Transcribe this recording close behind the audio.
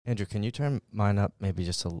Andrew, can you turn mine up maybe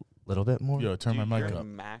just a little bit more? Yo, turn my mic up.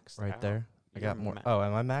 Maxed right out. there. I You're got more. Oh,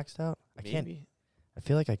 am I maxed out? I can't. Maybe. I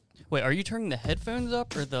feel like I. Wait, are you turning the headphones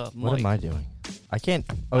up or the mic? What am I doing? I can't.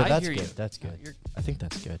 Oh, I that's hear good. you. That's good. You're- I think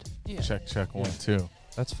that's good. Yeah. Check 1, 2.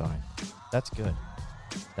 That's fine. That's good.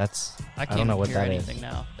 That's. I can't don't know what hear that anything is.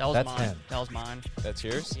 now. That was That's mine. him. That was mine. That's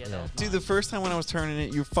yours? Yeah, Yeah. that was Dude, mine. the first time when I was turning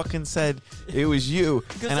it, you fucking said it was you,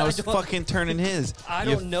 and I I was don't- fucking turning his. I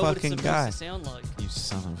you don't know what it's fucking supposed guy. to sound like. You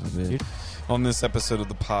son of a bitch. Dude. On this episode of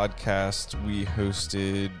the podcast, we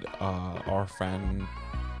hosted our friend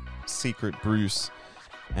Secret Bruce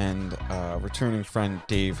and returning friend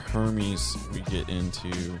Dave Hermes. We get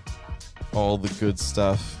into all the good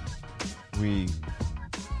stuff. We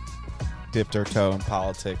dipped our toe in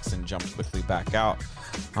politics and jumped quickly back out.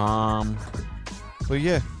 But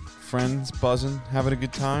yeah, friends buzzing, having a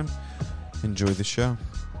good time. Enjoy the show.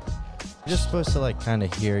 You're just supposed to like kind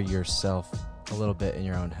of hear yourself a little bit in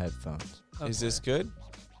your own headphones. Is Okay. this good?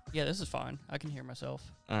 Yeah, this is fine. I can hear myself.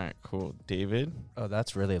 All right, cool. David, Oh,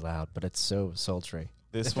 that's really loud, but it's so sultry.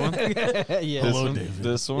 this one, yeah. Hello, one? David.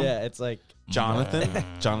 This one, Yeah, it's like Jonathan.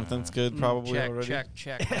 Jonathan's good, probably check, already.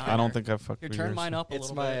 check. I don't think I fucked Here, with turn yours. mine up a it's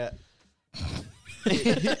little my. bit.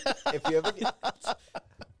 If you ever get,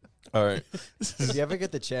 All right. if you ever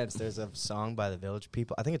get the chance, there's a song by the Village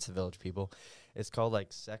People. I think it's the Village People. It's called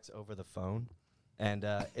like "Sex Over the Phone," and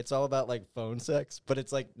it's all about like phone sex, but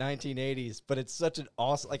it's like 1980s. But it's such an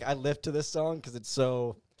awesome. Like I live to this song because it's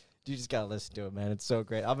so. You just gotta listen to it, man. It's so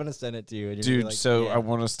great. I'm gonna send it to you, and you're gonna be Dude, like, so yeah. I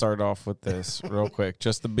want to start off with this real quick.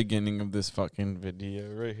 Just the beginning of this fucking video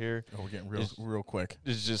right here Oh, we're getting It's- real quick.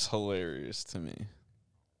 is just hilarious to me.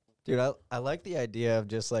 Dude, I like the idea of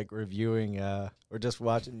just like reviewing or just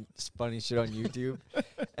watching funny shit on YouTube,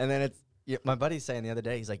 and then my buddy's saying the other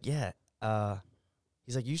day, he's like,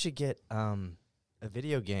 he's like, you should get a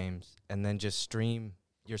video games and then just stream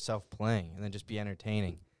yourself playing and then just be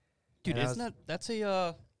entertaining. Dude, And I isn't was- that's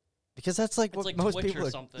a Because that's like It's what like most Twitch people or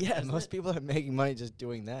are. something, Yeah, isn't most it? people are making money just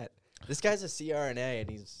doing that. This guy's a CRNA, and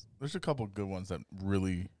he's There's a couple good ones that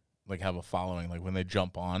really like have a following. Like when they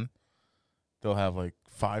jump on, they'll have like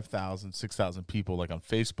 5,000, 6,000 people like on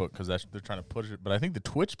Facebook because they're trying to push it. But I think the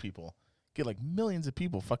Twitch people get like millions of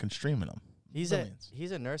people fucking streaming them. he's Millions.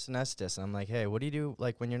 a nurse anesthetist. And I'm like, hey, what do you do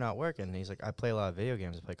like when you're not working? And he's like, I play a lot of video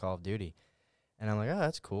games. I play Call of Duty, and I'm like, oh,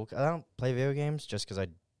 that's cool. I don't play video games just because I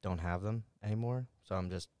don't have them anymore. So I'm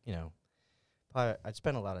just probably I'd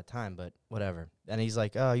spend a lot of time, but whatever. And he's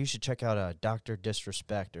like, oh, you should check out Dr.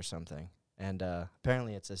 Disrespect or something. And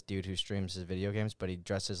apparently it's this dude who streams his video games, but he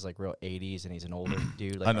dresses like real 80s, and he's an older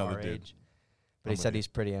dude, like I know our the dude. age. But he I'm said with you. he's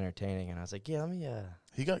pretty entertaining, and I was like, yeah, let me.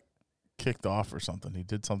 He got kicked off or something. He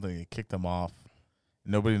did something. He kicked him off.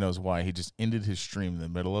 Nobody knows why. He just ended his stream in the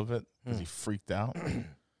middle of it because he freaked out.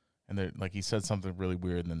 And like he said something really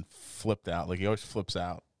weird and then flipped out. Like he always flips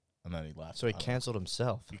out and then he left. So he canceled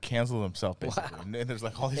himself. He canceled himself basically. Wow. And there's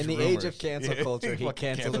like all these In the age of rumors. cancel Yeah, culture, he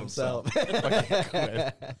fucking canceled himself. Fucking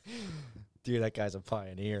quit. Dude, that guy's a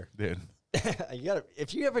pioneer. Dude. You gotta,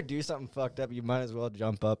 if you ever do something fucked up, you might as well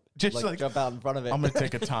jump up, Just like- jump out in front of it. I'm gonna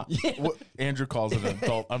take a time. What Andrew calls it an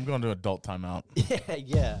adult. I'm going to adult timeout.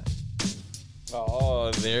 yeah.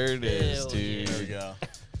 Oh, there it is, Hell dude. There we go.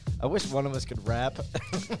 I wish one of us could rap.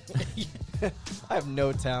 I have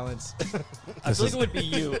no talents. I feel like it would be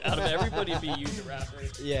you. Out of everybody, it'd be you, the rapper.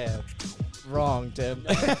 Yeah. Wrong, Tim.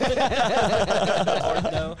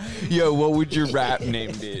 No. Yo, what would your rap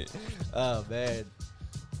name be? Oh man.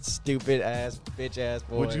 Stupid ass, bitch ass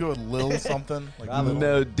boy. Would you go with Lil something? Like Probably. Lil?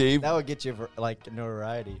 No, Dave. That would get you like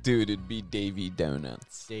notoriety. Dude, it'd be Davy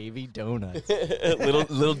Donuts. Davy Donuts.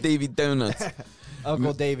 little Davy Donuts.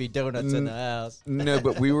 Uncle Davy Donuts in the house. No,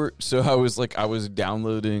 but I was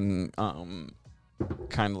downloading kind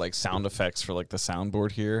of like sound effects for like the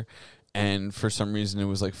soundboard here, and for some reason it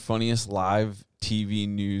was like funniest live TV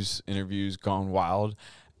news interviews gone wild.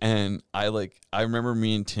 And I remember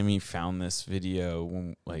me and Timmy found this video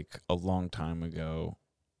when, like a long time ago,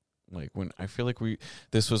 like when I feel like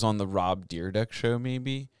this was on the Rob Dyrdek show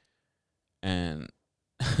maybe, and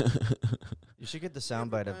You should get the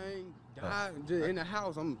soundbite of. Everything died just in the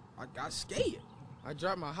house. I got scared. I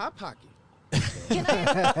dropped my hot pocket.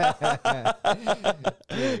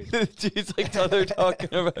 the dude's like they're talking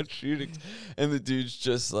about shootings, and the dude's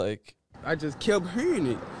just like, I just kept hearing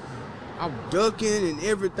it. I'm ducking and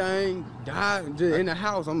everything died just in the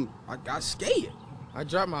house. I got scared. I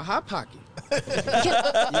dropped my hot pocket. yeah,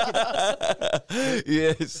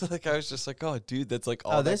 it's like I was just like, oh, dude, that's like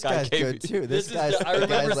all Oh, that this guy guy's gave good me. too. This guy's. I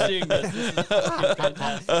remember guy's like- seeing this. This is fucking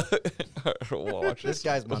fantastic. We'll watch This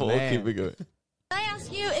guy's my We'll man. keep it going. Saya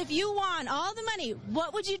ask you, if you won all the money,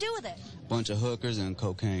 what would you do with it? Bunch of hookers and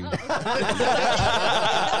cocaine. Let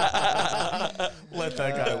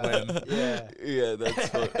that guy win. Yeah,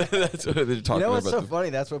 that's what, that's what they're talking You know what's about. so funny?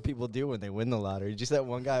 That's what people do when they win the lottery. Just that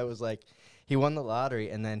one guy was like, he won the lottery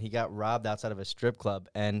and then he got robbed outside of a strip club,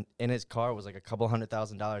 and in his car was like a couple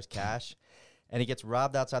 $100,000 cash, and he gets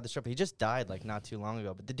robbed outside the strip. He just died like not too long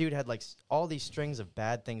ago, but the dude had like all these strings of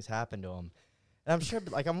bad things happen to him, and I'm sure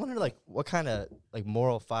like I'm wondering like what kind of like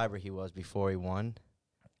moral fiber he was before he won,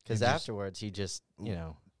 because afterwards he just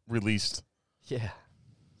Released. yeah,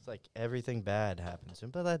 it's like everything bad happens to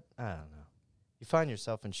him. But that I don't know. You find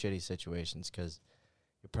yourself in shitty situations because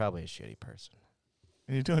you're probably a shitty person.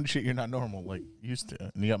 And you're doing shit you're not normal, like, used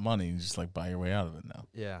to. And you got money, and you just, like, buy your way out of it now.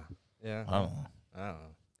 Yeah. Yeah. I don't know. I don't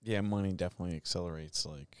know. Yeah, money definitely accelerates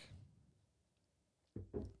like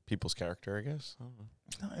people's character, I guess. I don't know.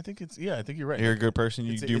 No, I think I think you're right. You're a good person,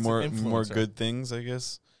 you It's do an more influencer. good things, I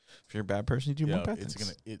guess. If you're a bad person, you do more Yeah, bad it's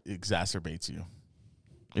things. it exacerbates you.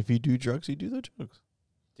 If you do drugs, you do the drugs.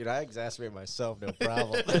 Dude, I exacerbate myself, no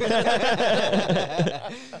problem.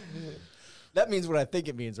 That means what I think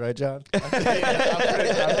it means, right, John? I'm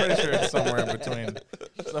pretty sure it's somewhere in between.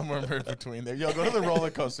 Somewhere in between there. Yo, go to the roller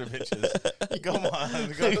coaster, bitches. Come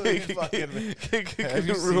on. Go to the fucking... Have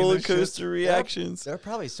you seen roller this shit? coaster reactions. There are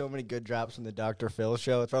probably so many good drops from the Dr. Phil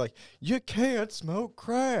show. It's probably like, you can't smoke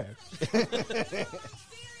crack.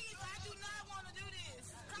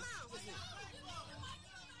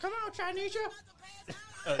 Come on, Chinese.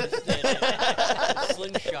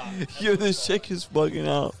 Slingshot. Yo, this chick is bugging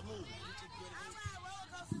out.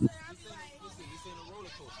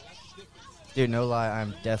 Dude, no lie,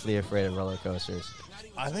 I'm deathly afraid of roller coasters.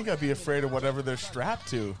 I think I'd be afraid of whatever they're strapped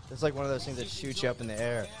to. It's like one of those things that shoots you up in the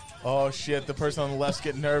air. Oh, shit. The person on the left's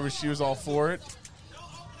getting nervous. She was all for it.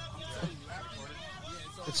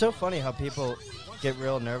 It's so funny how people get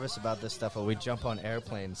real nervous about this stuff, but we jump on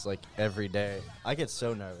airplanes like every day. I get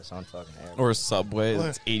so nervous on fucking airplanes. Or a subway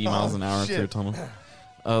that's 80 miles an hour shit. through a tunnel.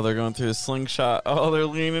 Oh, they're going through a slingshot. Oh, they're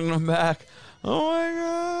leaning them back. Oh my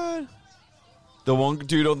god. The one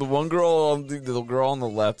dude, the one girl, the girl on the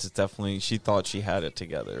left is definitely. She thought she had it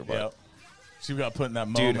together, but Yep. She got put in that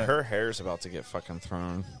moment. dude, her hair's about to get fucking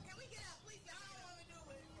thrown.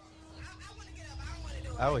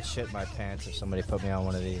 I would shit my pants if somebody put me on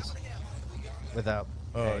one of these. Without.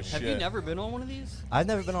 Oh, paying. shit. Have you never been on one of these? I've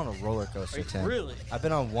never been on a roller coaster, Are you- Tim. really? I've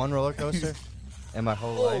been on one roller coaster in my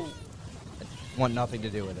whole life. Want nothing to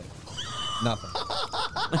do with it. Nothing.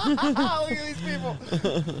 Look at these people.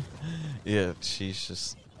 Yeah, she's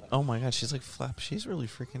just. Oh my god, she's like flap. She's really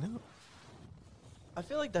freaking out. I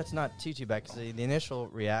feel like that's not too bad because the initial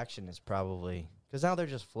reaction is probably because now they're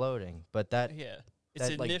just floating. But that, Yeah. It's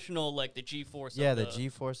That, like- initial, like the G-force. yeah, of the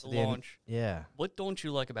G-force, the the launch. yeah, What don't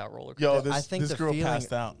you like about roller Yo, coasters? this, I think this the girl feeling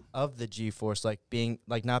passed out. of the G-force, like being,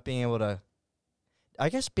 like not being able to, I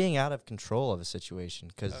guess being out of control of a situation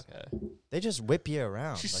because Okay. they just whip you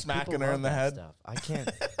around. She's Like, smacking people her love in the that head. Stuff. I can't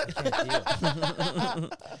deal.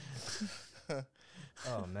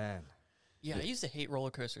 Oh man. Yeah, I used to hate roller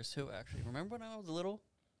coasters too. Actually, remember when I was little?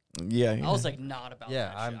 Yeah, I was like not about Yeah,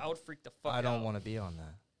 that I'm- shit. I would freak the fuck out. I don't want to be on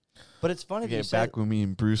that. But it's funny that you get say, back when me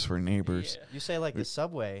and Bruce were neighbors. Yeah. you say like the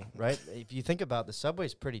subway, right? If you think about the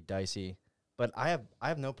subway's pretty dicey, but I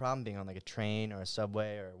have no problem being on like a train or a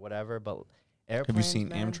subway or whatever. But airplanes, Have you seen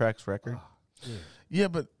man? Amtrak's record? Oh, dude. Yeah,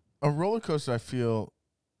 but a roller coaster, I feel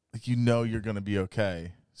like you know you're going to be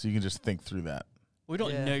okay. So you can just think through that. We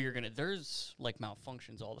don't Yeah. know you're gonna. There's like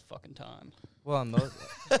malfunctions all the fucking time. Well, most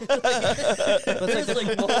There's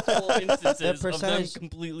like multiple instances of them percentage-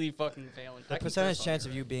 completely fucking failing. the percentage chance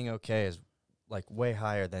of you being okay is like way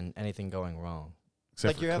higher than anything going wrong.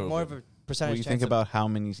 Except Like for you have more COVID. of a What percentage do you chance think of- about how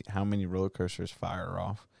many roller coasters fire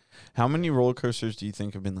off? How many roller coasters do you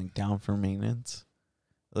think have been like down for maintenance?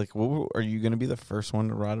 Like, are you going to be the first one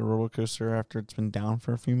to ride a roller coaster after it's been down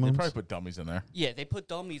for a few They months? probably put dummies in there. Yeah, they put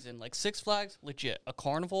dummies in like Six Flags, legit. A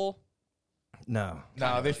Carnival, No.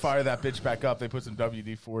 No, they fire that bitch back up. They put some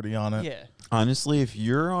WD-40 on it. yeah. Honestly, if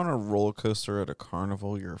you're on a roller coaster at a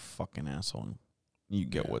carnival, you're a fucking asshole. You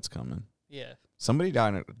get what's coming. Yeah. Somebody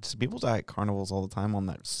died. People die at carnivals all the time on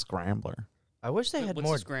that scrambler. I wish they had What's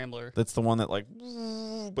more. the scrambler? That's the one that like,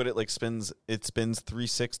 but it like spins. It spins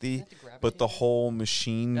 360, Is that the but the Gravitator? whole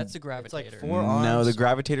machine. That's the It's gravitator. like four No, the arms.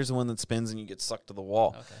 gravitator's the one that spins and you get sucked to the wall.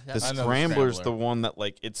 Okay. The That's, I know the scrambler's the scrambler. one that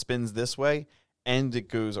like it spins this way and it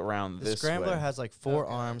goes around The this scrambler way. has like four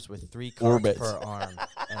Okay. arms with 3 cars Orbits. per arm,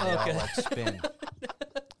 and they all Okay. like spin.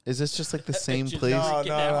 Is this just like the same Just- place? No, No,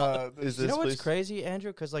 no, no. Is You this know what's place? crazy,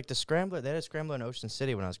 Andrew? Because like the scrambler, they had a scrambler in Ocean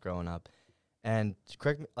City when I was growing up, And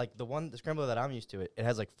correct me, like the scrambler that I'm used to, it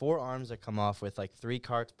has like 4 arms that come off with like 3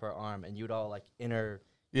 carts per arm, and you'd all like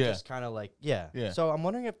just kind of like yeah. So I'm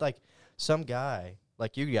wondering if like some guy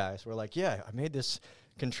like you guys were like, yeah, I made this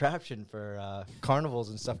contraption for carnivals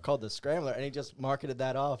and stuff called the scrambler, and he just marketed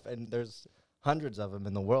that off, and there's hundreds of them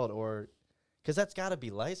in the world, or because that's got to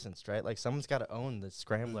be licensed, right? Like someone's got to own the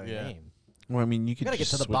scrambler name. Well, I mean, you could Gotta get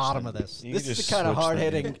to the bottom of this. This is the kind of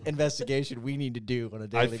hard-hitting investigation we need to do on a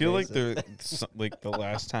daily basis. I feel like like the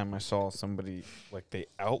last time I saw somebody like they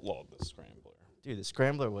outlawed the scrambler. Dude, the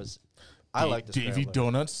scrambler was. I like the Davy scrambler.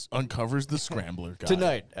 Donuts uncovers the scrambler guy.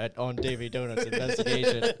 Tonight on Davy Donuts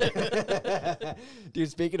investigation. Dude,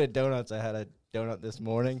 speaking of donuts, I had a donut this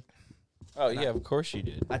morning. Oh yeah, of course you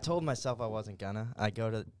did. I told myself I wasn't gonna. I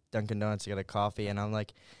go to Dunkin' Donuts to get a coffee, and I'm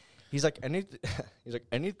like, he's like anything.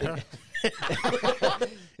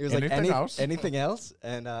 He was like anything else,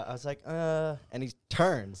 and I was like, and he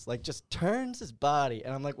turns, like just turns his body,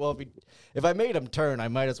 and I'm like, well, if I made him turn, I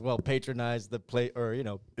might as well patronize the place, or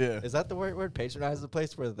is that the right word? Patronize the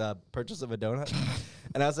place for the purchase of a donut.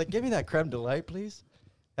 And I was like, give me that creme de light, please.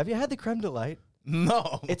 Have you had the creme de light?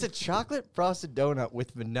 No. It's a chocolate frosted donut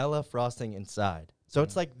with vanilla frosting inside. So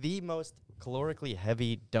it's like the most calorically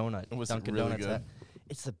heavy donut Was it Dunkin' really Donuts. good?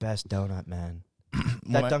 It's the best donut, man.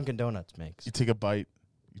 That Dunkin' Donuts makes. You take a bite,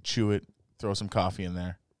 you chew it, throw some coffee in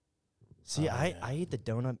there. See, I eat the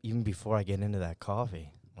donut even before I get into that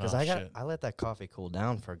coffee because I let that coffee cool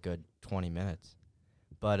down for a good 20 minutes.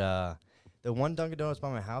 But the one Dunkin' Donuts by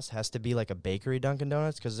my house has to be like a bakery Dunkin'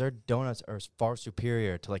 Donuts because their donuts are far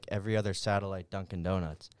superior to like every other satellite Dunkin'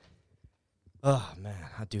 Donuts. Oh man,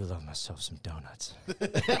 I do love myself some donuts.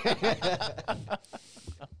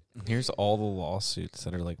 Here's all the lawsuits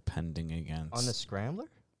that are like pending against On the scrambler?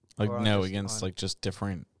 like or no just against on- like just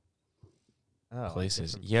different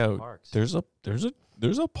places. different Yo, parks. there's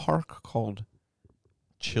a park called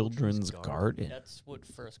Children's Garden. That's what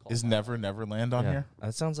first called. Is Never Neverland on here?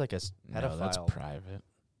 That sounds like a No, that's pedophile private.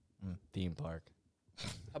 theme park. How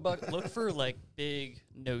about look for like big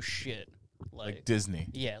no shit Like Disney.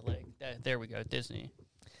 yeah, like that, there we go, Disney.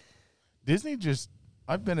 Disney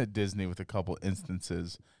I've been at Disney with a couple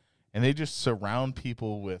instances, and they just surround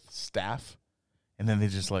people with staff, and then they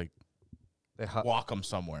just like walk them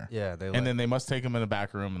somewhere. Yeah, they And then they must take them in the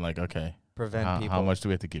back room and like, okay, prevent people. how much do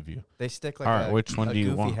we have to give you? They stick like All right, a, which one a do you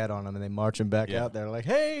goofy want? head on them, and they march them back Yeah. out there like,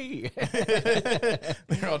 hey!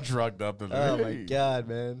 They're all drugged up. And Oh, my God,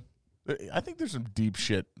 man. I think there's some deep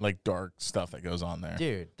shit, like dark stuff that goes on there.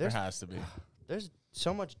 Dude, there has to be. there's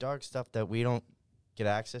so much dark stuff that we don't get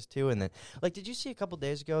access to. And then, like, did you see a couple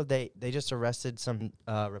days ago, they just arrested some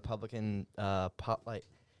Republican, not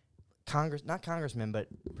congressman, but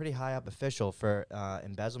pretty high up official for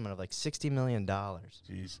embezzlement of like $60 million.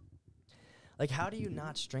 Jeez. Like, how do you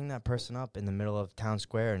not string that person up in the middle of town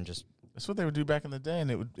square and just... That's what they would do back in the day,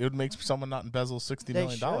 and it would make someone not embezzle $60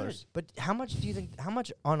 million. should. But how much do you think, how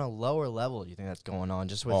much on a lower level do you think that's going on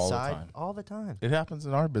just with All the side? time. All the time. It happens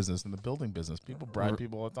in our business, in the building business. People bribe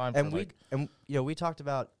people all the time. And for we talked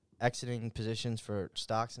about exiting positions for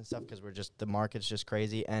stocks and stuff because the market's just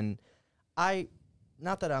crazy. And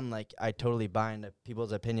not that I'm like, I totally buy into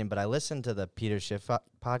people's opinion, but I listened to the Peter Schiff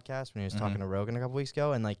podcast when he was talking to Rogan a couple weeks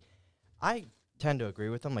ago. And like, I tend to agree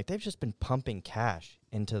with them. Like, they've just been pumping cash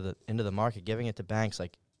into the market, giving it to banks,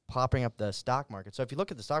 like popping up the stock market. So if you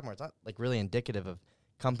look at the stock market, it's not like really indicative of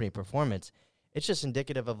company performance. It's just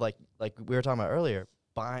indicative of like we were talking about earlier,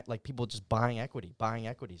 people just buying equities,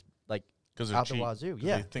 like because out the wazoo.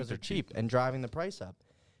 Yeah, they think because they're they're cheap and driving the price up,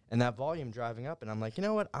 and that volume driving up. And I'm like, you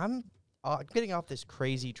know what? I'm getting off this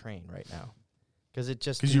crazy train right now because it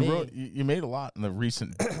just because you made a lot in the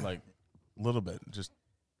recent like little bit. Just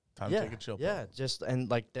time to take a chill pill. Yeah, just and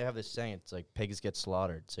like they have this saying, it's like pigs get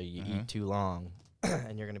slaughtered, so you eat too long,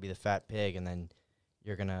 and you're gonna be the fat pig, and then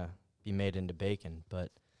you're gonna be made into bacon.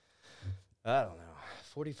 But I don't know.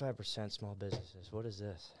 45% small businesses. What is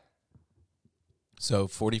this? So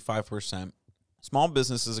 45%. Small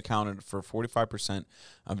businesses accounted for 45%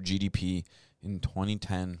 of GDP in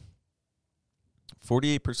 2010.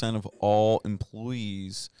 48% of all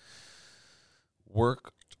employees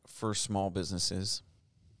worked for small businesses.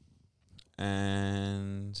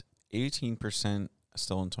 And 18%,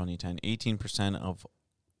 still in 2010, 18% of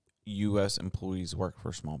U.S. employees work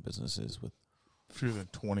for small businesses with fewer than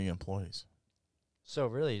 20 employees. So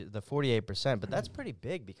really, the 48%, but that's pretty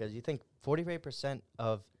big because you think 48%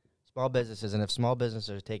 of small businesses, and if small businesses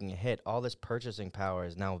are taking a hit, all this purchasing power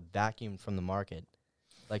is now vacuumed from the market.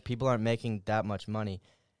 Like, people aren't making that much money.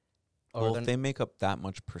 Well, if they make up that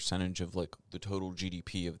much percentage of like the total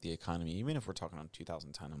GDP of the economy, even if we're talking on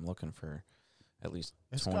 2010, I'm looking for at least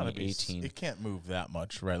It's gotta be. 2018. It can't move that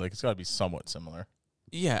much, right? Like it's got to be somewhat similar.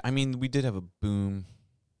 Yeah, I mean, we did have a boom,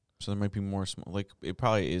 so there might be more. Like, it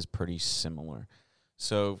probably is pretty similar.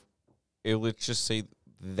 So, let's just say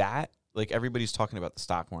that, like, everybody's talking about the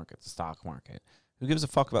stock market. The stock market. Who gives a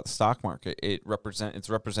fuck about the stock market? It's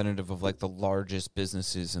representative of like the largest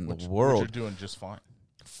businesses in the world. Which you're doing just fine.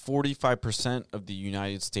 45% of the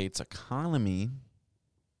United States economy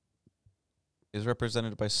is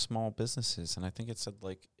represented by small businesses, and I think it said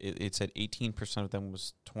like it said 18% of them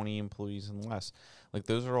was 20 employees and less. Like,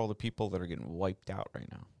 those are all the people that are getting wiped out right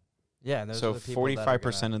now. Yeah, and those So are the people that are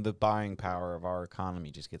 45% of the buying power of our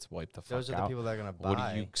economy just gets wiped the fuck out. Those are the people that are going to buy What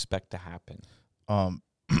do you expect to happen?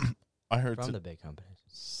 I heard from the big companies.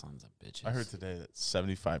 Sons of bitches. I heard today that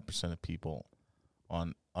 75% of people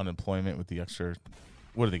on unemployment with the extra,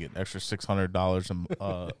 what do they get? Extra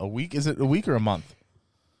 $600 a week? Is it a week or a month?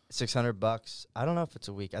 $600. I don't know if it's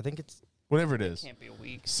a week. I think it's Whatever it is. Can't be a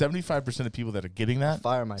week. 75% of people that are getting that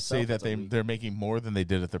fire myself. say that it's a week. they're making more than they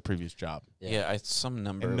did at their previous job. Yeah, some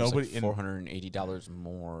number. And It was nobody- like $480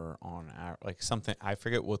 more on like something. I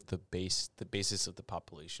forget what the basis of the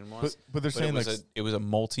population was. But they're saying it was like it was a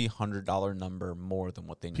 $multi-$100 number more than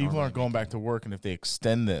what they people normally aren't going make. back to work, and if they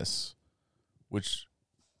extend this, which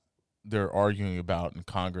they're arguing about in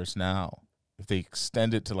Congress now, if they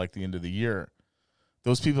extend it to like the end of the year,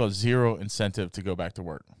 those people have zero incentive to go back to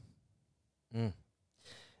work.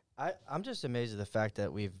 I'm just amazed at the fact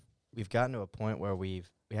that we've gotten to a point where we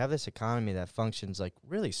have this economy that functions like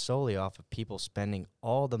really solely off of people spending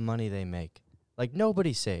all the money they make. Like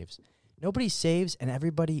nobody saves. Nobody saves, and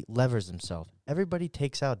everybody levers themselves. Everybody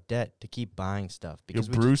takes out debt to keep buying stuff because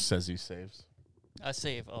Bruce says he saves. I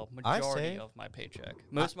save a I majority save? of my paycheck.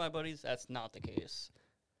 Most of my buddies, that's not the case.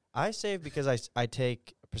 I save because I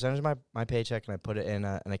take a percentage of my paycheck and I put it in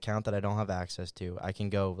an account that I don't have access to. I can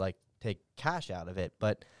go like take cash out of it,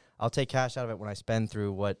 but I'll take cash out of it when I spend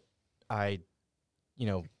through what I,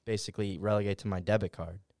 basically relegate to my debit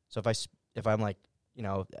card. So if I'm like,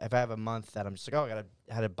 if I have a month that I'm just like, oh,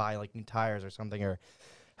 I had to buy like new tires or something, or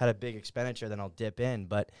had a big expenditure, then I'll dip in.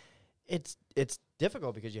 But it's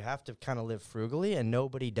difficult because you have to kind of live frugally, and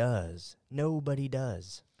nobody does. Nobody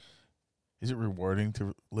does. Is it rewarding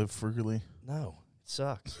to live frugally? No, it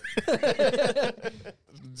sucks.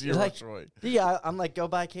 Zero Like- joy. Yeah, I'm like, go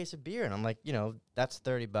buy a case of beer, and I'm like, that's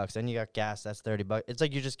 $30. Then you got gas, that's $30. It's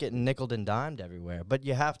like you're just getting nickeled and dimed everywhere. But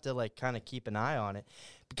you have to like kind of keep an eye on it,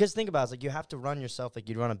 because think about it, it's like you have to run yourself like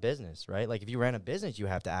you'd run a business, right? Like if you ran a business, you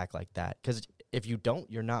have to act like that, because if you don't,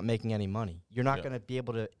 you're not making any money. You're not going to be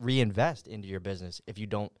able to reinvest into your business if you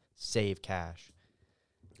don't save cash.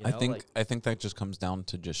 I think that just comes down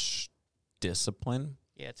to just discipline.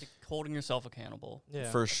 Yeah, it's holding yourself accountable. yeah,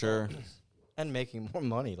 For sure. and making more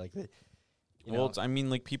money. Like, Well, I mean,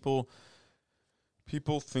 like people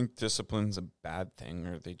think discipline's a bad thing,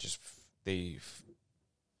 or they just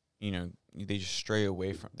stray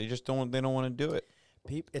away from. They don't want to do it.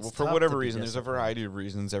 For whatever reason, there's a variety of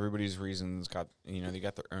reasons. Everybody's reasons they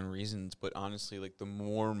got their own reasons. But honestly, like the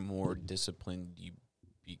more and more disciplined you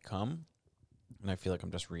become, and I feel like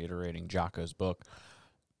I'm just reiterating Jocko's book,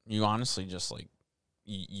 you honestly just like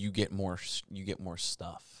you get more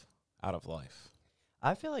stuff out of life.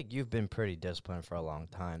 I feel like you've been pretty disciplined for a long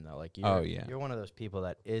time, though. Like, you're one of those people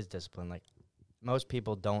that is disciplined. Like, most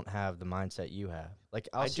people don't have the mindset you have. Like,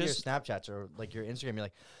 I'll see your Snapchats or like your Instagram. You're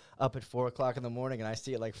like up at 4 o'clock in the morning, and I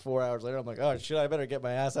see it like 4 hours later. I'm like, oh shit, I better get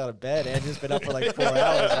my ass out of bed. And just been up for like 4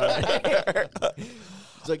 hours already.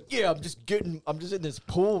 It's like, yeah, I'm just in this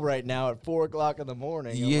pool right now at 4 o'clock in the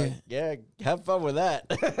morning. Yeah. I'm like, yeah, have fun with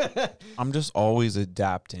that. I'm just always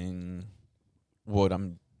adapting what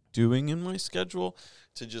I'm doing in my schedule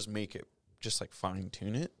to just make it, just like fine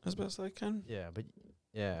tune it as best I can.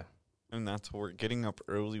 Yeah. And that's where getting up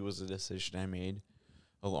early was a decision I made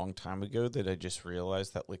a long time ago, that I just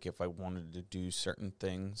realized that like if I wanted to do certain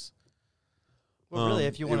things. Well, really,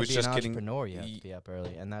 if you want was to be an just getting- entrepreneur, you have to be up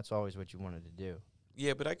early, and that's always what you wanted to do.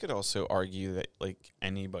 Yeah, but I could also argue that like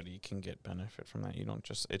anybody can get benefit from that.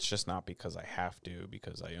 It's just not because I have to,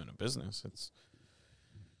 because I own a business. It's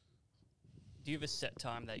Do you have a set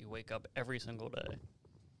time that you wake up every single day?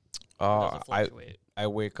 Or does it I fluctuate?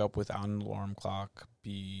 wake up without an alarm clock,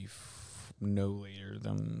 no later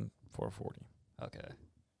than 4:40. Okay.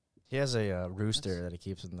 He has a rooster that he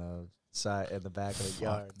keeps in the back of the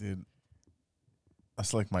yard. Fuck, dude.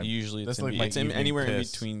 That's like my. Usually that's it's, like my it's anywhere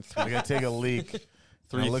piss. in between Like I take a leak.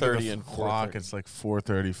 and I look at 3:30 the and clock. 4:30. It's like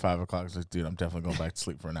 4:30, 5 o'clock. It's like, dude, I'm definitely going back to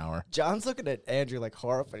sleep for an hour. John's looking at Andrew like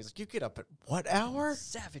horrified. He's like, "You get up at what hour?"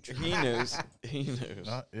 Savagery. He knows. He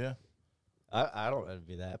knows. Yeah. I don't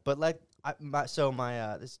envy that, but like,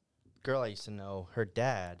 this girl I used to know, her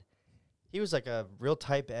dad, he was like a real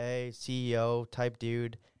type A CEO type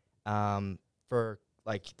dude. For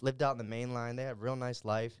like lived out in the main line. They had a real nice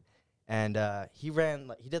life, and he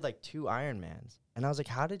did like 2 Ironmans. And I was like,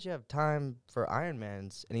 how did you have time for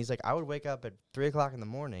Ironmans? And he's like, I would wake up at 3 o'clock in the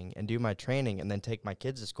morning and do my training, and then take my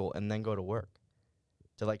kids to school, and then go to work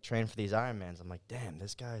to like train for these Ironmans. I'm like, damn,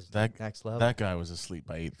 this guy's next level. That guy was asleep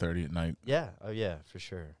by 8:30 at night. Yeah. Oh yeah, for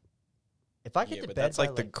sure. If I get to but bed, that's by,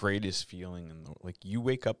 like the greatest feeling in the like. You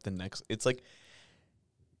wake up the next. It's like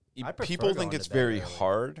I prefer people think going it's to bed very early.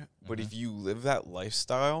 hard, but if you live that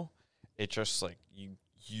lifestyle, it's just like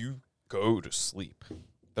you go to sleep.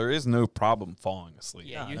 There is no problem falling asleep.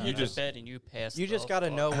 Yeah, you no, hit no. the bed and you pass. You just the gotta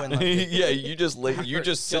fuck know out. when. Like, Yeah, you just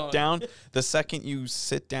sit Done. down. The second you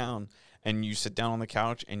sit down and you sit down on the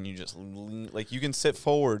couch and you just lean, like you can sit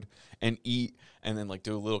forward and eat and then like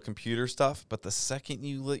do a little computer stuff, but the second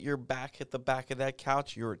you let your back hit the back of that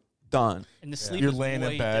couch, you're done. And the sleep You're is laying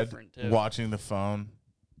way in bed different, too. watching the phone.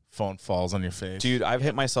 Phone falls on your face. Dude, I've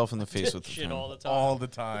hit myself in the face with the shit phone. all the time. all the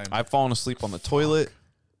time. I've fallen asleep on the toilet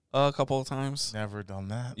a couple of times. Never done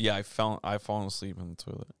that. Yeah, I've fallen asleep in the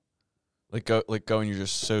toilet. Go and you're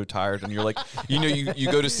just so tired and you're like,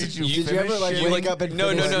 you go to sleep. Did you ever, like, you wake up and no,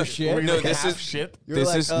 finish no, your shit? Were you no. like This half is shit. You're this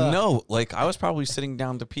like, is no. Like I was probably sitting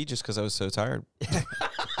down to pee just because I was so tired.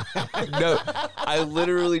 No, I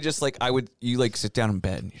literally just like you like sit down in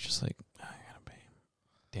bed and you're just like, I gotta pee.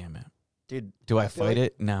 Damn it. dude, Do I feel fight like-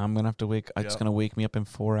 it? No, I'm gonna have to wake. It's Yep. gonna wake me up in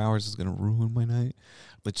 4 hours. It's gonna ruin my night.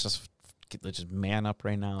 Let's just man up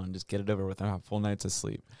right now and just get it over with. I have full nights of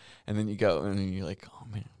sleep, and then you go and then you're like, oh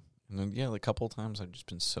man. And then like a couple of times I've just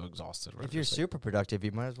been so exhausted. where If I'm you're just like, super productive,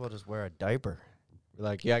 you might as well just wear a diaper. You're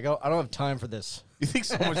like, yeah, I don't have time for this. You think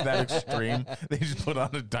someone's that extreme? They just put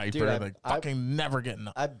on a diaper Dude, and like fucking never getting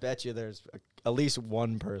up. I bet you there's at least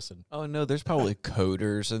one person. oh no, there's probably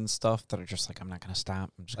coders and stuff that are just like, I'm not gonna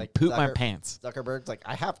stop. I'm just Like gonna poop my Zucker- pants. Zuckerberg's like,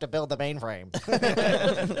 I have to build the mainframe.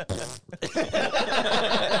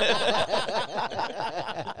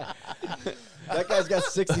 That guy's got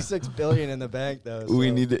 66 billion in the bank, though. We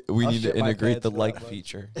so need to I'll shit my integrate pants the for like that much.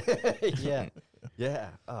 feature. Yeah. Yeah.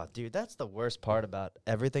 Oh, dude, that's the worst part about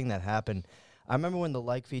everything that happened. I remember when the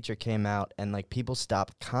like feature came out and like people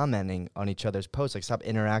stopped commenting on each other's posts, like stopped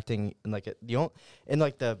interacting in like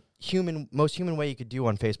the most human way you could do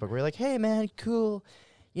on Facebook, where you're like, hey man, cool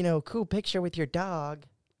picture with your dog.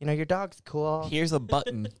 Your dog's cool. Here's a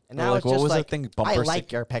button. And Or now like, it's what just was like, that thing? I Bumper like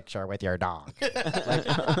stick- your picture with your dog.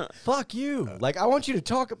 Like, fuck you. Like, I want you to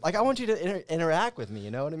talk. Like, I want you to interact with me. You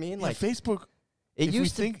know what I mean? Yeah, Like, Facebook. it if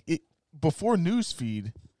used we to. think it before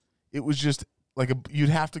newsfeed, it was just like you'd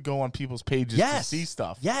have to go on people's pages Yes. to see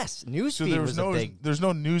stuff. Yes, newsfeed So there was was no a big. there's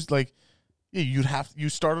no news like you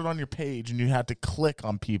started on your page and you had to click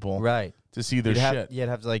on people Right. to see their shit. You'd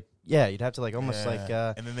have to like almost like.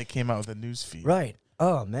 and then they came out with a news feed. Right.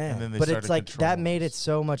 Oh man. And then they but started it's like that controlling made it us.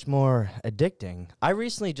 so much more addicting. I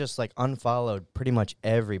recently just like unfollowed pretty much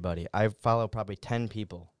everybody. I follow probably 10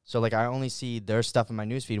 people. So like I only see their stuff in my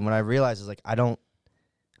newsfeed. And what I realize is like I don't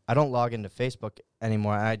log into Facebook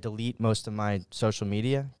anymore. I delete most of my social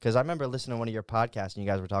media because I remember listening to one of your podcasts and you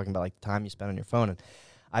guys were talking about like the time you spend on your phone, and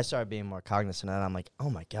I started being more cognizant of that. I'm like, oh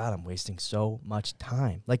my God, I'm wasting so much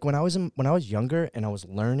time. Like when I was younger and I was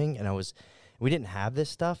learning and we didn't have this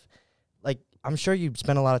stuff. Like I'm sure you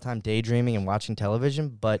spend a lot of time daydreaming and watching television,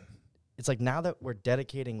 but it's like now that we're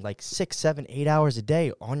dedicating like 6, 7, 8 hours a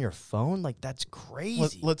day on your phone, like that's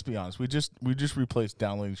crazy. Let's be honest. We just replaced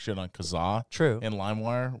downloading shit on Kazaa True. and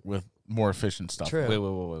LimeWire with more efficient stuff. True.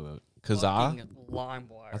 Wait. Kazaa? Fucking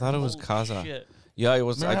LimeWire. I thought it was Holy Kazaa. shit. Yeah, it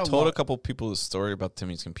was. Remember I how told a lo- couple people the story about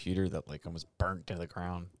Timmy's computer that like almost burnt to the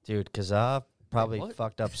ground. Dude, Kazaa probably what?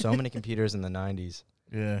 fucked up so many computers in the 90s.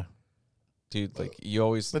 Yeah. Dude, like you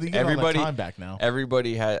always But you get all that everybody time back now.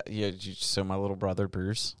 everybody had so my little brother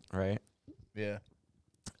Bruce, right? Yeah.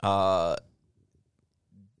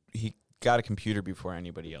 He got a computer before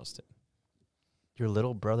anybody else did. Your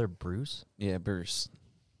little brother Bruce? Yeah, Bruce.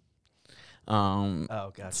 Oh,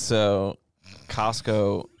 gotcha. So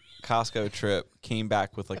Costco trip came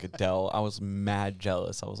back with like a Dell. I was mad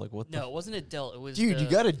jealous. I was like, what the No, it wasn't a Dell. It was Dude, the, you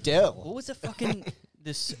got a Dell. What was the fucking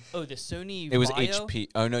the Sony? It was Vaio? HP.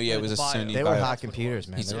 Oh no, yeah, it was a the Vaio. Sony They were Vaio. hot That's what it computers, was.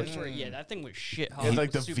 man. He's They were- Those were- yeah, that thing was shit hot. It's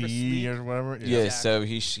like the Super V sleek. or whatever. Yeah,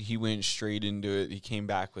 Exactly. so he went straight into it. He came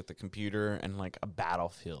back with the computer and like a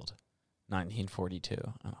Battlefield 1942.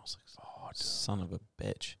 And I was like, oh, son of a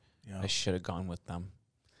bitch. Yeah. I should have gone with them.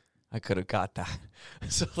 I could have got that.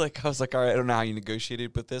 So like I was like, all right, I don't know how you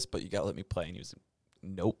negotiated with this, but you gotta let me play. And he was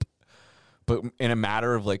like, nope. But in a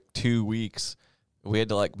matter of like 2 weeks, we had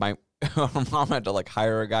to like our mom had to like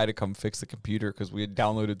hire a guy to come fix the computer because we had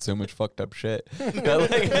downloaded so much fucked up shit.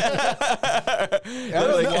 That,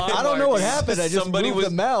 I don't know what happened. I just moved the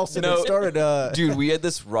mouse and it started. Dude, we had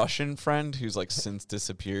this Russian friend who's like since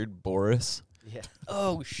disappeared, Boris. Yeah.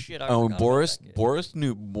 Oh shit! I Oh, forgot Boris. about that kid. Boris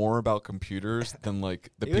knew more about computers than like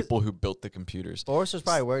the He was- people who built the computers. Boris was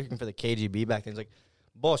probably working for the KGB back then. He's like,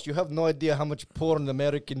 boss, you have no idea how much porn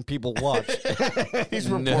American people watch. He's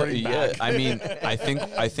No, reporting back. I mean, I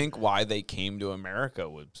think why they came to America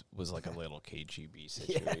was like a little KGB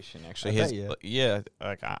situation. Actually, I bet you.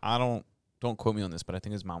 like I don't quote me on this, but I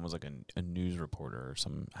think his mom was like a news reporter or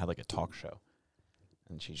had like a talk show,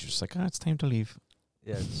 and she's just like, it's time to leave.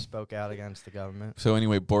 Yeah, spoke out against the government. So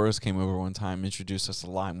anyway, Boris came over one time, introduced us to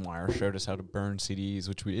LimeWire, showed us how to burn CDs,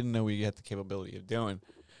 which we didn't know we had the capability of doing.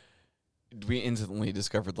 We instantly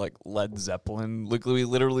discovered like Led Zeppelin. Like, we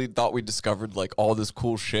literally thought we discovered like all this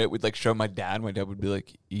cool shit. We'd like show my dad. My dad would be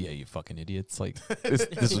like, "Yeah, you fucking idiots! Like this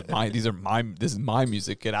is my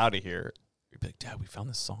music. Get out of here." We'd be like, "Dad, we found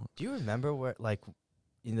this song." Do you remember where, like,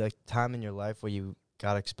 time in your life where you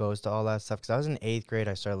got exposed to all that stuff? Because I was in 8th grade.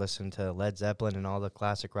 I started listening to Led Zeppelin and all the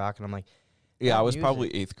classic rock, and I'm like, Yeah, that I was music- probably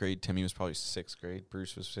 8th grade. Timmy was probably 6th grade.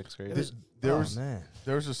 Bruce was 6th grade. There oh, was- man,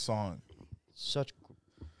 There was a song such.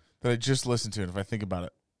 that I just listened to, and if I think about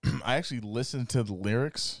it, I actually listened to the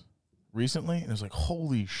lyrics recently, and it was like,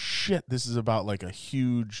 holy shit, this is about like a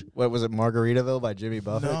huge. What was it, Margaritaville by Jimmy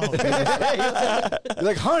Buffett? No, You're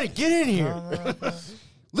like, honey, get in here. no.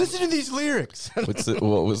 Listen to these lyrics.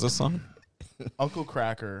 What was the song? Uncle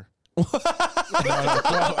Cracker. No, bro,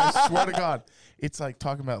 I swear to God, it's like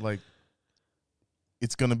talking about like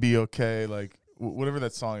it's gonna be okay, like whatever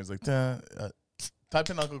that song is. Like, type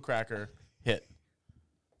in Uncle Cracker, hit.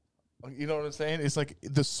 You know what I'm saying? It's like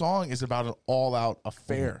the song is about an all-out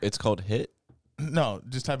affair. It's called Hit. No,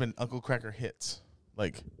 just type in Uncle Cracker hits.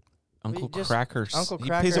 Like, Uncle just- Cracker. Uncle He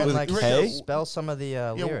Cracker plays it and with like a K? spell some of the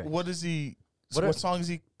yeah, lyrics. what is he? What What are- song is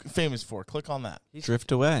he famous for? Click on that.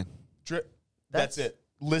 Drift Away. That's it.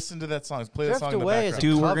 Listen to that song. Play that Drift song in the Away is background.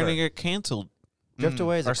 Dude, we're cover. gonna get canceled. Drift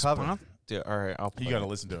Away is Our a cover. Yeah, all right, I'll play You got to it.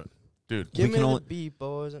 listen to it, dude. Give We me can the only- beat,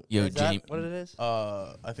 boys. Yo, Is that James- what it is?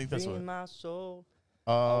 I think that's Free what. my soul.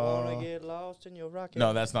 I wanna Uh, get lost in your rocket.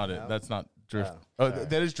 no, that's not it. No? That's not Drift. Oh, Oh,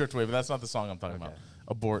 that is Drift Away, but that's not the song I'm talking about. Okay.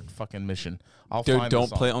 Abort fucking mission. I'll Dude, find the don't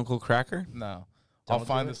song. play Uncle Cracker. No, Don't I'll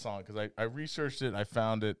find do the it? song because I researched it. I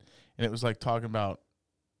found it, and it was like talking about.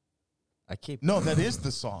 I keep. No, that is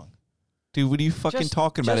the song. Dude, what are you fucking Just-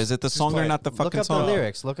 talking about? just- Is it the just song play or it. not the Look fucking up song? the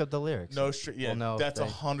lyrics. Look up the lyrics. No, yeah, We'll know if that's they-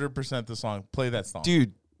 100% the song. Play that song.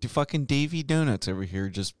 Dude, the fucking Davy Donuts over here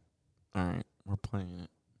just. All right, we're playing it.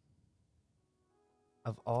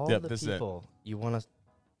 Of all Yep, the this is it. people you want to.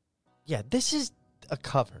 Yeah, this is a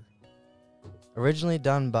cover. Originally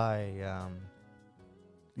done by.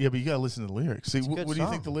 Yeah, but you gotta listen to the lyrics. See, It's a what good do you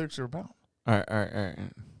think song. the lyrics are about? All right, all right, all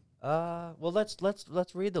right. Well,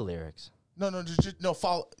 let's read the lyrics. No, just no.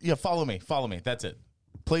 Follow. Yeah, follow me. Follow me. That's it.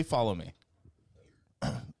 Play. Follow me.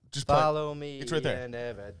 Just play. Follow me. It's right there. And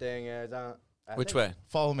everything is on. I Which think- way?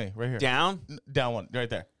 Follow me right here. Down? Down one, right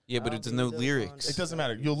there. Yeah, but I'll it's be no the lyrics. It doesn't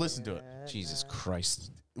matter. You'll listen to it. Jesus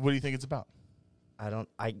Christ. What do you think it's about?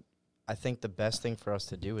 I think the best thing for us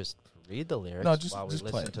to do is read the lyrics No, just- while we just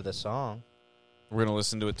play listen it. to the song. We're gonna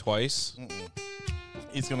listen to it twice.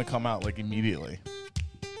 It's gonna come out like immediately.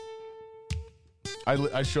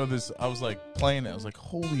 I showed this. I was like playing it. I was like,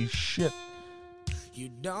 holy shit. You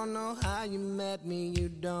don't know how you met me, you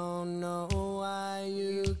don't know why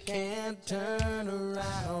you can't turn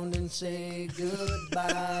around and say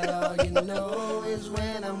goodbye. All you know is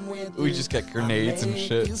when I'm with you. We just got grenades and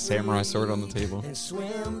shit. Samurai sword on the table. And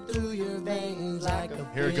swim through your veins like a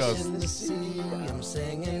Here it fish goes. in the sea. I'm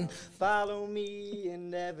singing, Follow me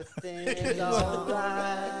and everything's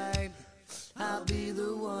alright. I'll be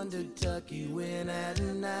the one to tuck you in at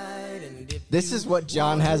night. And if This is what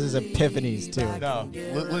John has his epiphanies to. No,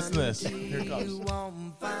 listen to this. Here it you comes.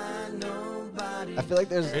 won't find nobody I feel like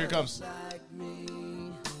there's, Here it comes. like me.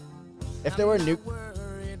 if there were new,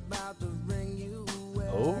 Worried about the ring you wear.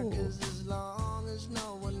 Oh. 'Cause as long as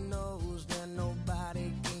no one knows, then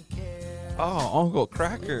nobody can care. Oh, Uncle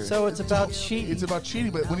Cracker. So it's about cheating. It's about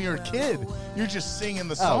cheating, but when you're a kid, you're just singing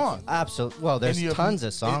the Oh, song. absolutely. Well, there's And you have- tons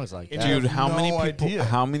of songs like and that. you Dude, have how many no people? idea.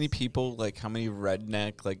 How many people? Like, how many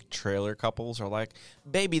redneck like trailer couples are like,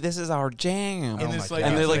 "Baby, this is our jam," And it's like-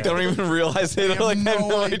 and they it's like like- don't even realize it. They They're have like, I have no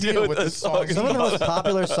no idea idea what what the the song song is is Some of the about. most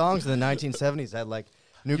popular songs in the 1970s had like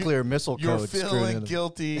nuclear missile You're codes. screwed feeling into them.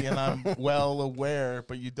 guilty, and I'm well aware,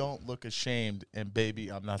 but you don't look ashamed. And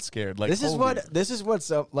baby, I'm not scared. Like this is holy- what, this is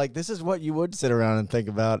what's up. Like, this is what you would sit around and think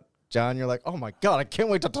about John, you're like, oh my God, I can't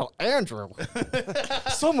wait to tell Andrew.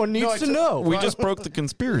 Someone needs to know. We just broke the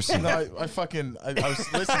conspiracy. No, I was listening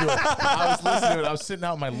to it. I was sitting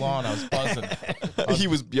out on my lawn. I was buzzing. He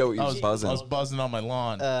was buzzing. I was buzzing on my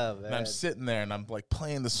lawn. Oh, and I'm sitting there and I'm like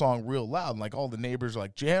playing the song real loud. And like all the neighbors are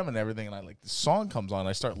like jamming and everything. And the song comes on. And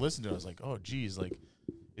I start listening to it. I was like, oh, geez, like,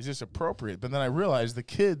 is this appropriate? But then I realized the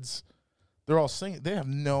kids, they're all singing. They have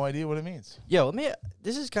no idea what it means. Yo,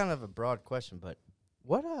 this is kind of a broad question, but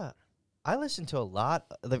what I listen to a lot.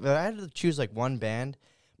 Like, if I had to choose like one band,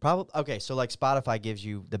 probably okay. So like Spotify gives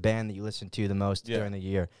you the band that you listen to the most during the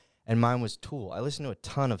year, and mine was Tool. I listen to a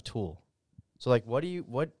ton of Tool. So like,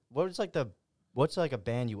 what's like a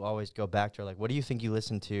band you always go back to? Or like, what do you think you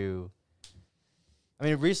listen to? I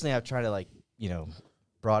mean, recently I've tried to like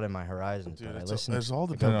broaden my horizons. Dude, but it's all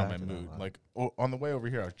dependent on my mood. Like on the way over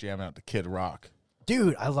here, I was jamming out to Kid Rock.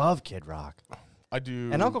 Dude, I love Kid Rock. I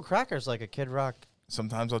do. And Uncle Cracker's like a Kid Rock.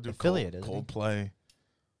 Sometimes I'll do affiliate, Coldplay.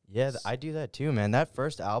 Yeah, I do that too, man. That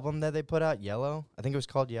first album that they put out, Yellow, I think it was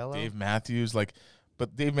called Yellow. Dave Matthews,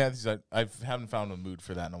 but Dave Matthews, I haven't found a mood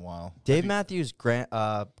for that in a while. Dave Matthews'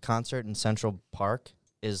 concert in Central Park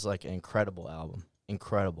is like an incredible album.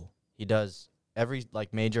 Incredible. He does every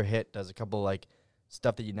like major hit, does a couple like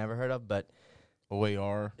stuff that you never heard of, but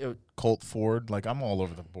OAR, Colt Ford, like I'm all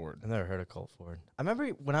over the board. I've never heard of Colt Ford. I remember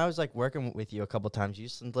when I was like working with you a couple times, you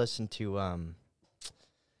used to listen to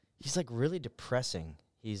he's like really depressing.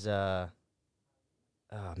 He's oh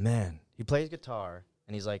man, he plays guitar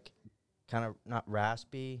and he's like kind of not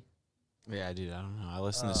raspy. Yeah, dude, I don't know. I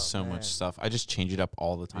listen to so much stuff. I just change it up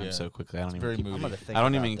all the time so quickly. I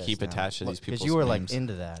don't even keep attached to these people's because you were names. like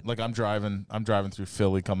into that. Like I'm driving through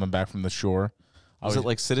Philly, coming back from the shore. Was it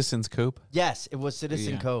like Citizens Cope? Yes, it was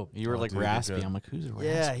Citizen Cope. You were like raspy. I'm like, who's raspy?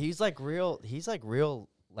 Yeah, he's like real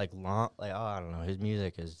like long. Like I don't know. His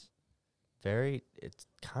music is very. It's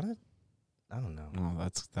kind of. I don't know. Oh,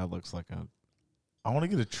 that looks like a. I want to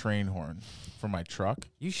get a train horn for my truck.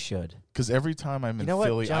 You should. Because every time I'm in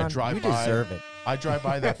Philly, John, I drive you by. Deserve it. I drive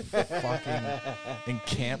by that fucking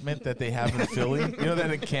encampment that they have in Philly. You know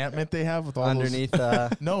that encampment they have with all underneath.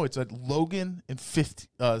 No, it's at Logan and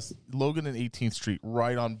 18th Street,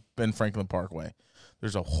 right on Ben Franklin Parkway.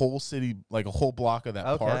 There's a whole city, like a whole block of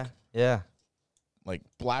that park. Yeah. Like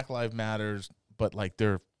Black Lives Matters, but like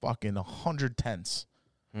they're fucking 100 tents.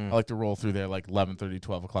 I like to roll through there like 11:30,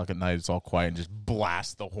 12 o'clock at night. It's all quiet and just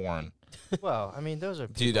blast the horn. Well, I mean, those are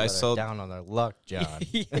people dude. I saw down on their luck, John.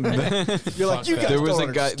 You're like, you guys there was don't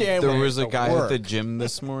a guy. understand There when was a it's guy work. at the gym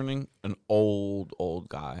this morning. An old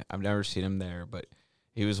guy. I've never seen him there, but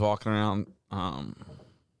he was walking around.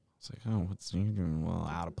 It's like, oh, what's you doing? Well,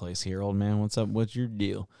 out of place here, old man. What's up? What's your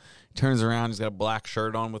deal? He turns around. He's got a black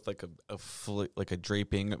shirt on with like a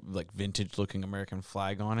draping, like vintage looking American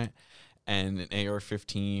flag on it. And an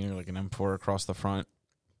AR-15 or like an M4 across the front.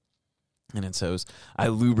 And it says, I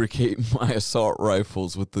lubricate my assault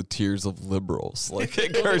rifles with the tears of liberals. Like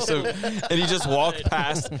in cursive. And he just walked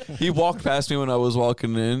past. He walked past me when I was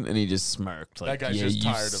walking in, and he just smirked. Like, that guy's just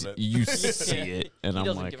tired of it. You see it. And I'm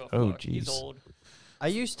like, oh, jeez. He's old. I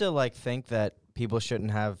used to like think that people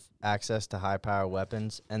shouldn't have access to high power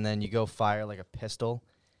weapons, and then you go fire like a pistol.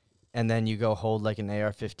 And then you go hold like an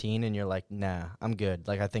AR-15 and you're like, nah, I'm good.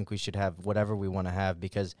 Like, I think we should have whatever we want to have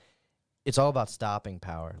because it's all about stopping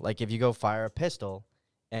power. Like, if you go fire a pistol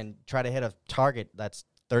and try to hit a target that's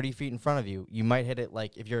 30 feet in front of you, you might hit it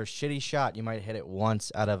like, if you're a shitty shot, you might hit it once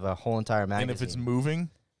out of a whole entire magazine. And if it's moving,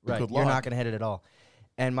 right, you're not going to hit it at all.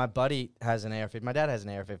 And my buddy has an AR-15. My dad has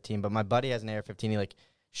an AR-15, but my buddy has an AR-15.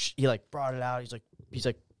 He brought it out. He's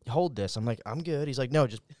like, hold this. I'm like, I'm good. He's like, no,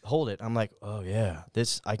 just hold it. I'm like, oh yeah,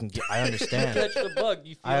 this I can get. I understand. Catch the bug.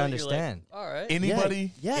 You feel I like understand. You're like, all right.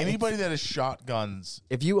 Anybody Yeah, that has shotguns.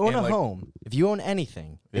 If you own a home, if you own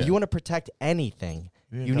anything, if you want to protect anything,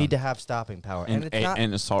 you need to have stopping power. And it's not.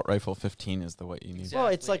 an assault rifle 15 is the what you need. Exactly. Well,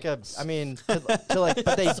 it's like a. I mean, but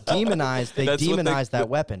they demonize that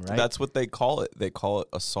weapon, right? That's what they call it. They call it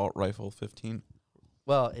assault rifle 15.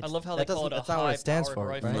 Well, I love how they call it a that's not what it stands for,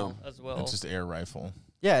 rifle right? No. as well. It's just air rifle.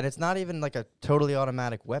 Yeah, and it's not even like a totally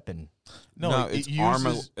automatic weapon. No, it's it armor.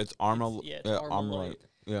 uses, It's armor. Yeah, it's armor armor light. light.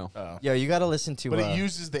 Yeah. Yeah, you got to listen to. But it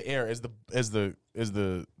uses the air as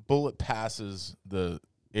the bullet passes the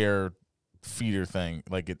air feeder thing.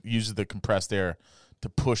 Like it uses the compressed air to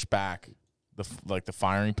push back the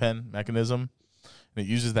firing pin mechanism, and it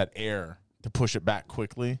uses that air to push it back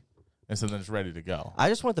quickly, and so then it's ready to go. I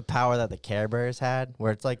just want the power that the Care Bears had,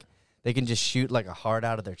 where it's like They can just shoot like a heart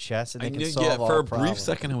out of their chest, and they can solve yeah, all for a problems. brief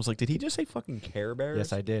second, I was like, "Did he just say fucking Care Bears?"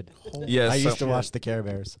 Yes, I did. Yes, I used to watch the Care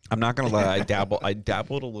Bears. I'm not gonna lie, I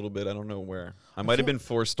dabbled a little bit. I don't know where. I might have been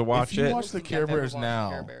forced to watch if you it. watch the Care Bears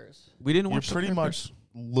now, We didn't you're watch. pretty much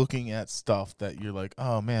looking at stuff that you're like,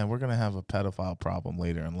 oh man, we're gonna have a pedophile problem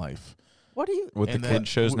later in life. What do you? with the And kid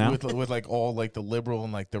shows now. with like all like the liberal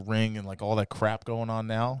and like the Ring and like all that crap going on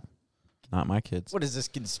now. Not my kids. What is this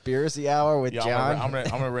conspiracy hour with Yeah, John? I'm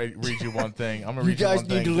gonna read you one thing. I'm gonna You read guys one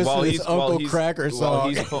need thing. to listen to this Uncle Cracker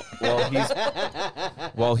song.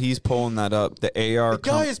 While he's pulling that up, the AR. The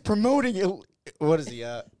guy is promoting. What is he?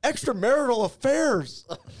 Extramarital affairs.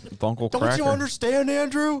 Uncle Don't Cracker. you understand,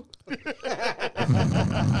 Andrew?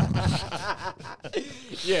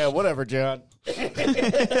 Yeah, whatever, John.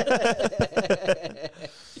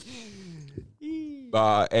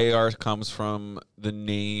 AR comes from the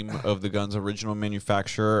name of the gun's original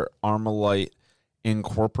manufacturer, Armalite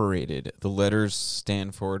Incorporated. The letters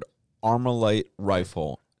stand for Armalite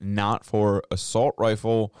rifle, not for assault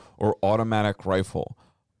rifle or automatic rifle.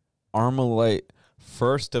 Armalite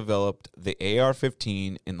first developed the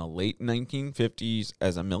AR-15 in the late 1950s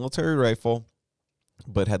as a military rifle,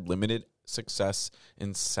 but had limited success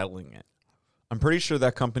in selling it. I'm pretty sure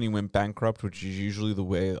that company went bankrupt, which is usually the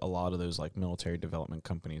way a lot of those like military development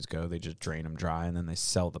companies go. They just drain them dry and then they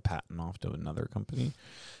sell the patent off to another company.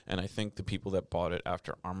 And I think the people that bought it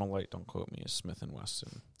after Armalite, don't quote me, is Smith &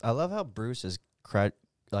 Wesson. I love how Bruce is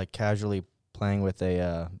like casually playing with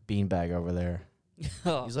a beanbag over there.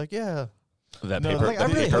 He's like, yeah. That No, paper. like, the I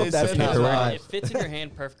really paper- hope that's said not that, right. It fits in your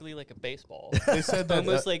hand perfectly like a baseball. They said that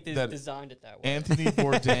Almost like they that designed it that way. Anthony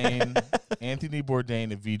Bourdain,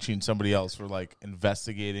 and Avicii and somebody else were like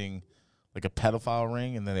investigating like a pedophile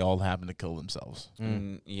ring, and then they all happened to kill themselves.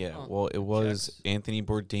 Yeah, Oh, well, it was checks. Anthony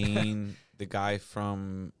Bourdain, the guy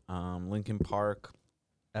from Linkin Park,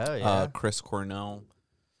 Oh yeah. Chris Cornell,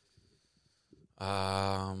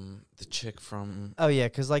 the chick from Oh yeah,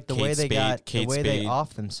 because like the Kate way they Spade- the Kate way they Spade.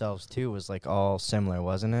 off themselves too was like all similar,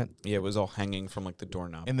 wasn't it? yeah, it was all hanging from like the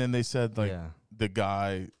doorknob. And then they said like Yeah. the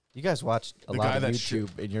guy, You guys watch a The lot guy of that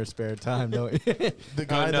YouTube in your spare time, don't you? the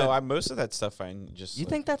guy no, that most of that stuff I just You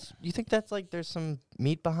like, think that's like there's some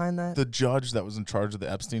meat behind that? the judge that was in charge of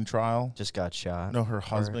the Epstein trial. Just got shot. No, her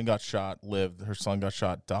husband got shot, lived. Her son got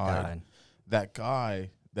shot, died. Died. That guy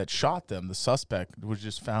that shot them, the suspect, was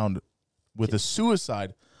just found with a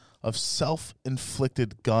suicide of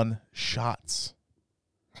self-inflicted gun shots.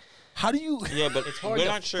 How do you? yeah, but It's hard they're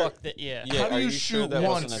to not sure. fuck the, yeah. Yeah, How do are you you sure shoot that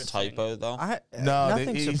wasn't once? a typo though? No,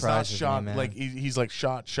 nothing he's not surprises shot. me, man. Like he's like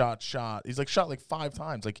shot. He's like shot like 5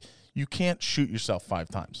 times. Like you can't shoot yourself 5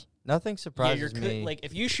 times. Nothing Yeah, surprises me. like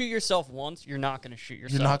if you shoot yourself once, you're not going to shoot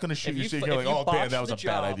yourself. You're not gonna shoot If yourself. fu- You're if like, you oh man, botch that was the a bad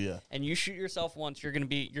job idea. And you shoot yourself once,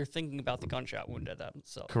 you're thinking about the gunshot wound at that.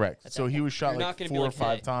 So Correct. at So that he point. was shot You're like not gonna be 4 or like,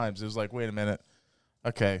 5 hey. times. It was like, wait a minute.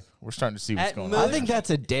 Okay, we're starting to see what's At going I on. think that's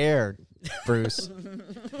a dare, Bruce.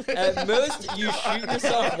 At most, you shoot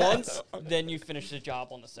yourself once, then you finish the job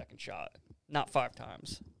on the second shot, not 5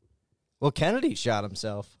 times. Well, Kennedy shot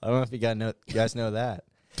himself. I don't know if you guys know that.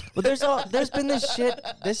 But there's been this shit.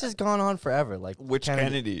 This has gone on forever. Like Which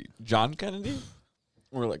Kennedy? John Kennedy,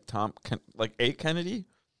 or like like A Kennedy,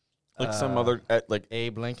 like some other like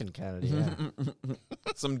Abe Lincoln Kennedy. Yeah.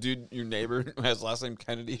 some dude, your neighbor who has last name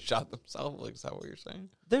Kennedy shot themselves. Like, is that what you're saying?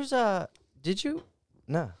 There's did you?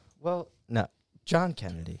 No. Well, no. John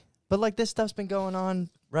Kennedy. But like this stuff's been going on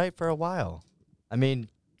right for a while. I mean,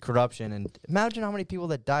 corruption, and imagine how many people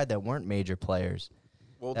that died that weren't major players.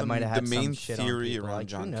 Well, That might have had the some main shit on theory people, around like, who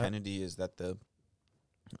John knows? Kennedy is that the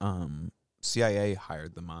CIA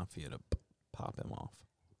hired the mafia to pop him off.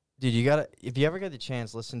 Dude, you gotta, if you ever get the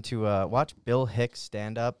chance, listen to watch Bill Hicks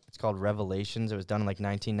stand up. It's called Revelations. It was done in like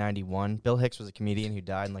 1991. Bill Hicks was a comedian who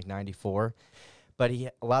died in like 94. But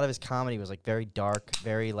a lot of his comedy was like very dark,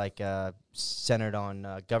 very like centered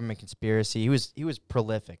on government conspiracy. He was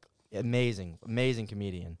prolific, amazing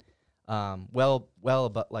comedian. Well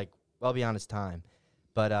beyond his time.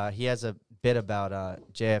 But he has a bit about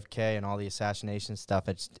JFK and all the assassination stuff.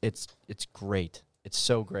 It's great. It's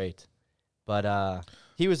so great. But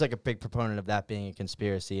he was like a big proponent of that being a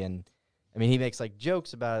conspiracy, and I mean he makes like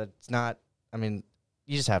jokes about it. It's not. I mean,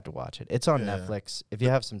 you just have to watch it. It's on Yeah. Netflix if you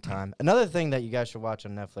have some time. Another thing that you guys should watch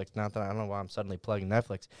on Netflix. Not that I don't know why I'm suddenly plugging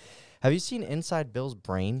Netflix. Have you seen Inside Bill's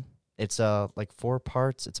Brain? It's like 4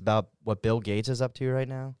 parts. It's about what Bill Gates is up to right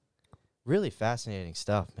now. Really fascinating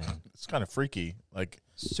stuff, man. It's kind of freaky. Like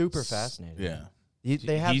Super fascinating. Yeah.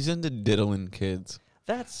 They have. He's into diddling kids.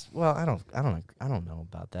 That's well. I don't know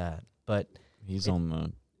about that, but He's on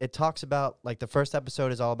the. it talks about like the first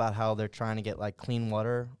episode is all about how they're trying to get like clean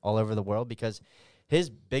water all over the world because his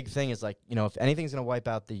big thing is like, if anything's going to wipe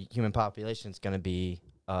out the human population, it's going to be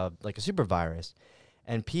like a super virus.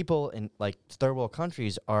 And people in like third world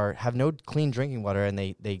countries have no clean drinking water, and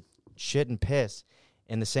they shit and piss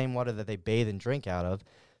in the same water that they bathe and drink out of.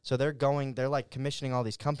 So they're like commissioning all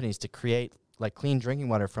these companies to create like clean drinking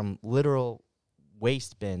water from literal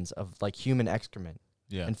waste bins of like human excrement.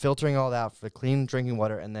 Yeah. And filtering all that out for clean drinking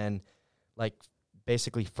water, and then like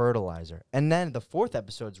basically fertilizer. And then the 4th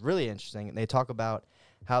episode is really interesting. And they talk about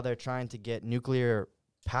how they're trying to get nuclear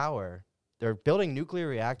power. They're building nuclear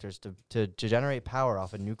reactors to generate power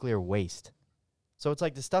off of nuclear waste. So it's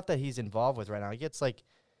like the stuff that he's involved with right now. He gets like,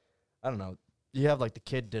 I don't know, you have like the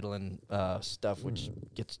kid diddling stuff, which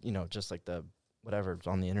gets, just like the whatever's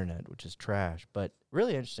on the internet, which is trash. But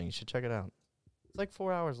really interesting. You should check it out. It's like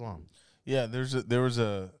 4 hours long. Yeah, there's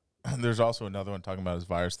also another one talking about his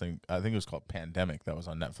virus thing. I think it was called Pandemic, that was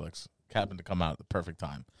on Netflix. Happened to come out at the perfect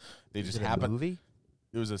time. They just happened. Movie?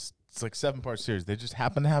 It was it's like 7-part series. They just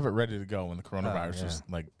happened to have it ready to go when the coronavirus was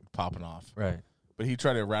like popping off. Right. But he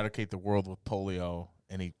tried to eradicate the world with polio,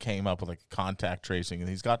 and he came up with like contact tracing, and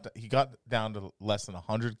he got down to less than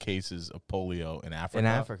 100 cases of polio in Africa. In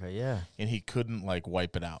Africa, yeah. And he couldn't like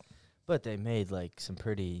wipe it out. But they made like some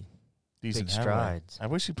pretty decent big strides. I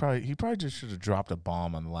wish he probably just should have dropped a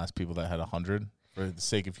bomb on the last people that had 100 for the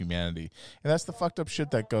sake of humanity. And that's the fucked up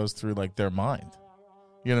shit that goes through like their mind.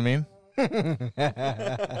 You know what I mean?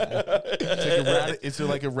 It's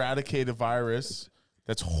like eradicate a virus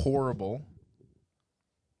that's horrible.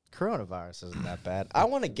 Coronavirus isn't that bad. I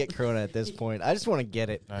want to get corona at this point. I just want to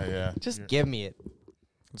get it. Yeah. Just give me it.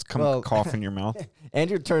 It's come cough in your mouth.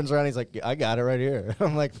 Andrew turns around. He's like, I got it right here.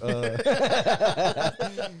 I'm like,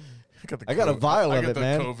 I got a vial of it,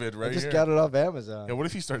 man. COVID right I just here. got it off Amazon. Yeah, what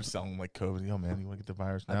if you started selling like COVID? Yo, man, you want to get the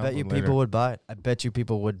virus now? I bet you or later? people would buy it. I bet you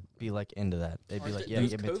people would be like into that. They'd be like, yeah,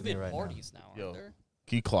 There's give it to me COVID right parties now. Yo. Aren't there?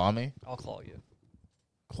 Can you claw me? I'll claw you.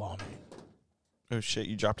 Claw me. Oh shit!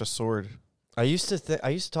 You dropped a sword. I used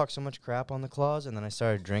to talk so much crap on the claws, and then I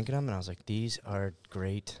started drinking them, and I was like, these are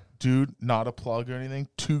great. Dude, not a plug or anything.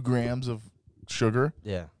 2 grams of sugar.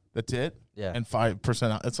 Yeah. That's it? Yeah. And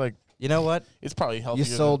 5%. It's like, You know what? it's probably healthier.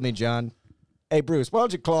 You sold me, John. Hey, Bruce, why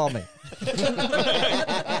don't you claw me?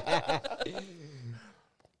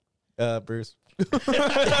 Bruce.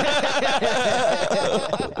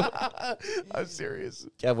 I'm serious.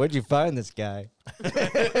 Yeah, where'd you find this guy?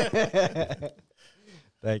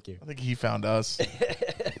 Thank you. I think he found us.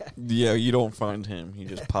 Yeah, you don't find him. He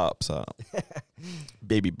just pops up.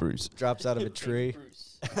 Baby Bruce. Drops out of a tree.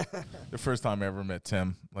 Bruce. The first time I ever met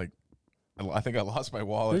Tim, like, I think I lost my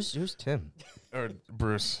wallet. Who's Tim? Or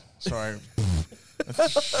Bruce. Sorry.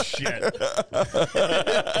 Shit.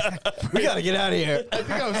 We gotta get out of here. I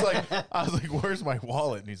think I was like, where's my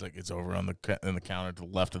wallet? And he's like, it's over on the counter to the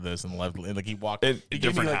left of this and the left. And like he walked In he a gave me,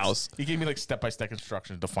 different like, house. He gave me like step-by-step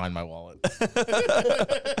instructions to find my wallet.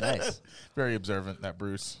 Nice. Very observant, that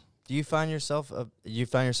Bruce. Do you find yourself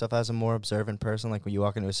as a more observant person? Like when you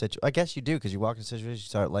walk into a situation, I guess you do, because you walk into a situation, you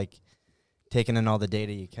start like taking in all the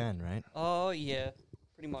data you can, right? Oh yeah,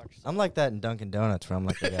 pretty much. I'm like that in Dunkin' Donuts, where I'm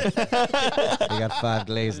like, we got 5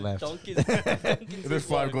 glaze left. Dunkin's There's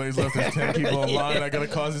 5 glaze left. There's 10 people in line. I gotta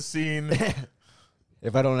cause a scene.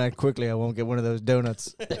 If I don't act quickly, I won't get one of those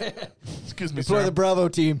donuts. Excuse me, Deploy sir. the Bravo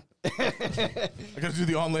team. I gotta do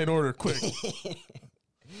the online order quick.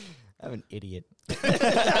 I'm an idiot.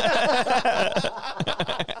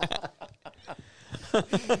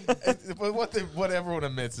 But what everyone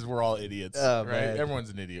admits is we're all idiots, Oh, right? man. Everyone's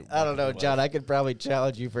an idiot. I don't know, John. I could probably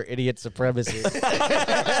challenge you for idiot supremacy.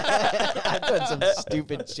 I've done some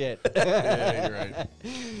stupid shit. Yeah, you're right.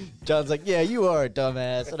 John's like, yeah, you are a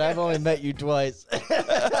dumbass, and I've only met you twice.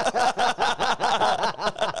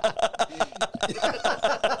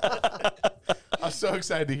 I'm so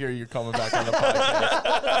excited to hear you're coming back on the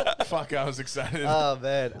podcast. Fuck, I was excited. Oh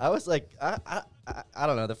man, I was like, I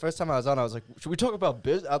don't know. The first time I was on, I was like, should we talk about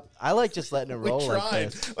business? I like just letting it roll. we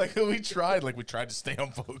tried. Like we tried to stay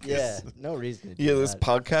on focus. yeah, no reason to do Yeah, this that.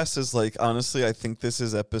 podcast is like, honestly, I think this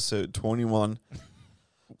is episode 21.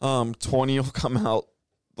 20 will come out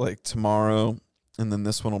like tomorrow, and then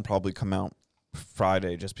this one will probably come out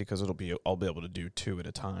Friday, just because I'll be able to do 2 at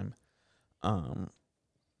a time.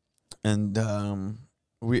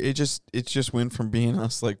 It just went from being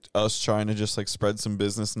us trying to just like spread some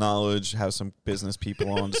business knowledge, have some business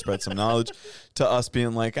people on to spread some knowledge, to us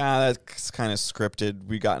being like, that's kind of scripted.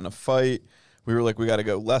 We got in a fight. We were like, we got to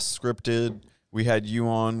go less scripted. We had you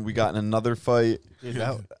on. We got in another fight. Dude,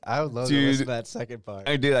 I would love to listen to that second part.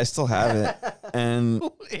 I did. I still have it. And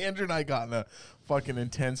Andrew and I got in a fucking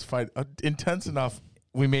intense fight. Intense enough,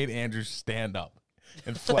 we made Andrew stand up.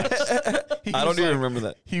 and flexed. I don't even remember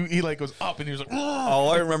that. He like goes up and he was like,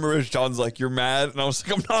 All I remember is John's like, "You're mad," and I was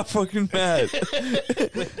like, "I'm not fucking mad."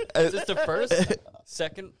 Is this the first,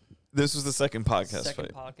 second, This was the second podcast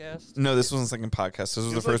second fight. podcast? No, this wasn't the second podcast. This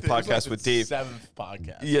was the first podcast with Dave. 7th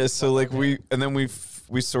podcast. Yeah, so like we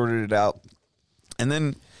sorted it out, and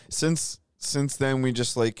then since then we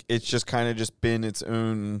just like it's just kind of just been its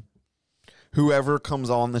own. Whoever comes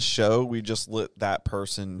on the show, we just let that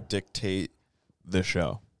person dictate the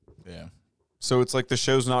show. Yeah. So it's like the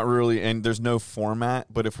show's not really, and there's no format.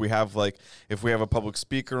 But if we have a public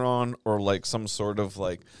speaker on or like some sort of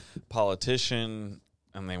like politician,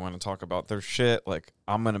 and they want to talk about their shit, like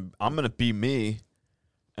I'm gonna be me,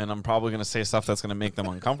 and I'm probably gonna say stuff that's gonna make them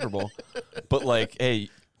uncomfortable. But like, hey,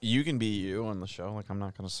 you can be you on the show. Like I'm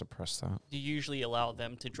not gonna suppress that. Do you usually allow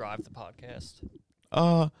them to drive the podcast?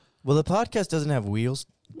 Well, the podcast doesn't have wheels,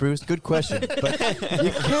 Bruce. Good question, but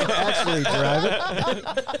you can't actually drive it.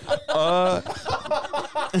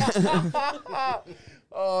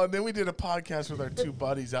 Oh, and then we did a podcast with our two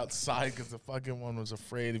buddies outside because the fucking one was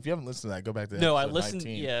afraid. If you haven't listened to that, go back to No, I episode listened.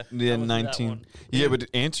 19. Yeah, Yeah, I listened to that 19. one. Yeah, but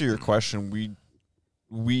to answer your question,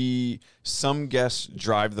 we some guests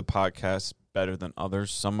drive the podcast better than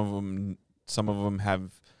others. Some of them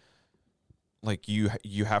have like you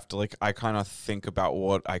have to like I kind of think about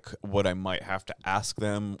what I might have to ask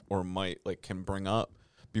them or might like can bring up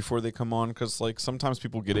before they come on, because like sometimes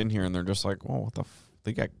people get in here and they're just like, "Whoa, what the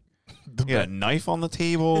they got." A knife on the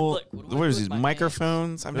table. Like, what do I what do is with these my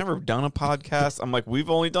microphones? I've never done a podcast. I'm like, we've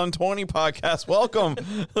only done 20 podcasts. Welcome.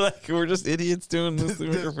 Like, we're just idiots doing this.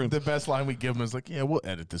 The best line we give them is like, "Yeah, we'll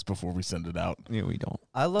edit this before we send it out." Yeah, we don't.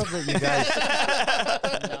 I love that you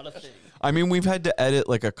guys. Not a thing. I mean, we've had to edit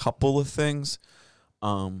like a couple of things.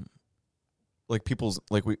 Like people's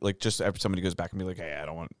like we like just after somebody goes back and be like, "Hey, I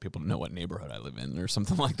don't want people to know what neighborhood I live in," or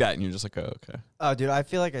something like that, and you're just like, "Oh, okay." Oh, dude, I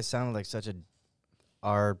feel like I sounded like such a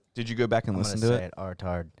Did you go back and I'm listen gonna to say it?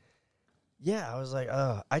 Artard. Yeah, I was like,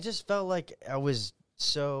 I just felt like I was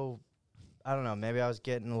so, I don't know, maybe I was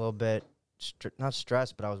getting a little bit, not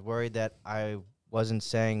stressed, but I was worried that I wasn't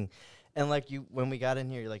saying, and like when we got in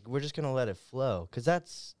here, you're like, we're just going to let it flow. Because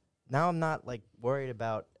now I'm not like worried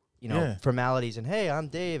about, formalities and, hey, I'm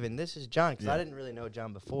Dave and this is John. Because I didn't really know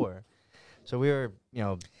John before. So we were,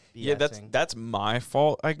 BSing. Yeah, that's my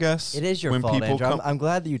fault, I guess. It is your fault, Andrew. I'm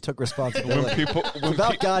glad that you took responsibility. It's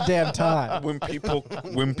about goddamn time. when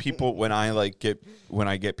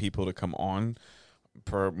I get people to come on,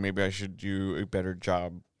 maybe I should do a better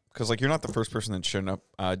job, because like you're not the first person that's shown up.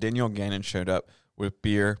 Danielle Gannon showed up with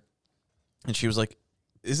beer, and she was like,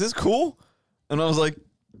 "Is this cool?" And I was like,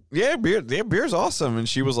 "Yeah, beer's awesome." And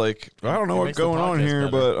she was like, "I don't know what's going on here,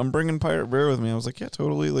 but I'm bringing pirate beer with me." I was like, "Yeah,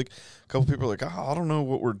 totally." Like a couple people are like, "Oh, I don't know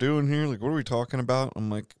what we're doing here. Like, what are we talking about?" I'm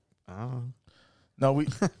like, "Oh." No, we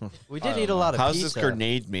did eat a lot of How's pizza. this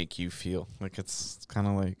grenade make you feel? Like it's kind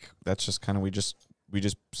of like that's just kind of we just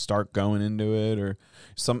start going into it, or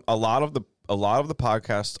a lot of the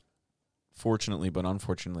podcast, fortunately but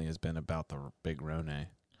unfortunately, has been about the big Rone.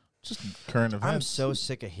 just current events. I'm so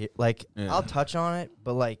sick of I'll touch on it,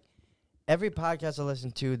 but like every podcast I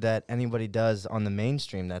listen to that anybody does on the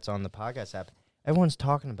mainstream that's on the podcast app, everyone's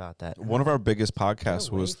talking about that. One of our biggest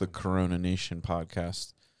podcasts was the Corona Nation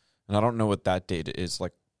podcast. And I don't know what that data is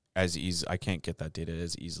like as easy. I can't get that data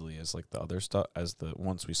as easily as like the other stuff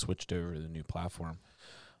once we switched over to the new platform.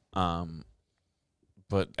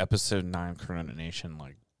 But episode 9 Corona Nation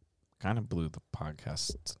like kind of blew the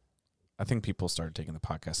podcast. I think people started taking the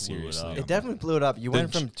podcast seriously. It definitely blew it up. You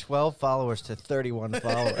went from 12 followers to 31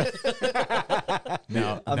 followers.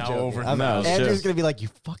 now I'm joking. over. Andrew's gonna be like, "You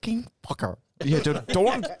fucking fucker." Yeah,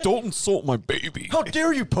 don't insult my baby. How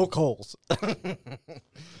dare you poke holes?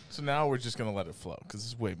 So now we're just gonna let it flow because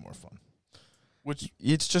it's way more fun.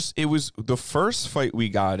 It was the first fight we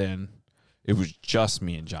got in. It was just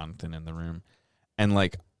me and Jonathan in the room, and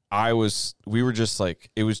like we were just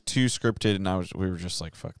like it was too scripted, and we were just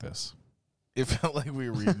like, fuck this. It felt like we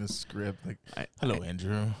were reading a script. Like, hello,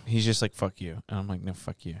 Andrew. He's just like, fuck you. And I'm like, no,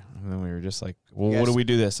 fuck you. And then we were just like, well, what do we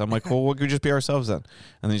do this? I'm like, well, we could just be ourselves then.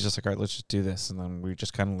 And then he's just like, all right, let's just do this. And then we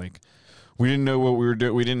just kind of like, we didn't know what we were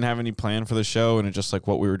doing. We didn't have any plan for the show. And it just like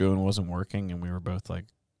what we were doing wasn't working. And we were both like,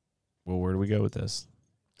 well, where do we go with this?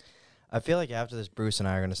 I feel like after this, Bruce and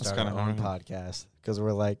I are going to start our own podcast because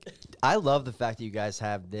we're like, I love the fact that you guys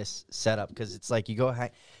have this set up because it's like you go hang,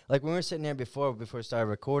 like when we were sitting there before we started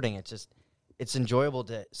recording, it's enjoyable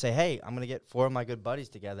to say, hey, I'm going to get 4 of my good buddies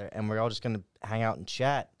together and we're all just going to hang out and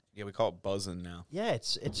chat. Yeah, we call it buzzing now. Yeah,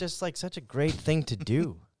 it's just like such a great thing to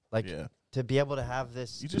do. Like to be able to have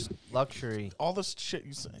this luxury. All this shit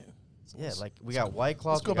you say. Yeah, like we got White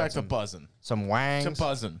Claws. Let's go we got back to buzzing. Some Wangs. To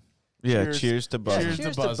buzzing. Yeah, cheers to buzzing.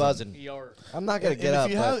 Cheers to buzzing. I'm not gonna And get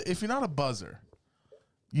up. if you're not a buzzer,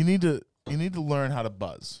 you need to learn how to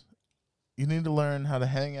buzz. You need to learn how to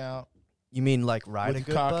hang out. You mean like ride with a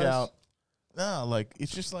good cock buzz? out? No, like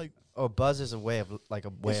it's just like Oh, buzz is a way of like a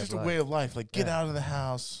way. it's just of a life. way of life. Like get out of the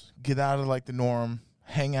house, get out of like the norm,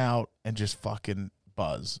 hang out, and just fucking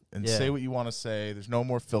buzz and Yeah. say what you want to say. There's no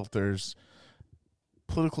more filters.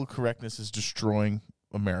 Political correctness is destroying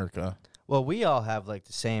America. Well, we all have like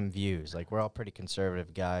the same views. Like we're all pretty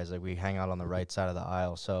conservative guys. Like we hang out on the right side of the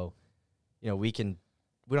aisle, so you know we don't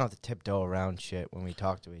have to tiptoe around shit when we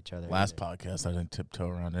talk to each other. Last either. podcast, I didn't tiptoe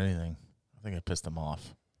around anything. I think I pissed them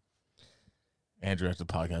off. Andrew after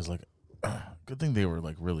the podcast, like, good thing they were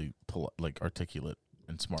like really like articulate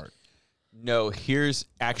and smart. No, here's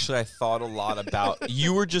actually I thought a lot about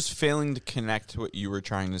you were just failing to connect what you were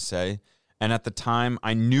trying to say. And at the time,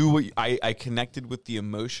 I knew what I connected with the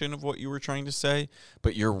emotion of what you were trying to say,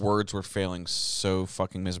 but your words were failing so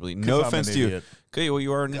fucking miserably. No I'm offense an to you. idiot. Okay, well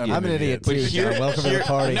you are an idiot. I'm an idiot too. John. Welcome to the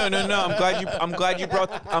party. No.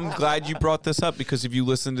 I'm glad you brought this up because if you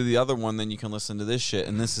listen to the other one, then you can listen to this shit.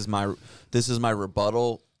 And this is my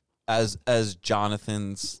rebuttal as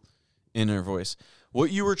Jonathan's inner voice. What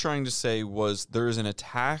you were trying to say was there is an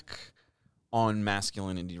attack on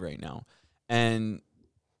masculinity right now, and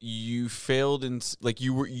you failed in like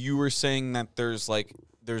you were saying that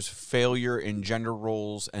there's failure in gender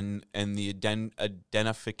roles and the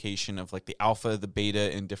identification of like the alpha, the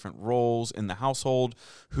beta in different roles in the household,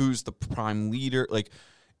 who's the prime leader, like,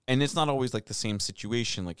 and it's not always like the same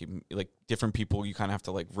situation, like different people you kind of have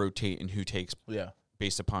to like rotate and who takes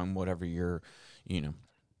based upon whatever your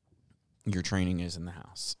training is in the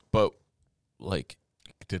house. But like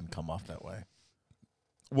It didn't come off that way.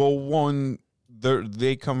 well, one their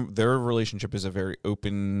relationship is a very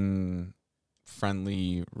open,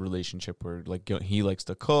 friendly relationship where like he likes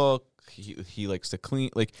to cook, he likes to clean.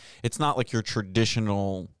 Like it's not like your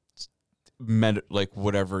traditional like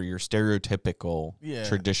whatever your stereotypical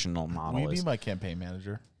traditional model Will you is. be my campaign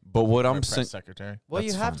manager? But what My I'm press saying, secretary. Well, you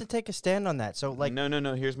That's have fine. to take a stand on that. So like, no.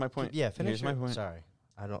 Here's my point. yeah, finish Here's my point. Sorry,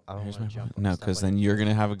 I don't Here's want my to jump. point. on No, stuff because like then you're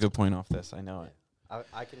gonna have a good point off this. I know it.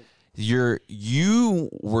 I can. You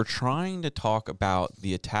were trying to talk about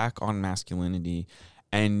the attack on masculinity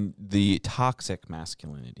and the toxic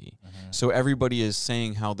masculinity. Mm-hmm. So everybody is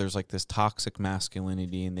saying how there's like this toxic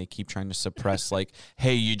masculinity and they keep trying to suppress like,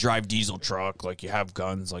 hey, you drive diesel truck, like you have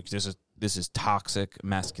guns, like this is toxic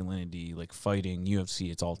masculinity, like fighting, UFC,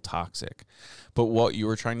 it's all toxic. But what you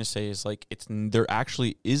were trying to say is like there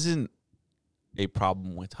actually isn't a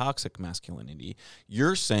problem with toxic masculinity.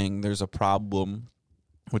 You're saying there's a problem,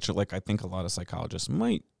 which like I think a lot of psychologists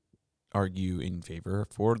might argue in favor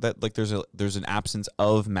for, that like there's an absence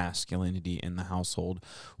of masculinity in the household,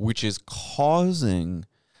 which is causing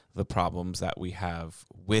the problems that we have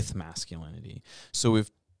with masculinity. So if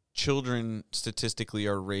children statistically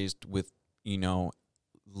are raised with,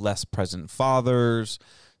 less present fathers,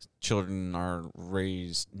 children are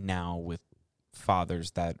raised now with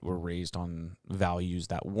fathers that were raised on values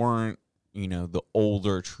that weren't, the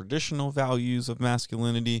older traditional values of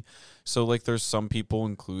masculinity. So like there's some people,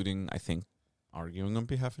 including I think arguing on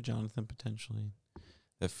behalf of Jonathan potentially,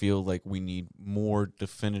 that feel like we need more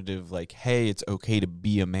definitive, like, hey, it's okay to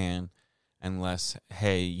be a man, and less,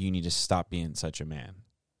 hey, you need to stop being such a man.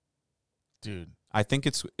 Dude. I think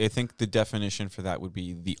the definition for that would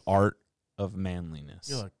be the art of manliness.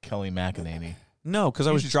 You're like Kelly McEnany. No, because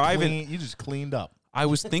I was driving. You just cleaned up. I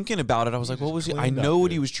was thinking about it. I was like, what was he? I know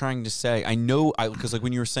what he was trying to say. I know, because like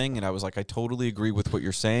when you were saying it, I was like, I totally agree with what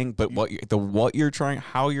you're saying, but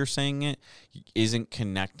how you're saying it isn't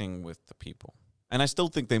connecting with the people. And I still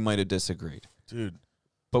think they might have disagreed. Dude.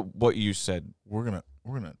 But what you said. We're gonna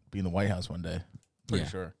be in the White House one day. Pretty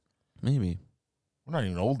sure. Maybe. We're not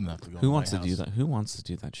even old enough to go. Who wants to do that? Who wants to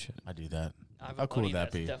do that shit? I do that. How cool would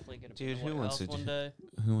that be? Dude, who wants to one day.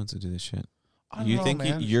 Who wants to do this shit? I don't You know, think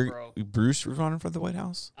man. you're Bruce running for the White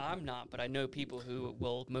House? I'm not, but I know people who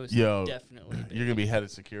will most Yo, definitely be. You're gonna be head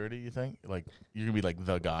of security, you think? Like you're gonna be like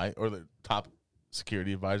the guy or the top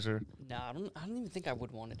security advisor? Nah, I don't even think I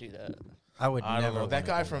would want to do that. I would I don't never. know. That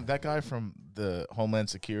guy from the Homeland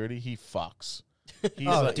Security, he fucks.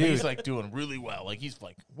 He's dude. he's like doing really well. Like he's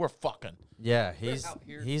like, we're fucking. Yeah, out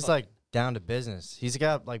here he's fucking. like down to business. He's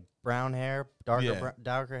got like brown hair,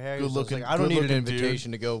 darker hair. Good He's just looking- like, I don't need an good-looking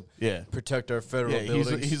invitation to go protect our federal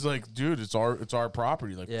buildings. He's like, dude, it's our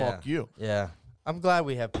property. Like, fuck you. Yeah, I'm glad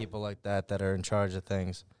we have people like that are in charge of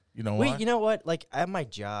things. You know why? You know what? Like, at my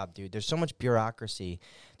job, dude, there's so much bureaucracy.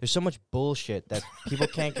 There's so much bullshit that people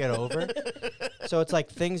can't get over. So it's like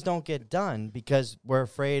things don't get done because we're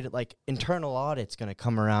afraid, like, internal audit's going to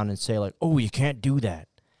come around and say, like, oh, you can't do that.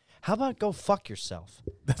 How about go fuck yourself?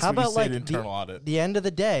 That's How what you about, say like, to internal audit. the end of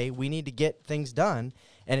the day, we need to get things done.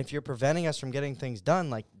 And if you're preventing us from getting things done,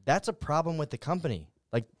 like, that's a problem with the company.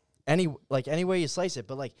 Like, any way you slice it.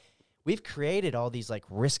 But, like, we've created all these, like,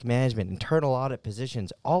 risk management, internal audit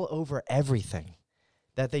positions all over everything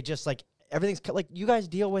that they just, like, everything's, like, you guys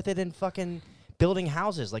deal with it in fucking building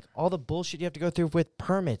houses, like, all the bullshit you have to go through with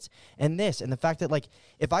permits and this. And the fact that, like,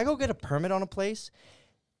 if I go get a permit on a place,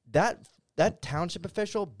 that township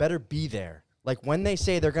official better be there. Like, when they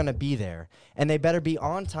say they're going to be there, and they better be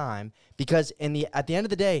on time, because at the end of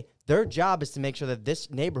the day, their job is to make sure that this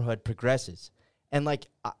neighborhood progresses. And, like,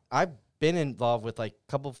 I've been involved with, like,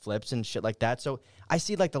 a couple flips and shit like that. So I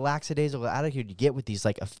see, like, the lackadaisical attitude you get with these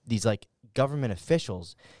government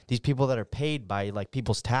officials, these people that are paid by, like,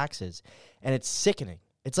 people's taxes, and it's sickening.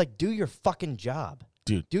 It's like, do your fucking job.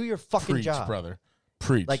 Dude, do your fucking preach, job. brother.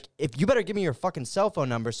 Preach. Like, if you better give me your fucking cell phone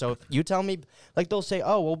number, so if you tell me, like, they'll say,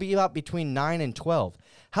 oh, we'll be out between 9 and 12.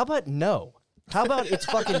 How about no? How about it's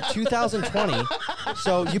fucking 2020,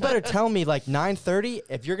 so you better tell me, like, 9:30.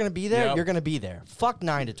 If you're going to be there, you're going to be there. Fuck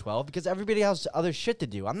 9 to 12, because everybody has other shit to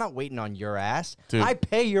do. I'm not waiting on your ass. Dude. I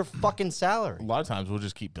pay your fucking salary. A lot of times we'll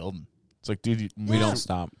just keep building. It's like, dude, we don't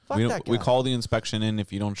stop. Fuck that We guy. call the inspection in.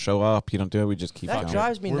 If you don't show up, you don't do it. We just keep That going.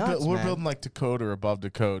 drives me nuts, we're man. building like to code or above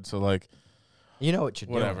the code. So like, you know what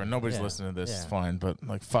you're whatever. doing. Nobody's Yeah. listening to this. Yeah. It's fine. But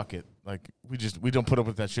like, fuck it. Like, we don't put up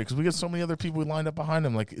with that shit because we get so many other people we lined up behind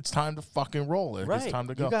them. Like, it's time to fucking roll. Like, Right. It's time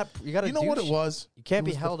to go. You got to. You know what it was? You can't It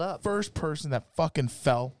be was held the up. First person that fucking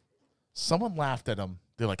fell, someone laughed at him.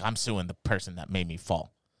 They're like, I'm suing the person that made me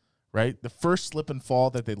fall. Right? The first slip and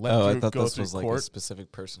fall that they let I through thought go this through was like court. a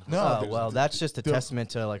specific person. No, Oh, there's- well, that's just a Dude,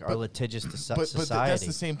 testament to, like, our litigious but society. that's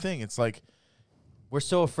the same thing. It's like, We're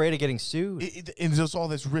so afraid of getting sued. and there's all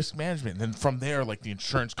this risk management. And then from there, like, the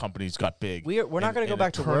insurance companies got big. We're not And- going to go and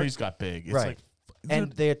back to work. attorneys got big. It's Right. like, And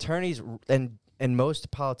dude, the attorneys and most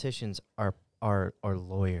politicians are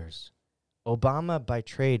lawyers. Obama by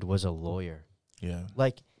trade was a lawyer. yeah.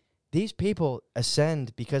 Like, these people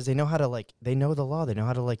ascend because they know how to, like, they know the law. They know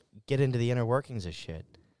how to, like, get into the inner workings of shit.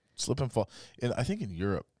 Slip and fall. And I think in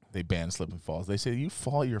Europe, they ban slip and falls. They say, you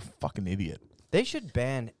fall, you're a fucking idiot. They should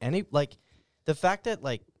ban any, like, the fact that,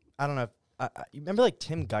 like, I don't know. You remember, like,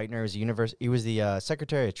 Tim Geithner was he was the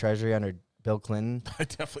Secretary of Treasury under Bill Clinton. I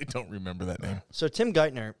definitely don't remember that name. So Tim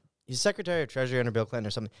Geithner, he's Secretary of Treasury under Bill Clinton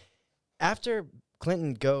or something. After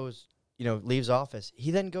Clinton leaves office,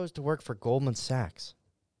 he then goes to work for Goldman Sachs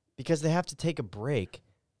because they have to take a break.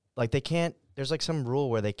 Like, they can't, there's like some rule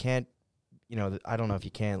where they can't, I don't know if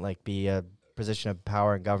you can't, like, be a position of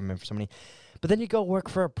power in government for somebody. But then you go work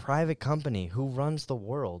for a private company who runs the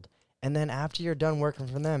world. And then after you're done working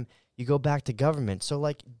for them, you go back to government. So,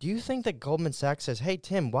 like, do you think that Goldman Sachs says, hey,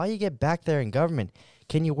 Tim, while you get back there in government,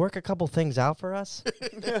 can you work a couple things out for us?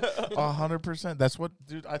 100%. That's what,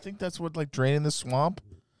 dude, I think that's what, like, draining the swamp.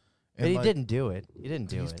 But he like, didn't do it. He didn't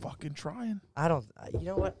do he's it. fucking trying. I don't. You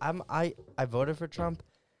know what? I voted for Trump,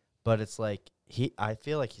 but it's like I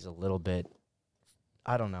feel like he's a little bit.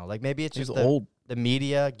 I don't know. Like, maybe it's He's just old. the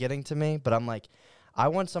media getting to me. But I'm like, I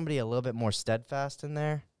want somebody a little bit more steadfast in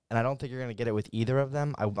there, and I don't think you're gonna get it with either of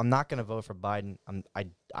them. I'm not gonna vote for Biden.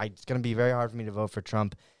 It's gonna be very hard for me to vote for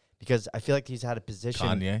Trump because I feel like he's had a position.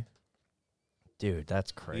 Kanye. Dude,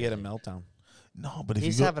 that's crazy. He had a meltdown. No, but if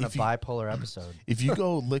He's you go, having a if you- bipolar episode. If you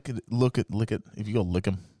go look at, if you go look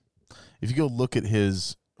him, if you go look at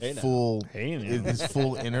his Hey now. full, Hey now. his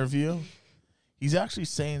full interview, he's actually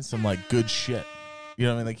saying some like good shit. You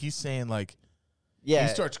know what I mean? Like, he's saying like, Yeah,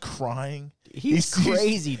 he starts crying. he's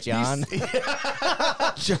crazy, John.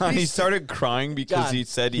 John, he started crying because John, he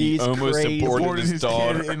said he he's almost crazy. aborted his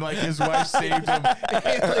daughter. kid and like his wife saved him. And,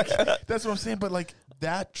 like, that's what I'm saying. But like,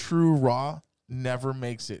 that true raw never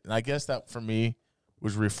makes it. And I guess that for me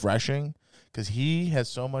was refreshing because he has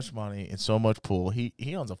so much money and so much pull. He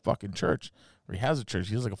owns a fucking church, or he has a church.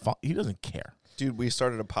 He's like he doesn't care. Dude, we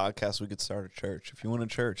started a podcast. We could start a church. If you want a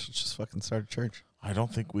church, let's just fucking start a church. I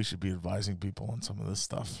don't think we should be advising people on some of this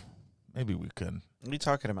stuff. Maybe we could. What are you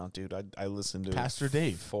talking about, dude? I listened to Pastor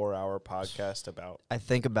Dave. 4-hour podcast about. I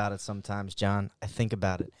think about it sometimes, John. I think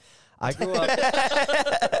about it. I grew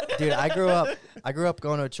up, dude. I grew up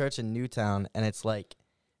going to a church in Newtown, and it's like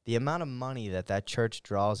the amount of money that church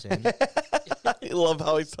draws in I love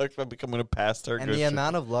how he's talking about becoming a pastor. And the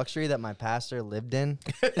amount of luxury that my pastor lived in,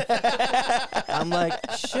 I'm like,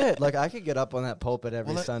 shit. Like, I could get up on that pulpit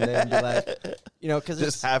every Sunday and be like, because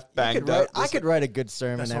just half banged up. I could write a good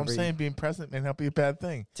sermon. That's what I'm saying. Being president may not be a bad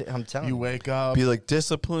thing. I'm telling you. You wake up. Be like,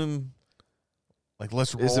 discipline. Like,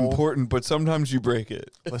 let's roll. Is important, but sometimes you break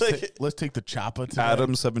it. Let's take the chopper today.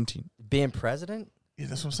 Adam 17. Being president? Yeah,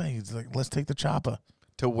 that's what I'm saying. It's like, let's take the chopper.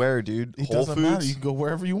 To where, dude? It Whole doesn't Foods? matter. You can go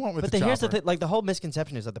wherever you want with But the chopper. here's the thing. Like, the whole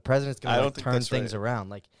misconception is that the president's going to turn things around.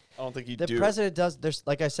 Like, I don't think you the do. president does. There's,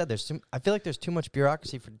 like I said, I feel like there's too much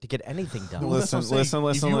bureaucracy to get anything done. Well, listen.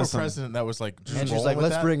 If you were a president that was like, just and she's like,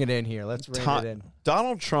 let's bring it in here. Let's bring it in.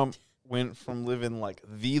 Donald Trump went from living like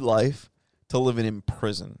the life to living in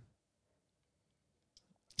prison.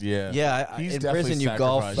 Yeah, yeah. He's in definitely prison, you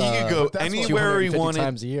golf. He could go anywhere he wanted.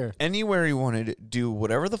 Times a year. Anywhere he wanted, do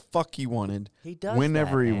whatever the fuck he wanted. He does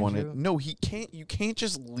whenever that, he wanted. Andrew. No, he can't. You can't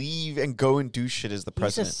just leave and go and do shit as the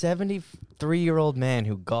president. He's a 73-year-old man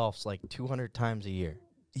who golfs like 200 times a year.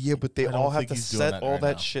 Yeah, but they I don't all have think to he's doing set that all right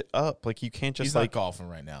that now. shit up. Like you can't just He's like golfing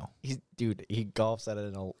right now. Dude, he golfs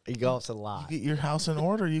he golfs a lot. You get your house in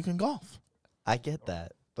order, you can golf. I get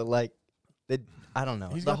that, but like, I don't know.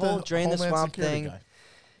 He's The got whole drain the Homeland swamp Security thing. guy.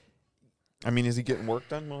 I mean, is he getting work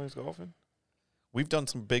done while he's golfing? We've done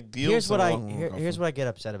some big deals. Here's what I get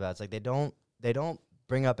upset about. It's like they don't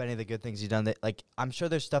bring up any of the good things he's done. That, like, I'm sure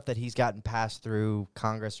there's stuff that he's gotten passed through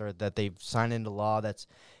Congress or that they've signed into law that's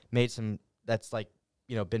made that's like,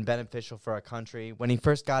 been beneficial for our country. When he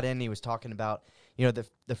first got in, he was talking about,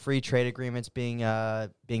 the free trade agreements being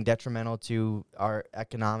detrimental to our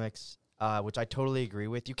economics, which I totally agree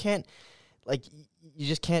with. You can't, like, you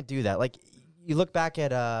just can't do that. Like, you look back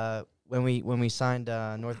at when we signed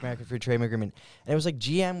North American Free Trade Agreement, and it was like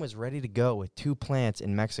GM was ready to go with 2 plants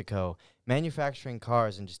in Mexico, manufacturing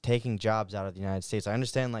cars and just taking jobs out of the United States. I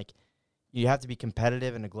understand, like, you have to be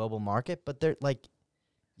competitive in a global market, but they're like,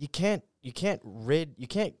 you can't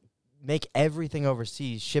make everything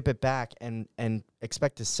overseas, ship it back, and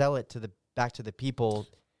expect to sell it back to the people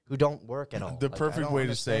who don't work at all. The perfect way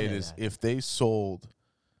to say it is if they sold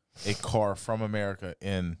a car from America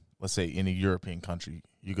in, let's say, in a European country,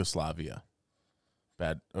 Yugoslavia,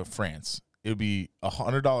 France, it would be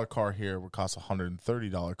 $100 car here would cost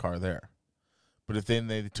 $130 car there. But if then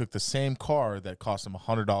they took the same car that cost them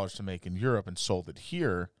 $100 to make in Europe and sold it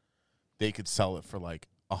here, they could sell it for like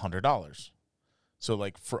 $100. So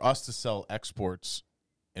like for us to sell exports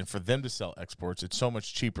and for them to sell exports, it's so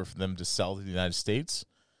much cheaper for them to sell to the United States.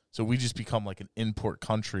 So we just become like an import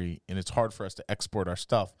country, and it's hard for us to export our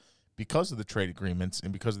stuff because of the trade agreements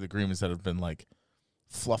and because of the agreements that have been like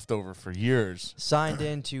fluffed over for years. Signed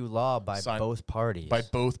into law by both parties. By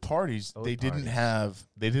both parties. They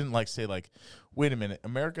didn't like say like, wait a minute,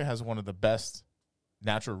 America has one of the best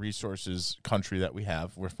natural resources country that we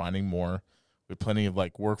have. We're finding more. We have plenty of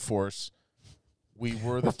like workforce.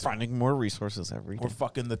 We're finding more resources every day. We're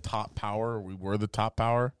fucking the top power. We were the top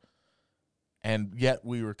power. And yet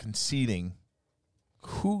we were conceding.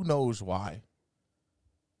 Who knows why?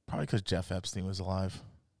 Probably because Jeff Epstein was alive.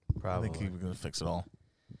 Probably. I think he was going to fix it all.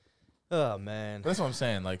 Oh, man. But that's what I'm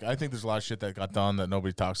saying. Like, I think there's a lot of shit that got done that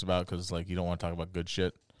nobody talks about because, like, you don't want to talk about good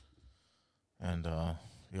shit. And,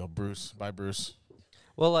 Bruce. Bye, Bruce.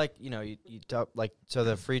 Well, like, you talk, like, so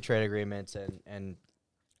the free trade agreements and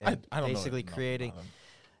I don't basically know creating.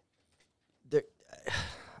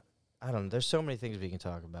 I don't know. There's so many things we can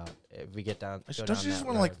talk about if we get down. Don't you just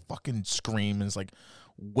want to, like, fucking scream and it's like,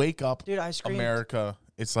 wake up, dude, I screamed. America.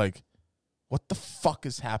 It's like, what the fuck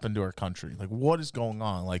has happened to our country? Like, what is going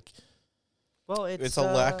on? Like, well, it's a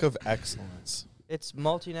lack of excellence. It's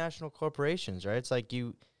multinational corporations, right? It's like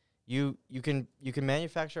you can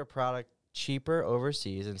manufacture a product cheaper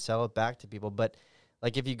overseas and sell it back to people, but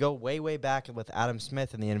like if you go way back with Adam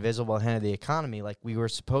Smith and the invisible hand of the economy, like we were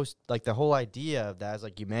supposed, like the whole idea of that is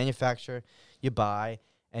like you manufacture, you buy,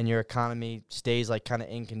 and your economy stays like kind of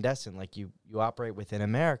incandescent, like you operate within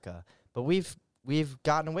America. But we've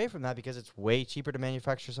gotten away from that because it's way cheaper to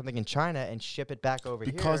manufacture something in China and ship it back over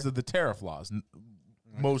here. Because of the tariff laws,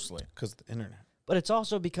 mostly. Because of the internet. But it's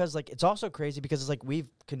also because, like, it's also crazy because it's like we've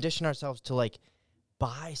conditioned ourselves to, like,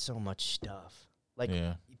 buy so much stuff. Like,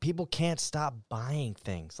 people can't stop buying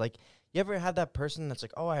things. Like, you ever had that person that's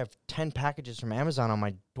like, oh, I have 10 packages from Amazon on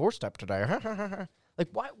my doorstep today. Like,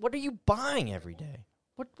 what are you buying every day?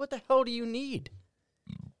 What the hell do you need?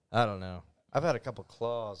 I don't know. I've had a couple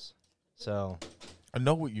claws, so. I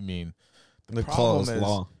know what you mean. The problem clause is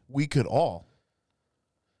law. We could all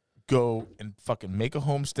go and fucking make a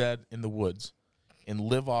homestead in the woods and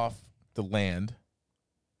live off the land,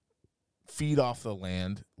 feed off the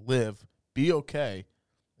land, live, be okay,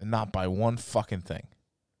 and not buy one fucking thing.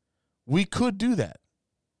 We could do that.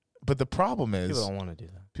 But the problem is People don't want to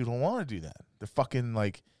do that. people don't want to do that. They're fucking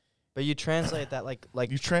like But you translate that like you like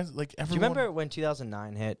do you everyone. remember when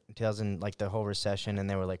 2009 hit, 2000 like the whole recession, and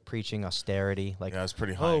they were like preaching austerity, like Yeah, it was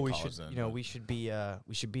pretty high. oh in we college should then, you know but- we should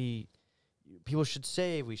be people should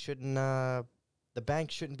save, we shouldn't the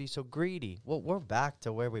bank shouldn't be so greedy. Well, we're back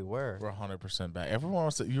to where we were. We're 100% back. Everyone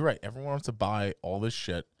wants to. You're right. Everyone wants to buy all this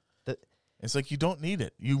shit. The- It's like you don't need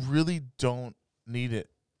it. You really don't need it.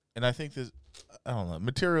 And I think this. I don't know.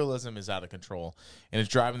 Materialism is out of control, and it's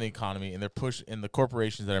driving the economy. And the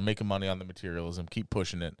corporations that are making money on the materialism keep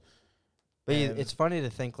pushing it. But And- it's funny to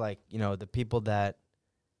think like, you know, the people that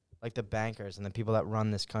like the bankers and the people that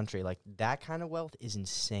run this country, like that kind of wealth is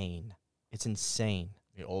insane. It's insane.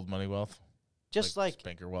 The old money wealth, Just like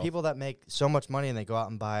spanker wealth. people that make so much money and they go out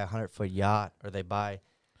and buy a 100-foot yacht, or they buy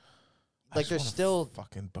I like just there's want a still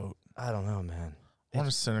fucking boat. I don't know, man. I want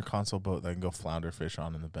a center console boat that I can go flounder fish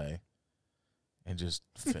on in the bay, and just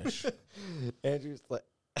fish. Andrew's like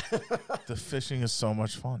The fishing is so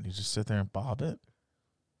much fun. You just sit there and bob it.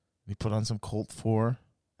 You put on some Colt 4,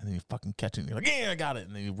 and then you fucking catch it. And you're like, yeah, I got it.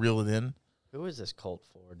 And then you reel it in. Who is this Colt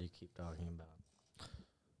Ford you keep talking about?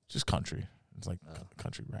 Just country. It's like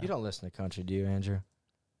country rap. You don't listen to country, do you, Andrew?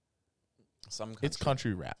 It's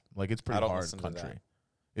country rap. Like, it's I pretty don't hard listen to country. that.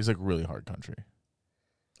 It's like really hard country.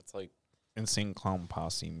 It's like Insane Clown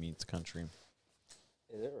Posse meets country.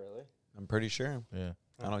 Is it really? I'm pretty sure. Yeah.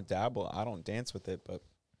 I don't dabble. I don't dance with it, but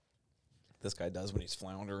this guy does when he's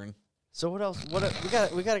floundering. So what else?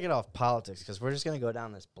 We got to get off politics because we're just gonna go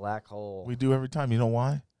down this black hole. We do every time. You know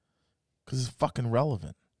why? Because it's fucking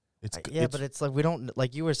relevant. It's but it's like we don't,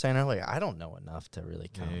 like you were saying earlier, I don't know enough to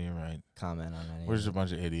really yeah, you're right. comment on anything. We're just a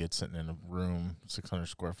bunch of idiots sitting in a room, 600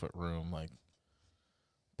 square foot room, like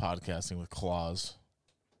podcasting with claws.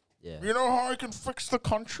 Yeah. You know how I can fix the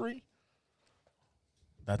country?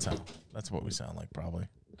 That's what we sound like, probably.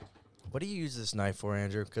 What do you use this knife for,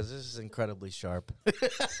 Andrew? Because this is incredibly sharp.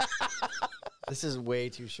 This is way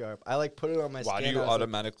too sharp. I like put it on my skin. Why do you I was like,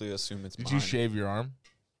 automatically assume it's Did mine? you shave your arm?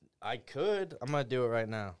 I could. I'm gonna do it right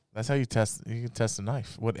now. That's how you test. You can test a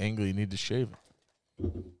knife. What angle you need to shave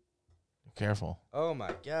it. Be careful. Oh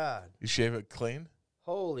my god! You shave it clean.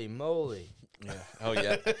 Holy moly! Yeah. Hell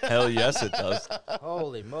yeah. Hell yes, it does.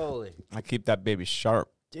 Holy moly, I keep that baby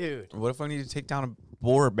sharp. dude! What if I need to take down a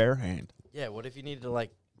boar bare hand? Yeah. What if you needed to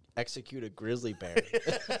like execute a grizzly bear?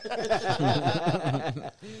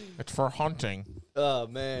 It's for hunting. Oh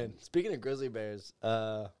man! Speaking of grizzly bears,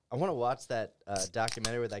 I want to watch that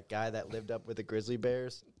documentary with that guy that lived up with the grizzly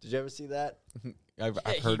bears. Did you ever see that? I've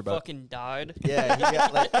Yeah, heard he about. fucking died. Yeah, he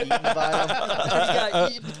got like eaten by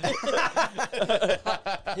them.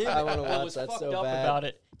 Him, I wanna what watch was that fucked so up bad. about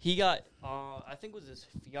it. He got, I think it was his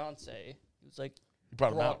fiance. He was like, You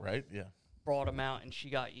brought him out, right? Yeah. brought him out, and she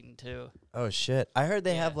got eaten too. Oh shit! I heard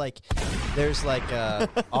they Yeah. have like, there's like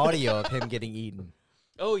audio of him getting eaten.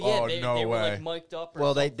 Oh yeah, Oh, they no were way. like mic'd up. Or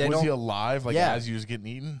Well, they something. Was don't. he alive? Like Yeah. as he was getting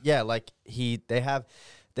eaten? Yeah, like they have.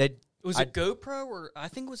 Was I- it GoPro or I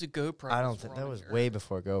think it was a GoPro. I don't think that was way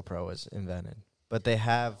before GoPro was invented. But they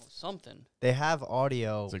have something.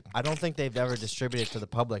 audio. It's like- I don't think they've ever distributed it to the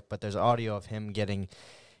public, but there's audio of him getting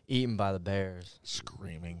eaten by the bears.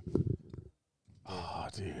 Screaming. Oh,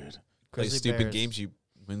 dude. Play Grizzly stupid bears. games. You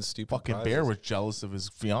win stupid. Fucking prizes. bear was jealous of his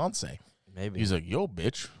fiance. Maybe. He's like, yo,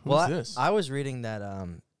 bitch. Who's well, this? I was reading that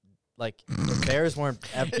like the bears weren't.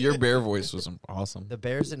 Your bear voice was awesome. The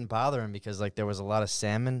bears didn't bother him because like there was a lot of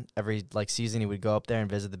salmon every like season. He would go up there and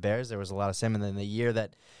visit the bears. There was a lot of salmon. Then the year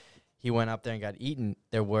that he went up there and got eaten,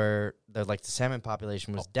 the salmon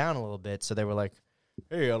population was down a little bit. So they were like,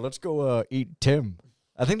 "Hey, let's go eat Tim."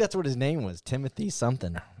 I think that's what his name was, Timothy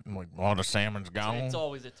something. I'm like, all the salmon's gone. It's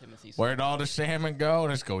always a Timothy. Where'd all the salmon go?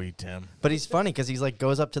 Let's go eat Tim. But he's funny because he's like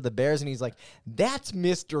goes up to the bears and he's like, "That's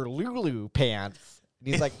Mr. Lulu Pants." And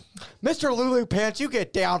he's like, "Mr. Lulu Pants, you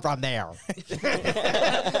get down from there."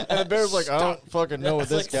 And the bear's like, "I don't fucking know what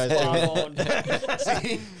this guy's doing."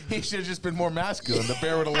 See, he should have just been more masculine. The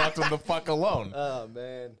bear would have left him the fuck alone. Oh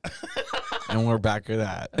man. And we're back at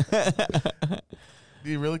that.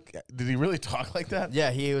 Did he really talk like that? Yeah,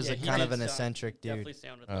 he was Yeah, a he kind of did an sound- eccentric dude. Definitely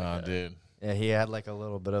sounded like Oh, that. dude. Yeah, he had like a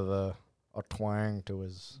little bit of a twang to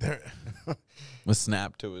his. With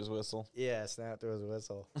snap to his whistle. Yeah, snap to his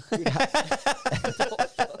whistle.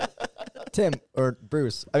 Tim or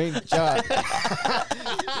Bruce. I mean, John.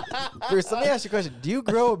 Bruce, let me ask you a question. Do you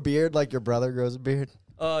grow a beard like your brother grows a beard?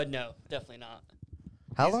 No, definitely not.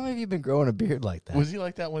 How long have you been growing a beard like that? Was he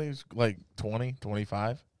like that when he was like 20,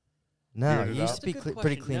 25? No, bearded he used up? to be That's a good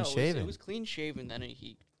pretty question. clean No, shaven. It was clean shaven. Then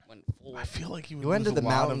he went full. I feel like he would You went lose to a the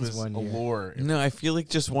lot of mountains his one year. allure. No, I feel like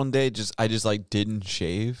just one day, I just like didn't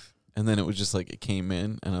shave, and then it was just like it came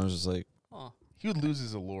in, and I was just like, He would lose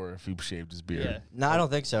his allure if he shaved his beard. Yeah. No, I don't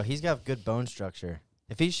think so. He's got good bone structure.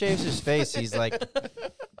 If he shaves his face, he's like,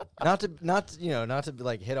 not to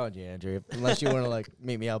like hit on you, Andrew, unless you want to like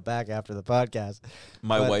meet me out back after the podcast.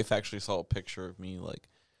 my But- wife actually saw a picture of me like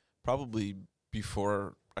probably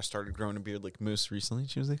before I started growing a beard, like most recently.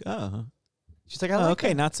 She was like, "Oh, She's like, I like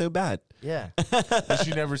okay, it. not so bad." Yeah. Has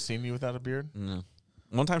she never seen you without a beard? No.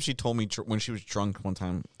 One time she told me when she was drunk. One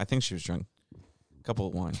time, I think she was drunk. A couple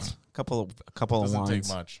of wines. A couple of Doesn't wines.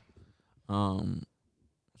 take much.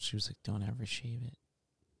 She was like, "Don't ever shave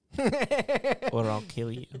it, or I'll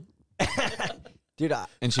kill you." Dude,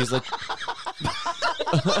 And she's like,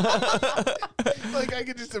 Like I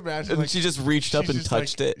could just imagine. and Like, she just reached up she's and just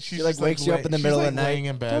touched like, it. She's She like just wakes you up in the she's middle of like the night. laying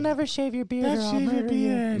in bed. ever shave your beard or I'll murder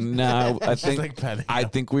you. No, I She's think like petting I you.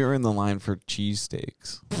 think we were in the line for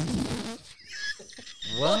cheesesteaks.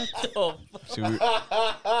 What? Oh, So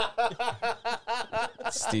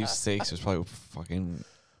Steve Steaks was probably fucking.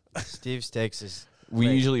 Steve Steaks is. We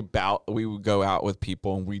Great. usually we would go out with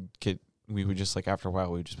people and we would just like after a while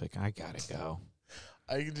we would just be like, I gotta go.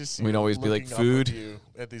 I can just see We'd her always be like, looking up at "Food?" you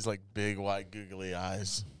at these like big white googly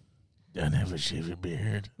eyes. Don't ever shave your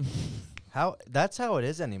beard. That's how it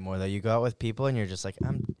is anymore though. You go out with people and you're just like,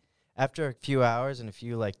 after a few hours and a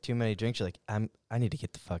few like too many drinks, you're like, I need to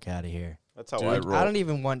get the fuck out of here. That's how Dude, I roll. I don't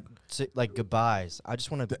even want like goodbyes. I just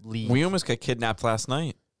want to leave. We almost got kidnapped last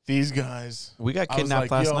night. These guys. We got I was kidnapped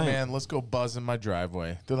like, last yo, night. man, let's go buzz in my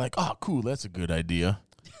driveway. They're like, oh, cool, that's a good idea.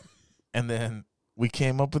 And then we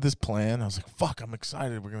came up with this plan. I was like, fuck, I'm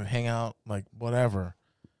excited. We're going to hang out, like, whatever.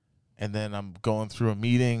 And then I'm going through a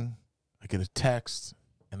meeting. I get a text,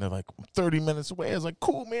 and they're like, I'm 30 minutes away. I was like,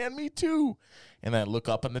 cool, man, me too. And I look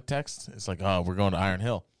up on the text. It's like, oh, we're going to Iron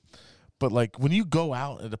Hill. But, like, when you go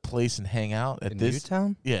out at a place and hang out at in this.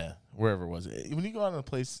 Newtown? Yeah, wherever it was. When you go out in a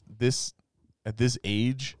place at this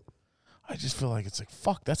age, I just feel like it's like,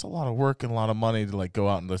 fuck, that's a lot of work and a lot of money to like go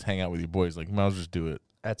out and just hang out with your boys. Like, you might as well just do it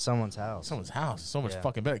At someone's house. someone's house. It's so much Yeah.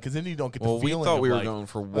 fucking better because then you don't get Well, the we feeling. thought of we were like, going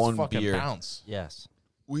for let's one fucking beer. bounce. Yes.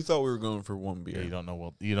 We thought we were going for one beer. Yeah, you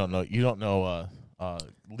don't know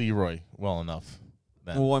Leroy well enough.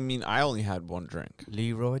 Then. Well, I mean, I only had one drink.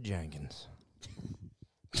 Leroy Jenkins.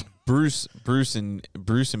 Bruce and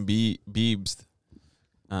Beebs.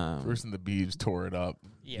 Bruce and the Beebs tore it up.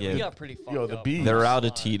 yeah, Yeah. we got pretty fucked Yo, the up. Beebs- They're out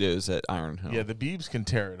of Tito's at Iron Hill. Yeah, the Beebs can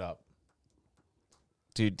tear it up.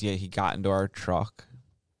 Dude, yeah, he got into our truck,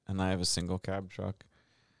 and I have a single cab truck,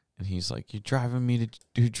 and he's like, "You're driving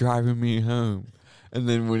me home." And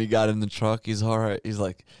then when he got in the truck, he's all right. He's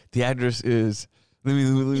like, "The address is." Let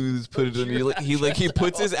me just put it in. He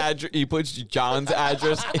puts his address. He puts John's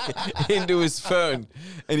address into his phone,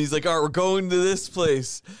 and he's like, "All right, we're going to this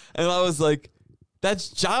place." And I was like, "That's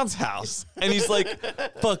John's house." And he's like,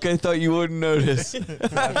 "Fuck, I thought you wouldn't notice." Fucking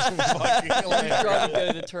Trying hilarious. to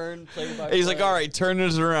go to turn, play by And he's like, play. "All right, turn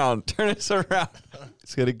this around. Turn this around."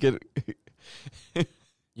 It's gonna get.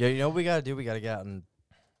 Yeah, you know what we got to do? We got to get out and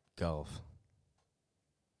golf.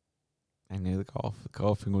 I knew the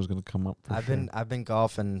golfing was gonna come up. I've been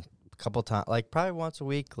golfing a couple times, like probably once a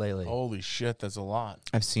week lately. Holy shit, that's a lot.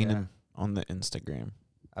 I've seen Yeah. him on the Instagram.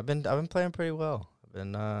 I've been playing pretty well. I've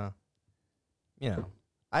been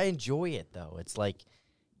I enjoy it though. It's like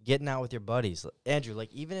getting out with your buddies. Andrew,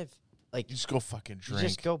 like even if like You just go fucking you drink.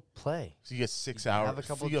 just go play. So you get 6 have hours. a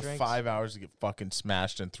couple you get drinks. 5 hours to get fucking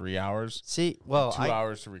smashed in 3 hours. See, well, 2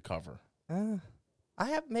 hours to recover. I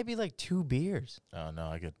have maybe like 2 beers. Oh no,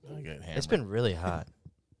 I get hammered. It's been really hot.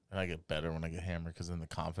 and I get better when I get hammered because then the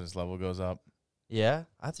confidence level goes up. Yeah,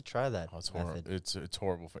 I have to try that. Oh, it's horrible. method. It's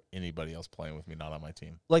horrible for anybody else playing with me, not on my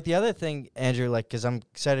team. Like the other thing, Andrew, like because I'm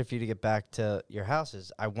excited for you to get back to your house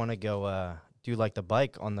is I want to go do like the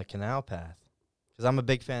bike on the canal path because I'm a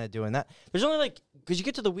big fan of doing that. There's only like because you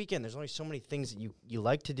get to the weekend, there's only so many things that you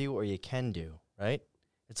like to do or you can do, right?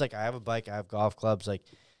 It's like I have a bike, I have golf clubs, like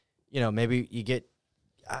maybe you get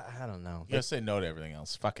I don't know. You gotta say no to everything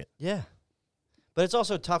else. Fuck it. Yeah, but it's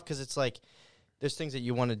also tough because it's like there's things that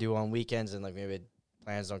you want to do on weekends and like maybe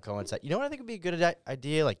plans don't coincide. You know what I think would be a good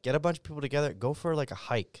idea? Like get a bunch of people together, go for like a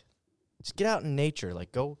hike. Just get out in nature.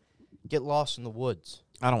 Like go get lost in the woods.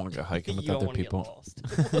 I don't want to go hiking with You don't other want to get people.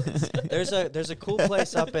 lost. There's a cool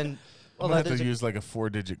place up in. I'm gonna have there's to a- use like a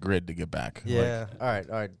 4-digit grid to get back. Yeah. All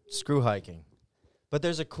right. Screw hiking. But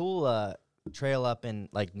there's a cool trail up in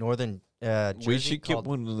like northern Jersey We should get called-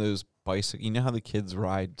 one of those bicycles. You know how the kids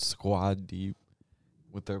ride squad deep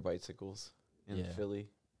with their bicycles in Yeah. Philly?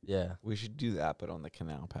 Yeah. We should do that, but on the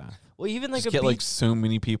canal path. Well, even like Just a get beach, like so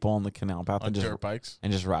many people on the canal path On and dirt bikes.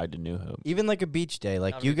 ride to New Hope. even like a beach day.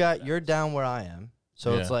 Like Not you really got, that. you're down where I am,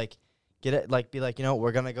 so it's Yeah. like get it. Like be like, you know,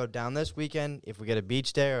 we're gonna go down this weekend. If we get a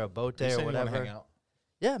beach day or a boat day or whatever.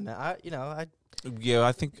 Yeah, man. Yeah,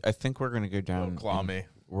 I think we're gonna go down. Claw me.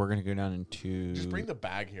 We're gonna go down in two. Just bring the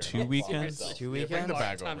bag here. 2 Don't claw weekends? yourself. 2 Yeah, bring the weekends?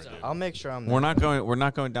 bag Time over, zone. dude. I'll make sure I'm there. We're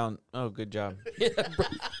not going down. Oh, good job. Yeah,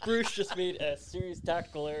 Bruce just made a serious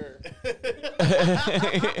tactical error.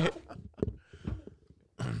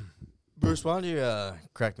 Bruce, why don't you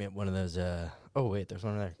crack me up one of those? Oh wait, there's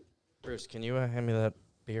one there. Bruce, can you hand me that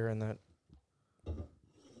beer and that?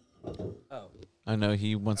 Oh, I know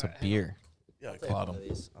he wants a beer. Yeah, I I'll take clawed one him. of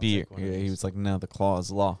these. I'll Beer. take one of Yeah, he these. was like, no, the claw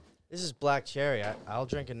is law. This is black cherry. I'll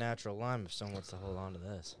drink a natural lime if someone wants to hold on to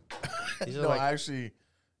this. These are No, like, I actually,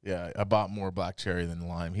 I bought more black cherry than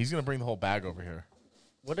lime. He's gonna bring the whole bag over here.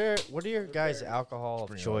 what are your guys' alcohol of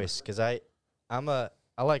Bring it choice? Because I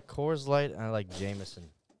like Coors Light and I like Jameson.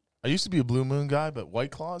 I used to be a Blue Moon guy, but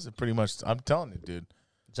White Claws are pretty much. I'm telling you, dude.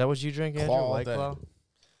 Is that what you drink, Andrew? Claw all White day. Claw?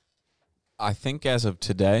 I think as of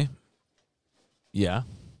today, yeah,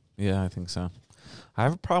 I think so. I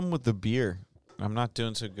have a problem with the beer. I'm not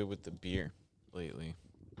doing so good with the beer lately.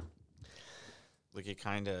 Like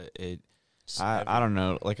I don't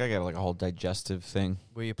know. Like I got like a whole digestive thing.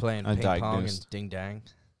 Were you playing I'm ping pong and diagnosed. ding dang?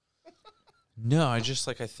 No, I just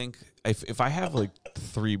like I think if I have like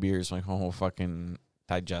 3 beers, my whole fucking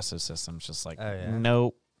digestive system's just like Oh, yeah.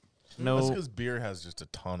 nope. That's No. because beer has just a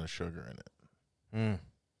ton of sugar in it. Mm.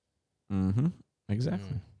 Mm-hmm.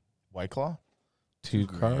 Exactly. White Claw. 2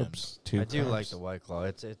 grams. carbs. 2 I do carbs. like the White Claw.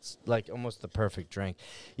 It's like almost the perfect drink.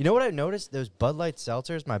 You know what I've noticed? Those Bud Light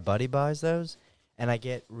seltzers, my buddy buys those, and I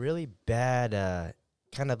get really bad,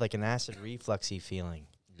 kind of like an acid refluxy feeling.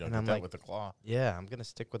 You don't And get I'm that like- with the claw. Yeah, I'm gonna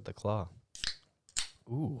stick with the Claw.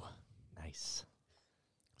 Ooh, nice.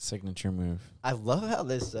 Signature move. I love how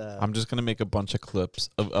this. I'm just gonna make a bunch of clips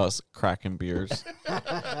of us cracking beers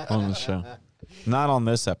on the show. Not on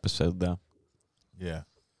this episode though. Yeah.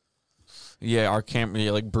 Yeah, our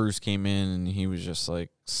camera, like Bruce came in and he was just like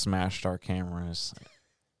smashed our cameras.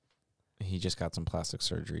 He just got some plastic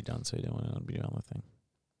surgery done, so he didn't want to be on the thing.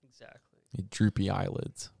 Exactly. He had droopy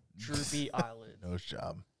eyelids. Droopy eyelids. Nose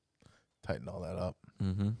job. Tighten all that up.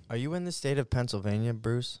 Mm-hmm. Are you in the state of Pennsylvania,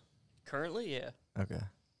 Bruce? Currently, yeah. Okay.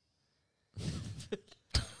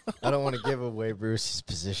 I don't want to give away Bruce's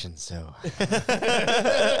position, so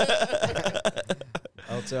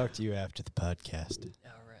I'll talk to you after the podcast.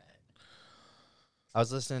 All right. I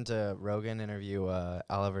was listening to Rogan interview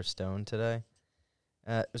Oliver Stone today.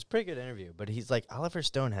 It was a pretty good interview, but he's like, Oliver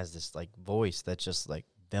Stone has this like voice that's just like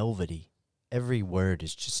velvety. Every word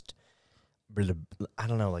is just, I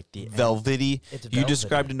don't know, like the Velvety. It's You velvety.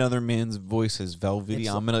 described another man's voice as velvety.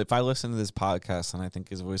 It's- I'm gonna if I listen to this podcast and I think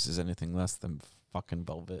his voice is anything less than fucking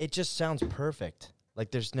velvet. It just sounds perfect.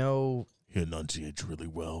 Like there's no, He enunciates really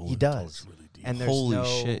well. He and does. talks really deep. and there's Holy no,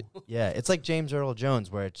 shit. Yeah, it's like James Earl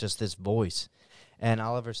Jones, where it's just this voice, and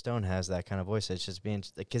Oliver Stone has that kind of voice. It's just being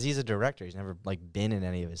because he's a director. He's never like been in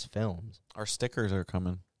any of his films. Our stickers are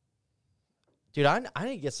coming. Dude, I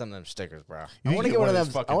need to get some of them stickers, bro. You I need want to to get one of those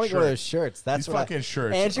them. fucking I want to get one of those shirts. shirts. That's These what fucking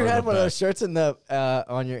shirts. Andrew are had the one of those best. shirts in the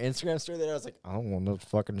on your Instagram story. That I was like, I don't want those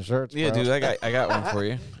fucking shirts. Yeah, bro. dude, I got one for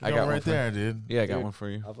you. I You got know, one right for there, dude. Yeah, I got Dude, one for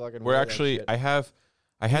you. I'll fucking We're wear that actually shit. I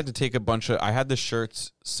had to take a bunch of I had the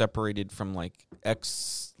shirts separated from like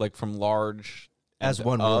from large As and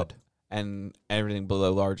one up would. and everything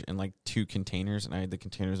below large in like 2 containers, and I had the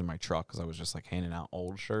containers in my truck because I was just like handing out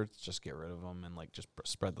old shirts, just get rid of them and like just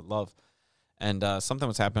spread the love. And something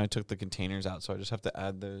was happening. I took the containers out, so I just have to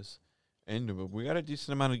add those into it. We got a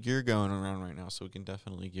decent amount of gear going around right now, so we can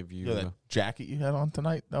definitely give you. Yeah, that jacket you had on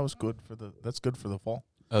tonight, that was good for the. That's good for the fall.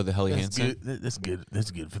 Oh, the Helly That's Hansen, good. That's good.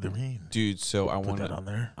 That's good for the rain. dude. So I Put want that to. on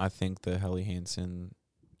there. I think the Helly Hansen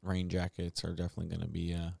rain jackets are definitely going to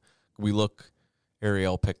be.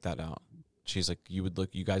 Ariel picked that out. She's like, you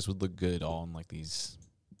guys would look good all in like these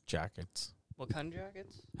jackets. What kind of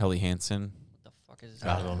jackets? Helly Hansen. What the fuck is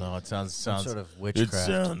I that? don't know. It sounds Some sort of It witchcraft.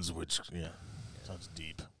 sounds sounds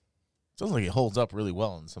deep. Sounds like it holds up really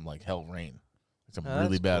well in some like hell rain, some Oh, really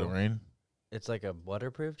that's bad cool. rain. It's like a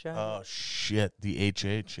waterproof jacket. Oh shit! The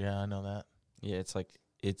HH. Yeah, I know that. Yeah, it's like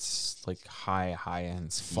high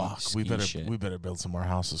end. Fuck. We better build some more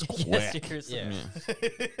houses quick. Yeah, seriously.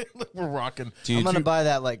 Yeah. Look, we're rocking. Dude, I'm gonna buy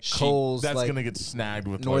that like Kohl's That's like gonna get snagged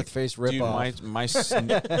with North like, Face dude,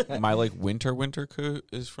 ripoff. my like winter coat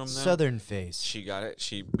is from them. Southern Face. She got it.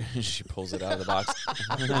 She pulls it out of the box.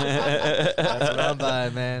 That's what I'm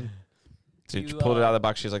buying, man. Dude, she pulled it out of the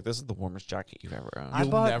box. She's like, "This is the warmest jacket you've ever owned."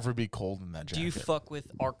 You'll never be cold in that jacket. Do you fuck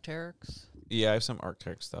with Arc'teryx? Yeah, I have some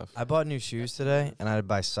Arc'teryx stuff. I bought new shoes today, and I had to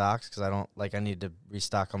buy socks because I need to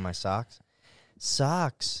restock on my socks.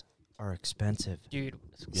 Socks are expensive. Dude,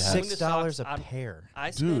 $6 a pair. I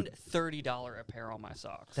spend $30 a pair on my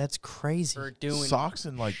socks. That's crazy. For doing socks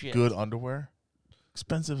and like good underwear,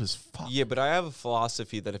 expensive as fuck. Yeah, but I have a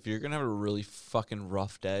philosophy that if you're gonna have a really fucking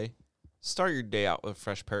rough day, start your day out with a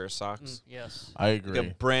fresh pair of socks. Yes, I agree.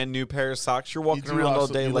 Like a brand new pair of socks. You're walking around all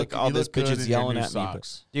day like all this bitch is yelling at me.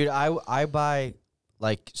 Dude, I buy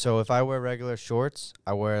so if I wear regular shorts,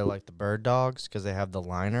 I wear like the bird dogs because they have the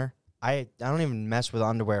liner. I don't even mess with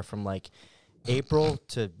underwear from like April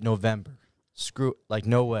to November.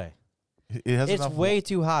 No way. It's way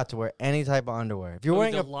too hot to wear any type of underwear. If you're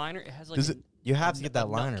wearing a liner, it has like you have to get that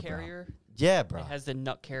liner, carrier. Bro. Yeah, bro. It has the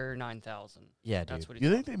Nut Carrier 9000. Yeah, dude. That's what you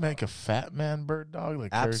think they make a fat man bird dog? Like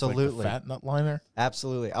absolutely, like fat nut liner.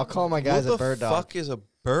 Absolutely. I'll call my guys a bird dog. What the fuck is a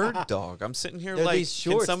bird dog? I'm sitting here like, these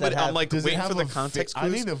shorts somebody? I'm like waiting for the context. I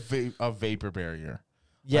need a vapor barrier.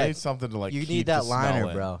 Yeah, I need something to like. You keep need that the liner,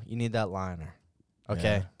 smell bro. You need that liner.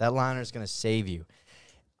 Okay, yeah. That liner is gonna save you.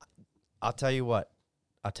 I'll tell you what.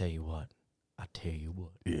 Yeah.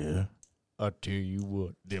 I'll tell you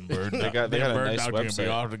what. Them bird they got a nice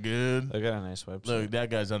website. Off the good. They got a nice website. Look,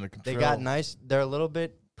 that guy's under control. They got nice. They're a little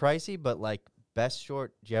bit pricey, but like best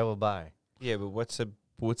short you ever buy. Yeah, but what's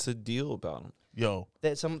the deal about them? Yo,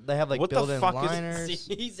 they have like built-in liners.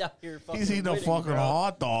 He's out here fucking. He's eating a fucking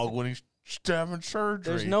hot dog when he's having surgery.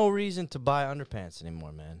 There's no reason to buy underpants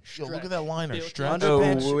anymore, man. Yo, look at that liner. Stretch.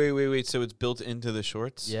 Underpants. Wait. So it's built into the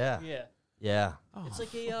shorts? Yeah. Oh, it's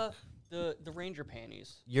like the Ranger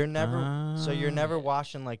panties. You're never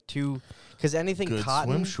washing like because anything good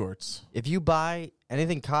cotton swim shorts. If you buy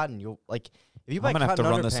anything cotton, you'll like. If you buy I'm gonna have to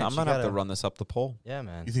cotton run this. underpants, I'm gonna have to run this up the pole. Yeah,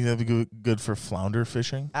 man. You think that'd be good for flounder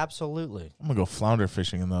fishing? Absolutely. I'm gonna go flounder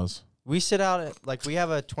fishing in those. We sit out at we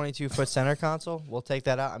have a 22-foot center console. We'll take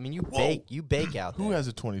that out. I mean, you bake out there. Who has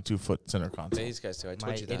a 22-foot center console? These guys do. I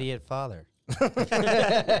told My you that. idiot father.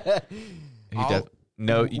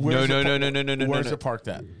 No. Where's it parked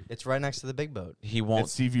at? It's right next to the big boat. He won't. At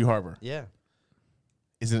Seaview Harbor. Yeah.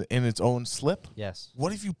 Is it in its own slip? Yes.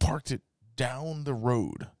 What if you parked it down the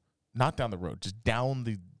road? Not down the road, just down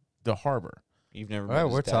the harbor. You've never. All right,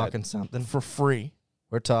 we're talking something for free.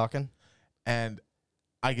 We're talking, and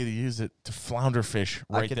I get to use it to flounder fish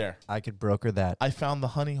there. I could broker that. I found the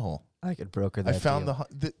honey hole. I could broker that. I found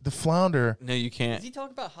the flounder. No, you can't. Is he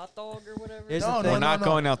talking about hot dog or whatever? We're not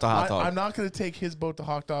going out to hot dog. I'm not going to take his boat to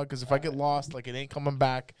hot dog because if I get lost, like it ain't coming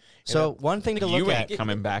back. So one thing to look at. You ain't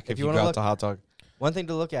coming back if you go out to hot dog. One thing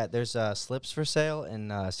to look at. There's slips for sale in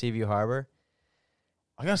Seaview Harbor.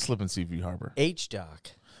 I got to slip in Seaview Harbor.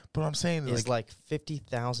 H-Dock. But I'm saying is like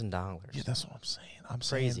 $50,000. Yeah, that's what I'm saying. I'm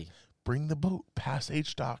crazy. Saying, bring the boat past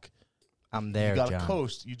H-Dock. I'm there, You got to John.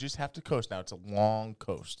 coast. You just have to coast. Now, it's a long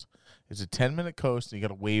coast. It's a 10-minute coast, and you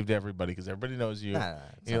got to wave to everybody because everybody knows you. Nah,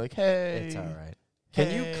 you're like, hey. It's all right.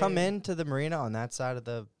 Can you come into the marina on that side of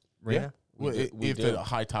the marina? Yeah. Well, if the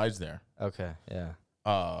high tide's there. Okay,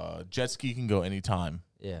 yeah. Jet ski can go anytime.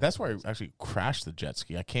 Yeah. That's where I actually crashed the jet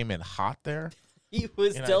ski. I came in hot there. He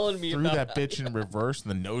was telling me threw about that bitch in reverse,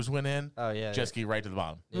 and the nose went in. Oh yeah. Jet ski right to the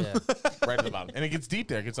bottom. Yeah. Right to the bottom, and it gets deep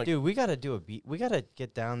there. It's like, dude, we gotta do a beat. We gotta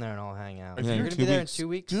get down there and all hang out. If You're you're gonna 2 be there in weeks, 2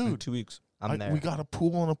 weeks, dude. 2 weeks. I'm there. We got a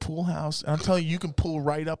pool and a pool house, and I'm telling you, you can pull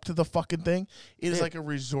right up to the fucking thing. It is like a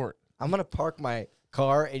resort. I'm gonna park my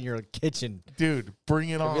car in your kitchen, dude. Bring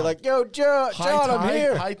it on. Be like, yo, John, I'm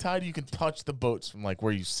here. High tide, you can touch the boats from like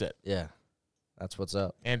where you sit. Yeah, that's what's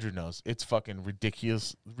up. Andrew knows it's fucking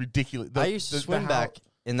ridiculous. Ridiculous. I used to swim back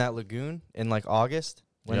in that lagoon in like August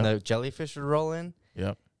when the jellyfish would roll in.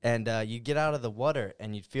 Yep. And you get out of the water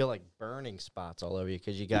and you'd feel like burning spots all over you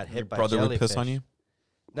because you got hit by brother jellyfish. would piss on you?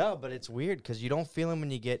 No, but it's weird because you don't feel them when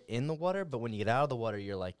you get in the water, but when you get out of the water,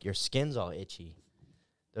 you're like, your skin's all itchy.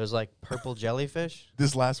 There's like purple jellyfish.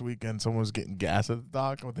 This last weekend, someone was getting gas at the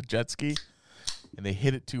dock with a jet ski, and they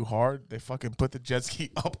hit it too hard. They fucking put the jet ski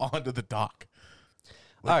up onto the dock.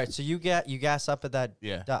 All right, so you gas up at that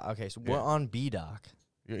dock. Okay, so we're on B dock.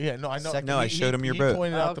 Yeah, no, I know. Second- No, I showed him your he boat.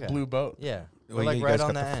 pointed out the okay. blue boat. Yeah. We're Well, like you right guys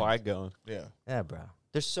on got the the end. flag going. Yeah. Yeah, bro.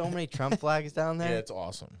 There's so many Trump flags down there. Yeah, it's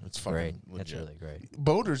awesome. It's fucking great. legit. It's really great.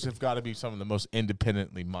 Boaters have got to be some of the most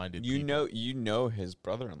independently minded people. You know his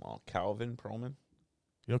brother-in-law, Calvin Perlman.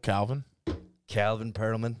 You know Calvin? Calvin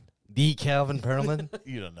Perlman. The Calvin Perlman?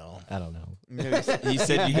 You don't know. I don't know. He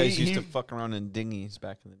said you guys used to fuck around in dinghies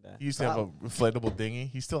back in the day. He used to have an inflatable dinghy.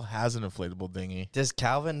 He still has an inflatable dinghy. Does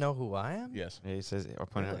Calvin know who I am? Yes. Yeah, he says, or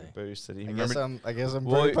pointed out Bruce that he I guess I'm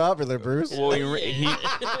Well, pretty popular, Bruce. Well,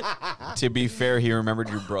 to be fair, he remembered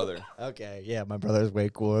your brother. Okay, yeah, my brother's way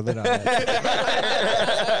cooler than I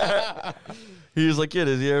am. He was like, yeah,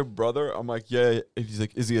 does he have a brother? I'm like, yeah. And he's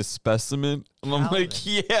like, is he a specimen? And I'm like,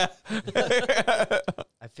 yeah.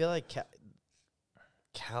 I feel like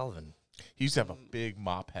Calvin. He used to have a big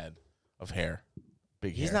mop head of hair.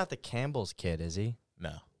 Big He's hair. not the Campbell's kid, is he?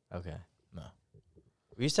 No. Okay. No.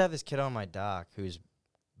 We used to have this kid on my dock who's...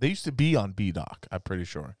 They used to be on B-Dock, I'm pretty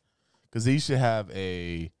sure. Because they used to have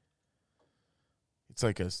it's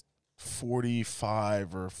like a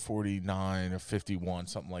 45 or 49 or 51,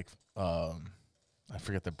 something like, I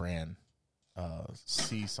forget the brand,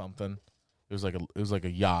 C something. It was like a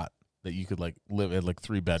yacht that you could like live in, like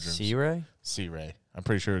 3 bedrooms. Sea Ray? Sea Ray. I'm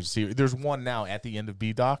pretty sure it's Sea Ray. There's one now at the end of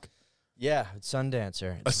B-Dock. Yeah, it's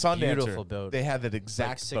Sundancer. It's A Sundancer. beautiful boat. They had that exact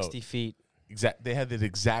like 60 boat. feet. They had that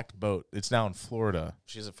exact boat. It's now in Florida.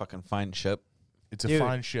 She's a fucking fine ship. It's a Dude.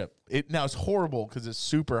 fine ship. Now it's horrible because it's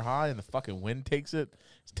super high and the fucking wind takes it.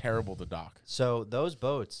 It's terrible to dock. So those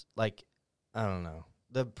boats, like, I don't know.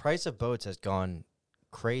 The price of boats has gone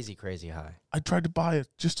crazy, crazy high. I tried to buy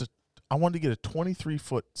I wanted to get a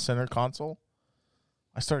 23-foot center console.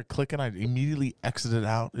 I started clicking. I immediately exited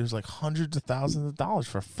out. It was like hundreds of thousands of dollars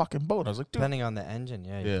for a fucking boat. I was like, dude. Depending on the engine,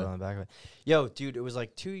 yeah, you Yeah. put on the back of it. Yo, dude, it was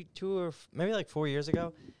like two or maybe like 4 years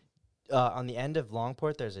ago. On the end of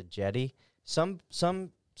Longport, there's a jetty.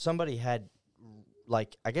 Somebody had,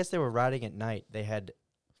 like, I guess they were riding at night. They had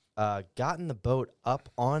gotten the boat up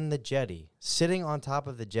on the jetty, sitting on top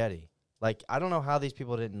of the jetty. Like, I don't know how these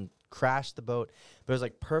people didn't crash the boat, but it was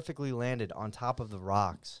like perfectly landed on top of the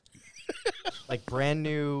rocks. Like brand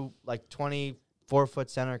new, like 24-foot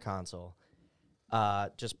center console.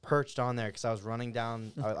 Just perched on there because I was running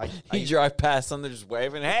down. He drive past them, they're just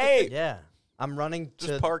waving, hey! Yeah. I'm running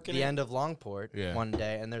Just to parking the it. end of Longport Yeah. one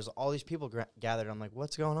day, and there's all these people gathered. I'm like,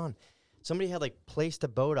 what's going on? Somebody had, like, placed a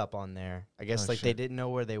boat up on there. I guess, Oh, like, they shit. didn't know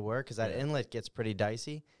where they were because that inlet gets pretty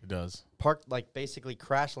dicey. It does. Parked, like, basically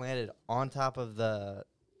crash landed on top of the,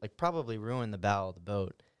 like, probably ruined the bow of the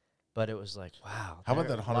boat. But it was like, wow. How about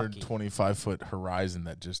they're that lucky. 125-foot Horizon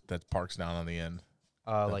that parks down on the end?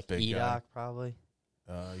 Like big guy. E-Dock, probably.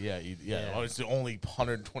 Yeah. Yeah. Oh, it's the only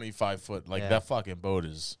 125-foot. Like, Yeah. that fucking boat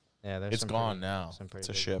is... Yeah, there's It's some gone pretty- now. some pretty It's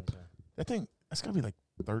a big ship. ones, yeah. That thing, that's got to be like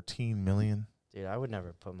 $13 million. Dude, I would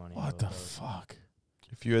never put money What into the a boat. fuck?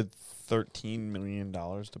 If you had $13 million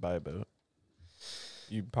to buy a boat,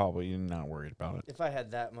 you'd probably not worried about it. If I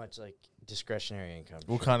had that much, like, discretionary income.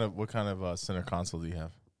 What kind of center console do you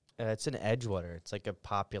have? It's an Edgewater. It's like a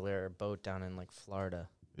popular boat down in like Florida.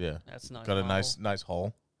 Yeah, That's not got a model. nice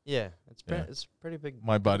hull. Yeah, it's Yeah. it's pretty big.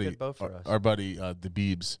 My pretty buddy, good boat for us. our buddy, the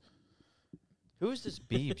Beebs. Who's this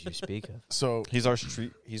Beebs you speak of? So He's our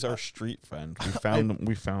street friend.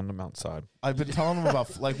 We found him outside. I've been telling him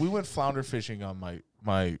about like we went flounder fishing on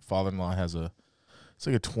my father-in-law has it's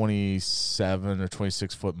like a 27 or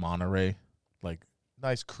 26-foot Monterey, like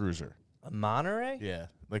nice cruiser. A Monterey? Yeah,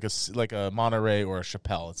 like a Monterey or a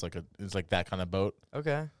Chappelle. It's like that kind of boat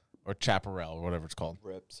Okay. or Chaparral or whatever it's called.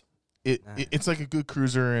 Rips. It's like a good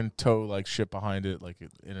cruiser and tow like shit behind it, like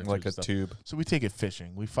Like a tube. So we take it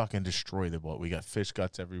fishing. We fucking destroy the boat. We got fish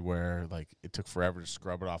guts everywhere. Like it took forever to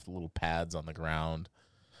scrub it off the little pads on the ground.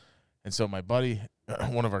 And so my buddy,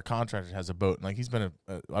 one of our contractors, has a boat. And like he's been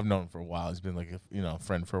I've known him for a while. He's been like a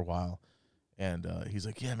friend for a while. And he's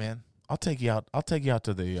like, yeah, man, I'll take you out. I'll take you out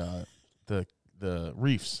to the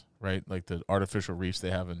reefs, right? Like the artificial reefs they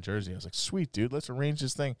have in Jersey. I was like, sweet, dude, let's arrange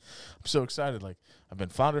this thing. I'm so excited. Like I've been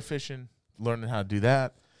flounder fishing, learning how to do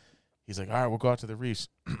that. He's like, all right, we'll go out to the reefs.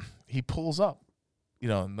 He pulls up,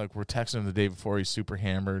 and like we're texting him the day before. He's super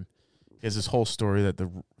hammered. He has this whole story that the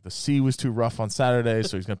sea was too rough on Saturday,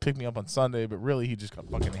 so he's gonna pick me up on Sunday. But really, he just got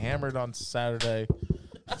fucking hammered on Saturday.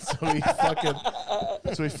 So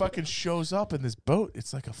he fucking shows up in this boat.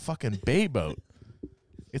 It's like a fucking bay boat.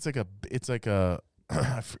 It's like a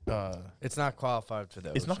It's not qualified for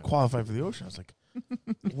the it's not ocean. qualified for the ocean. I was like,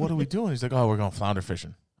 what are we doing? He's like, oh, we're going flounder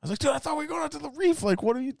fishing. I was like, dude, I thought we were going out to the reef. Like,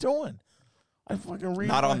 what are you doing? I fucking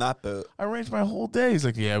Not on that boat. I arranged my whole day. He's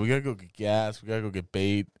like, yeah, we gotta go get gas. We gotta go get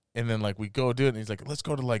bait. And then like we go do it. And he's like, let's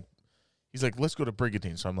go to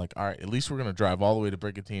Brigantine. So I'm like, all right, at least we're gonna drive all the way to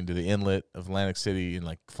Brigantine to the inlet of Atlantic City and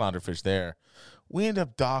like flounder fish there. We end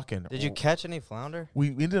up docking. Did you catch any flounder? We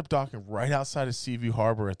ended up docking right outside of Seaview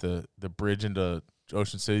Harbor at the bridge into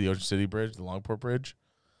Ocean City, the Ocean City Bridge, the Longport Bridge.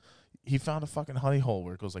 he found a fucking honey hole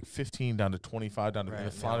where it goes like 15 down to 25 down to, and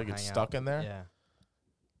the flounder gets stuck in there.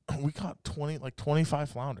 Yeah. We caught 25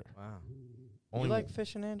 flounder. Wow. Only you like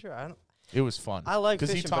fishing, Andrew? I don't. It was fun. I like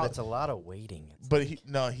fishing, but it's a lot of waiting. But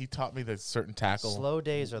he taught me that certain tackle. Slow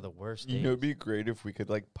days are the worst days. You know, it'd be great if we could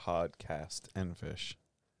like podcast and fish.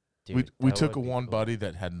 Dude, we took one buddy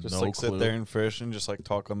that had Just no like clue. sit there and fish and just like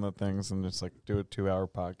talk on the things and just like do a 2-hour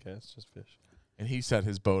podcast, just fish. And he set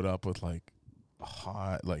his boat up with like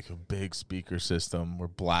a big speaker system. We're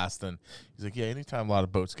blasting. He's like, yeah, anytime a lot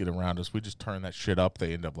of boats get around us, we just turn that shit up.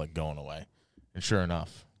 They end up like going away. And sure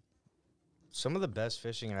enough. Some of the best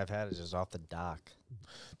fishing I've had is just off the dock.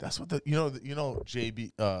 That's what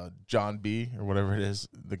JB John B or whatever it is,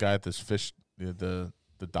 the guy at this fish the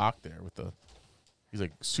dock there with he's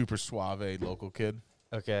like super suave local kid.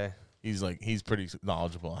 Okay. He's pretty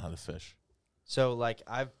knowledgeable on how to fish. So like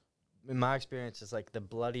in my experience, it's like the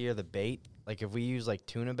bloodier the bait. Like if we use like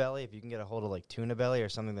tuna belly, if you can get a hold of like tuna belly or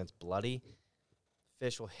something that's bloody,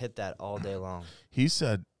 fish will hit that all day long. He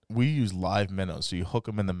said we use live minnows, so you hook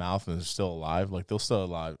them in the mouth and they're still alive. Like they'll still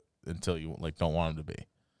alive until you like don't want them to be.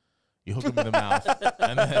 You hook them in the mouth,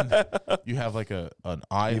 and then you have like an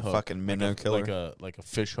eye hook, fucking minnow killer, like a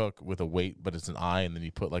fish hook with a weight, but it's an eye, and then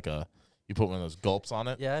you put one of those gulps on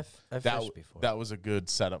it. Yeah, I've fished before. That was a good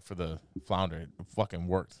setup for the flounder. It fucking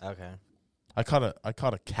worked. Okay. I caught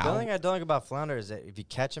a cow. The only thing I don't like about flounder is that if you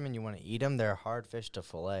catch them and you want to eat them, they're a hard fish to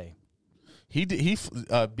fillet.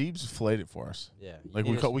 Beebs filleted it for us. Yeah. Like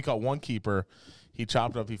we caught one keeper. He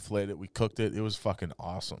chopped it up. He filleted it. We cooked it. It was fucking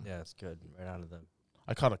awesome. Yeah, it's good. Right out of the.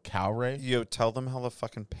 I caught a cowray. Yo, tell them how the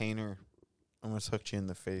fucking painter almost hooked you in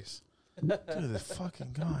the face. Dude, the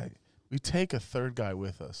fucking guy. We take a third guy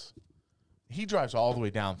with us. He drives all the way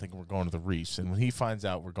down thinking we're going to the reefs. And when he finds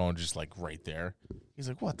out we're going just like right there, he's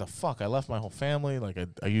like, what the fuck? I left my whole family. Like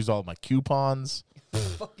I used all of my coupons.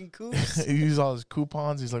 Fucking coupons. He used all his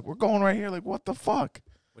coupons. He's like, we're going right here. Like, what the fuck?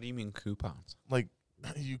 What do you mean coupons? Like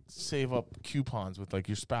you save up coupons with like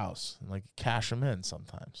your spouse and like cash them in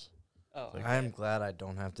sometimes. Oh, like, I'm glad I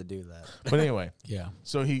don't have to do that. But anyway, yeah.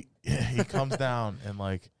 So he comes down and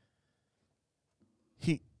like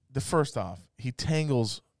first off, he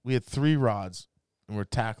tangles. We had 3 rods and we're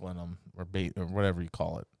tackling them or bait or whatever you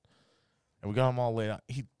call it. And we got them all laid out.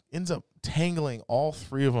 He ends up tangling all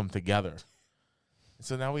 3 of them together. And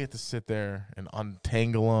so now we have to sit there and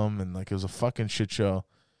untangle them, and like it was a fucking shit show.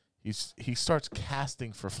 He starts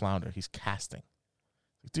casting for flounder. He's casting.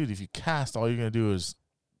 Like, dude, if you cast, all you're gonna do is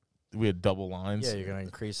we had double lines. Yeah, you're gonna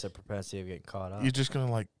increase the propensity of getting caught up. You're just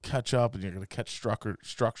gonna like catch up, and you're gonna catch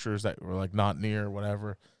structures that were like not near or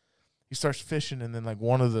whatever. He starts fishing, and then like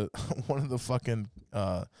one of the fucking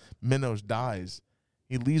minnows dies.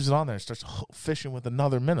 He leaves it on there and starts fishing with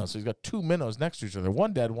another minnow. So he's got 2 minnows next to each other,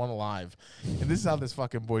 one dead, one alive. And this is how this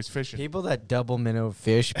fucking boy's fishing. People that double minnow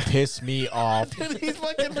fish piss me off. Dude, he's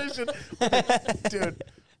fucking fishing. Dude,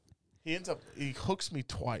 he hooks me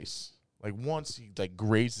twice. Like once he like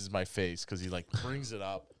grazes my face because he like brings it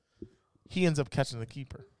up. He ends up catching the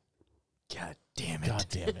keeper. God damn it. God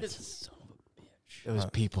damn it. Son of a bitch.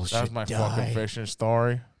 Those people should That was my fucking fishing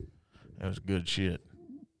story. That was good shit.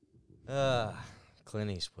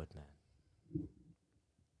 Clint Eastwood, man.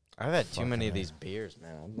 I've had too many of these beers,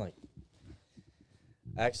 man. I'm like,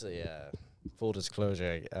 actually, full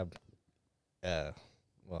disclosure,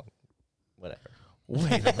 well, whatever.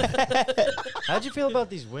 Wait a minute. How'd you feel about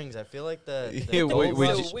these wings? I feel like the Yeah, wait,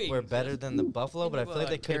 Buffalo wait. were better than the buffalo, but I feel like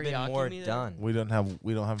they could have been more teriyaki done. We don't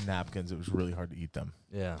have napkins. It was really hard to eat them.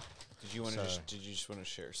 Yeah. Did you just want to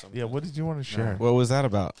share something? Yeah, what did you want to share? What was that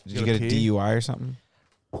about? Did You you gotta get a pee? DUI or something?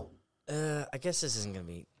 I guess this isn't gonna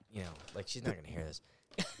be, like she's not gonna hear this.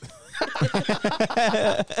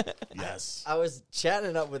 Yes. I was chatting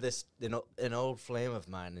it up with an old flame of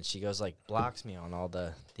mine, and she goes like blocks me on all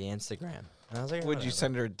the Instagram. And I was like, Would you whatever.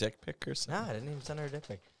 send her a dick pic or something? Nah, I didn't even send her a dick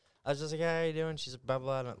pic. I was just like, hey, how you doing? She's like, blah,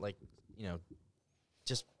 blah, blah. And like,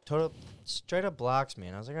 just straight up blocks me.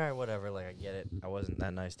 And I was like, all right, whatever. Like, I get it. I wasn't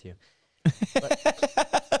that nice to you.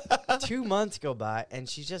 But 2 months go by, and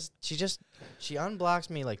she unblocks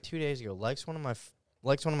me like 2 days ago, likes one of my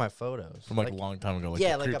photos. From like a long time ago. Like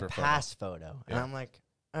yeah, a like a creeper past photo. And Yeah. I'm like,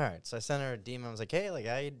 all right. So I sent her a DM. I was like, hey,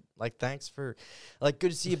 like, thanks for, like,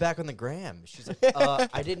 good to see you back on the gram. She's like,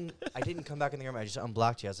 I didn't come back on the gram. I just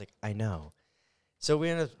unblocked you. I was like, I know. So we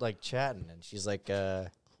ended up like chatting, and she's like, she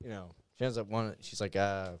ends up she's like,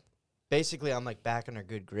 basically I'm like back in her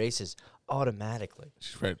good graces automatically.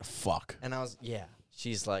 She's ready to fuck. And I was, yeah.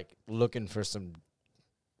 She's like looking for some.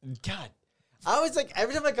 God. I was like,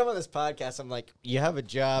 every time I come on this podcast, I'm like, you have a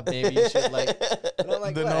job, maybe you should like. And I'm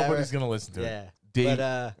like, Then whatever. nobody's gonna listen to Yeah. it. Dave,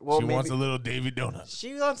 But she wants a little Davy donut.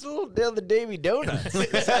 she wants a little the Davy Donuts.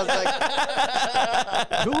 It sounds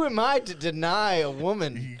like, who am I to deny a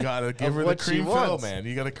woman? You gotta give her the what she cream fill, wants. man.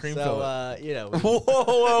 You gotta cream So fill.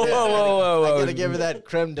 Whoa. I gotta give her that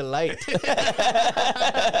creme de light.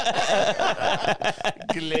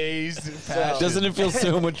 Glazed. passion. Doesn't it feel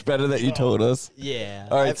so much better that you told us? Yeah.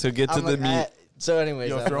 All right, so get to the meat. So, anyways,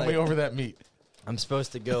 Yo, I'm throw me like- over that meat. I'm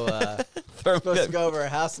supposed to go. Supposed to go over her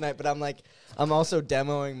house tonight, but I'm also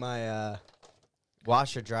demoing my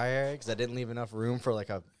washer dryer because I didn't leave enough room for like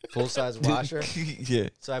a full size washer. Yeah.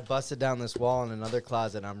 So I busted down this wall in another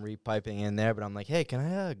closet. I'm repiping in there, but I'm like, hey, can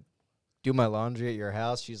I do my laundry at your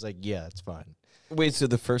house? She's like, yeah, it's fine. Wait, so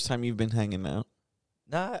the first time you've been hanging out?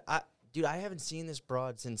 Nah, dude, I haven't seen this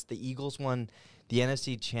broad since the Eagles won the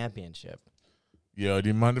NFC Championship. Yo, do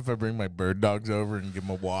you mind if I bring my bird dogs over and give them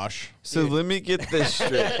a wash? So let me get this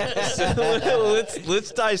straight. So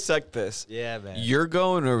let's dissect this. Yeah, man. You're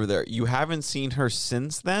going over there. You haven't seen her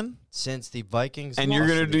since then? Since the Vikings, And you're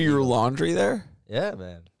lost going to to do the your Eagles. laundry there? Yeah,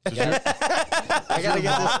 man. I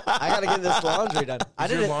gotta get this laundry done. I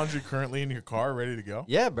Is your didn't. laundry currently in your car, ready to go?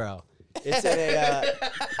 Yeah, bro. It's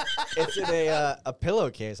in a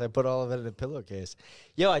pillowcase. I put all of it in a pillowcase.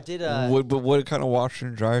 Yo, I did. What kind of washer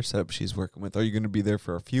and dryer setup she's working with? Are you going to be there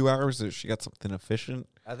for a few hours? Or she got something efficient?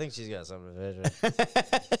 I think she's got something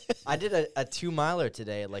efficient. I did a 2-miler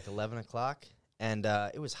today at like 11 o'clock, and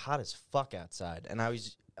it was hot as fuck outside. And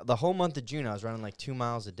the whole month of June, I was running like 2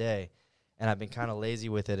 miles a day, and I've been kind of lazy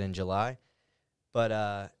with it in July. But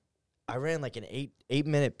I ran like an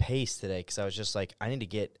 8-minute pace today because I was just like, I need to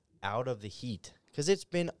get out of the heat because it's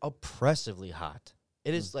been oppressively hot.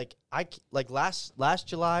 It is like last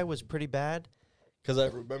July was pretty bad because I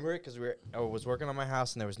remember it because I was working on my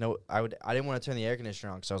house and there was I didn't want to turn the air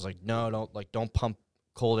conditioner on because I was like, no, don't pump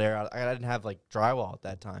cold air out. I didn't have like drywall at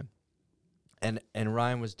that time, and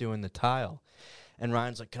Ryan was doing the tile, and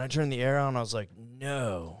Ryan's like, can I turn the air on? I was like,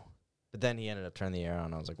 no, but then he ended up turning the air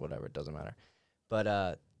on. I was like, whatever, it doesn't matter.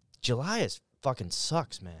 But July fucking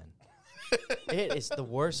sucks, man. It is the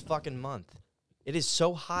worst fucking month. It is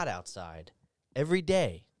so hot outside every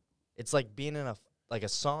day. It's like being in a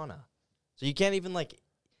sauna. So you can't even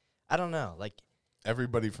I don't know,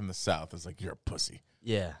 Everybody from the South is like, you're a pussy.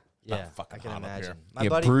 Yeah. Yeah, Not fucking I can hot up imagine. here. My Yeah,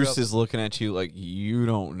 buddy Bruce grew up- is looking at you like you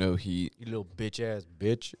don't know heat. you little bitch ass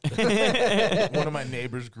bitch. One of my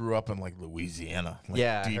neighbors grew up in like Louisiana. Like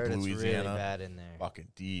yeah, I deep heard it's Louisiana. really bad in there. Fucking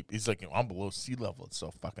deep. He's like, I'm below sea level. It's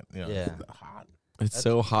so fucking, Yeah. it's hot. It's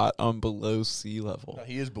so hot on below sea level. No,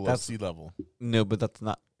 he is below That's- sea level No, but that's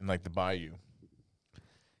not. in like the bayou.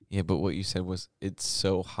 Yeah, but what you said was it's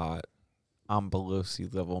so hot on below sea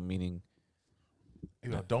level, meaning. You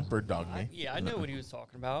know, don't bird dog me. I know what he was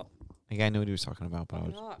talking about. Like, I know what he was talking about, but I Why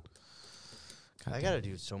was. not? I gotta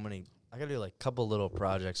do I gotta do like a couple little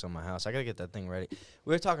projects on my house. I gotta get that thing ready.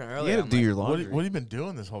 We were talking earlier. You I'm gotta do like, your What, laundry. what have you been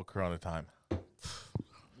doing this whole Corona time?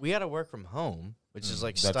 we gotta work from home, which is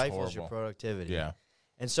like that's stifles your horrible. productivity. Yeah.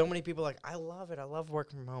 And so many people are like, I love it. I love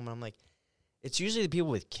working from home. And I'm like, it's usually the people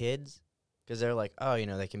with kids because they're like, oh,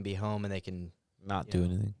 they can be home and they can. Not Yeah. do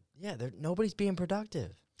anything. Yeah, nobody's being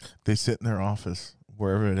productive. They sit in their office,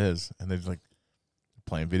 wherever it is, and they're just like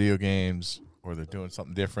playing video games or they're doing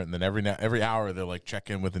something different. And then every hour they're like check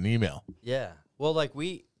in with an email. Yeah. Well, there's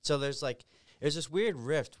this weird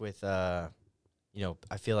rift with, I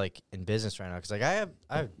feel like in business right now because like I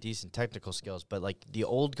have decent technical skills, but like the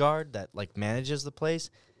old guard that like manages the place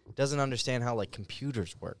doesn't understand how like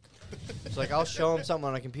computers work. So like I'll show them something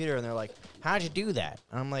on a computer and they're like, "How'd you do that?"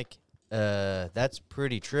 And I'm like, that's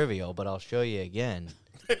pretty trivial, but I'll show you again."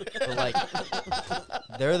 But like,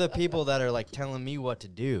 they're the people that are like telling me what to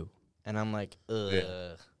do, and I'm like, ugh.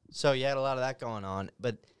 Yeah. So you had a lot of that going on,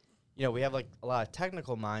 but we have like a lot of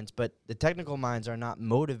technical minds, but the technical minds are not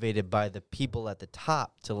motivated by the people at the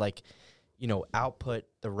top to like, output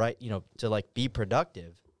the right, to like be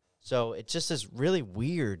productive. So it's just this really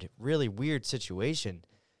weird situation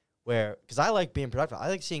where, because I like being productive, I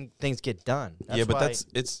like seeing things get done. Yeah, but why-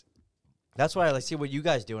 it's that's why I like see what you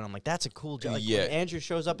guys do, and I'm like, that's a cool job. Like, Yeah. when Andrew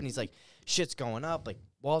shows up and he's like, shit's going up, like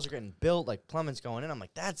walls are getting built, like plumbing's going in. I'm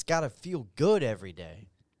like, that's gotta feel good every day.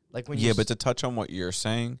 Like when yeah, but to touch on what you're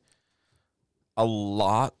saying, a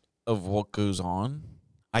lot of what goes on,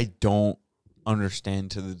 I don't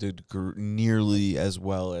understand to the degree nearly as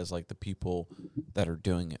well as like the people that are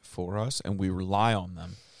doing it for us, and we rely on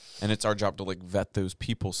them. And it's our job to like vet those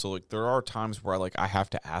people. So like there are times where I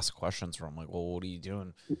have to ask questions where I'm like, well, what are you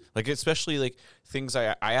doing? Like especially like things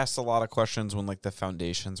I asked a lot of questions when like the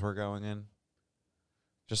foundations were going in.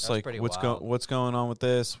 Just That's like pretty what's wild. going on with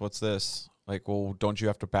this? What's this? Like, well, don't you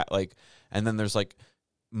have to and then there's like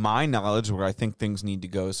my knowledge where I think things need to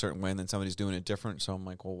go a certain way, and then somebody's doing it different. So I'm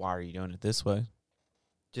like, well, why are you doing it this way?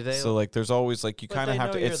 Do they? So like, there's always like you but kind of they have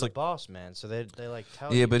know to. You're It's the like boss man, so they like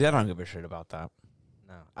tell yeah, you. but I don't give a shit about that.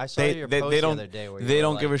 No, I saw your post they the don't other day where they you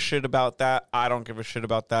don't were give a like, shit about that. I don't give a shit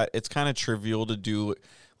about that. It's kind of trivial to do.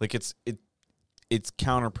 Like it's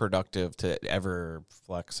counterproductive to ever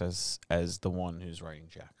flex as the one who's writing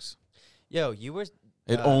checks. Yo, you were.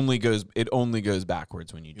 It only goes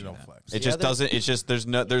backwards when you do don't that. flex. It just doesn't. It's just there's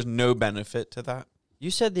no benefit to that. You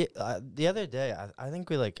said the other day. I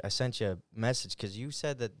think I sent you a message because you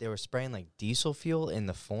said that they were spraying like diesel fuel in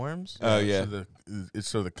the forms. Oh yeah,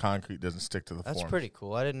 so the concrete doesn't stick to the That's forms. pretty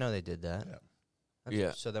cool. I didn't know they did that.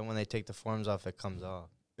 Yeah. So then when they take the forms off, it comes off.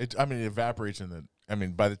 It evaporates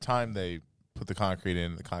by the time they put the concrete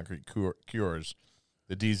in, the concrete cures,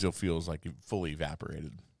 the diesel fuel's like fully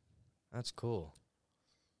evaporated. That's cool.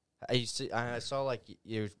 I saw like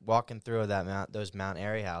you're walking through those Mount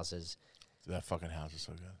Airy houses. That fucking house is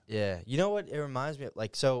so good. Yeah. You know what it reminds me of?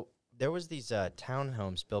 Like, so there was these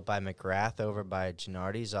townhomes built by McGrath over by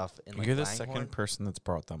Gennardi's off in like you're the Langhorne. second person that's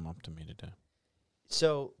brought them up to me today.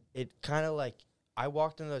 So it kind of like I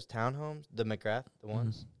walked into those townhomes, the McGrath, the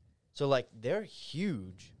ones. So like they're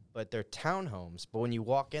huge, but they're townhomes. But when you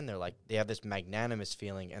walk in, they have this magnanimous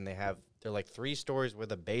feeling, and they're like 3 stories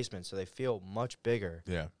with a basement, so they feel much bigger.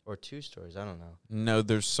 Yeah. Or 2 stories. I don't know. No,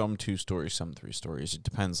 there's some 2 stories, some 3 stories. It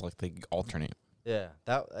depends. Like they alternate. Yeah,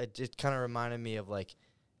 it kind of reminded me of like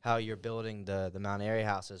how you're building the Mount Airy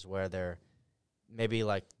houses, where they're maybe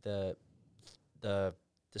like the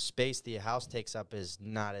space the house takes up is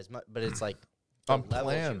not as much, but it's like the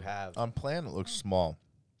levels you have. On plan, it looks small,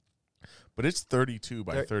 but it's 32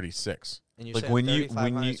 by 36. And you're like saying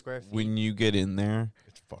when you get in there,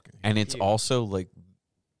 it's fucking huge. And it's also like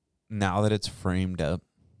now that it's framed up,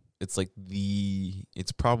 it's like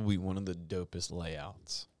it's probably one of the dopest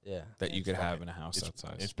layouts. Yeah, that you could have in a house that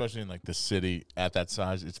size, especially in like the city at that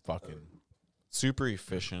size. It's fucking super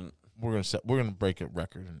efficient. We're gonna break a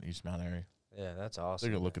record in East Mount Area. Yeah, that's awesome.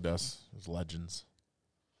 They're gonna look at us as legends.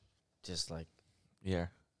 Just like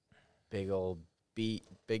big old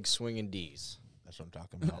big swinging D's. That's what I'm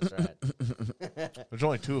talking about. That's right. There's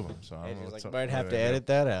only 2 of them, so I don't know what's up. Might have to edit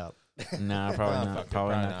that out. Nah, probably not.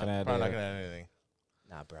 Probably not gonna edit. Probably not gonna edit anything.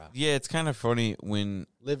 Nah, bro. Yeah, it's kind of funny when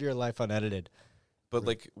Live your life unedited. But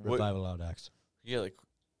like Revival Loud Acts. Yeah, like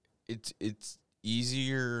it's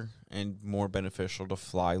easier and more beneficial to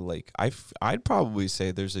fly. Like I'd probably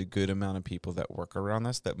say there's a good amount of people that work around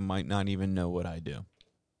this that might not even know what I do.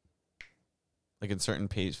 Like in certain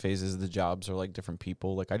phases of the jobs are like different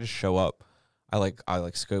people. Like I just show up. I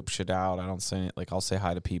like scope shit out. I don't say it. Like I'll say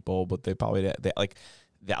hi to people, but they probably like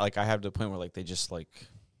that. Like I have to the point where like they just like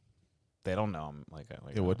they don't know. I'm like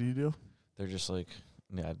yeah. What do you do? They're just like.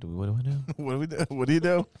 Yeah, what do I do? What do we do? What do you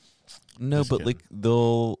do? No, Just but kidding.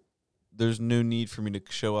 like there's no need for me to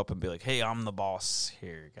show up and be like, "Hey, I'm the boss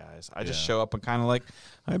here, guys." I just show up and kind of like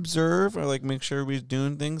I observe, I like make sure everybody's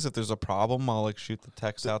doing things. If there's a problem, I'll like shoot the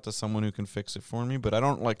text out to someone who can fix it for me. But I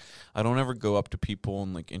don't ever go up to people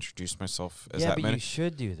and like introduce myself as that. But many. you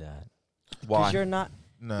should do that. Why? Because you're not.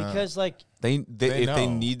 No. Because like they know.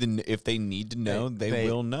 if they need to know, they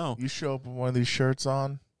will know. You show up with one of these shirts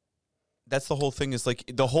on. That's the whole thing. Is like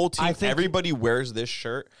the whole team. I think everybody wears this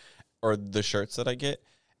shirt or the shirts that I get,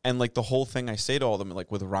 and like the whole thing. I say to all of them, like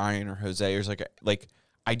with Ryan or Jose, or like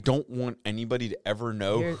I don't want anybody to ever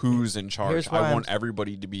know who's in charge. I want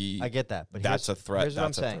everybody to be. I get that, but that's a threat. Here's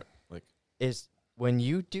That's what I'm a saying. threat. Like is when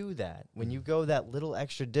you do that, when you go that little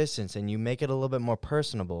extra distance and you make it a little bit more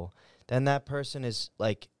personable, then that person is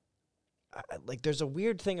like there's a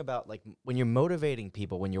weird thing about like when you're motivating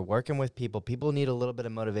people, when you're working with people, people need a little bit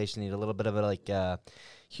of motivation, need a little bit of a like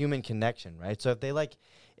human connection, right? So if they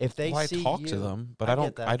well, see I talk you, to them, but I don't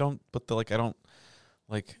need them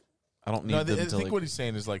I to think what he's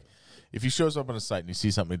saying is like if he shows up on a site and he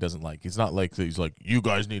sees something he doesn't like, it's not like he's like, you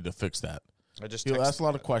guys need to fix that. He'll ask a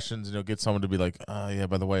lot of questions and he'll get someone to be like, oh yeah,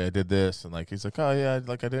 by the way, I did this, and like he's like, oh yeah,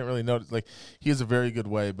 like I didn't really notice. Like he has a very good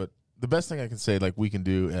way, but the best thing I can say, like we can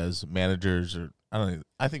do as managers, or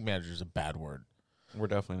I think manager is a bad word. We're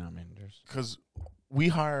definitely not managers because we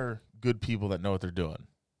hire good people that know what they're doing,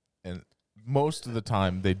 and most of the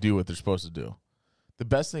time they do what they're supposed to do. The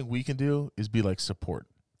best thing we can do is be like support.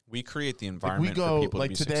 We create the environment we go, for people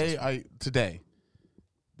like to be successful. Today,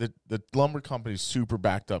 the lumber company's super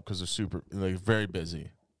backed up because they're super very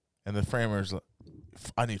busy, and the framers.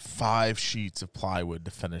 I need 5 sheets of plywood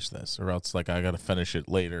to finish this, or else like I got to finish it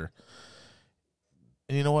later.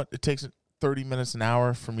 And you know what? It takes 30 minutes, an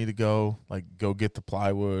hour for me to go get the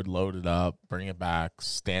plywood, load it up, bring it back,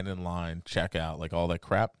 stand in line, check out, like all that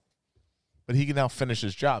crap. but he can now finish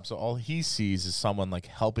his job. So all he sees is someone like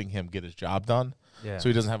helping him get his job done. Yeah. So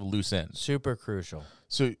he doesn't have a loose end. Super crucial.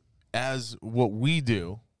 So as what we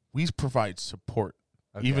do, we provide support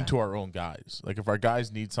even to our own guys. Like if our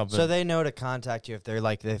guys need something. So they know to contact you if they're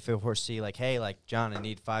like, if they foresee like, hey, like John, I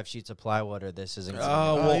need 5 sheets of plywood or this isn't.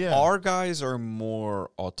 Our guys are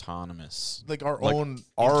more autonomous. Like our own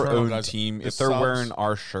guys, team. the If they're subs. wearing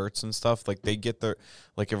our shirts and stuff, like they get their,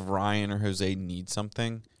 like if Ryan or Jose need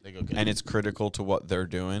something They go get and it. it's critical to what they're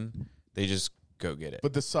doing, they just go get it.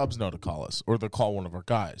 But the subs know to call us, or they'll call one of our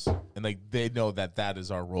guys, and they know that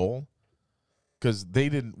is our role, because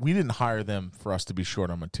we didn't hire them for us to be short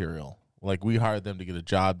on material. Like we hired them to get a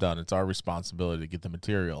job done. It's our responsibility to get the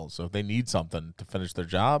material. So if they need something to finish their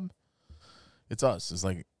job, it's us. It's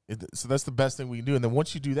like so that's the best thing we can do. And then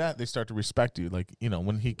once you do that, they start to respect you. Like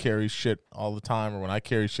when he carries shit all the time, or when I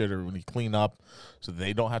carry shit, or when he clean up, so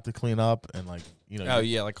they don't have to clean up. And like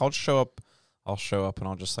like I'll show up and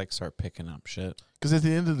I'll just like start picking up shit. Because at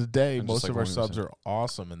the end of the day, And most just, like, of our what he subs said. are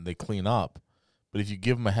awesome and they clean up. But if you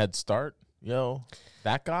give them a head start,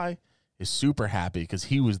 that guy is super happy because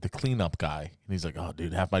he was the cleanup guy. And he's like, oh,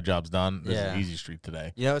 dude, half my job's done. This is easy street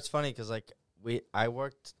today. You know, it's funny because like I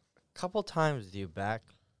worked a couple times with you back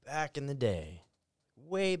in the day,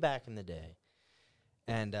 way back in the day,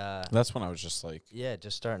 and That's when I was just like,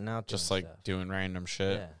 just starting out, just doing like stuff. doing random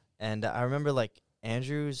shit. Yeah, and I remember like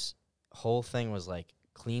Andrew's whole thing was like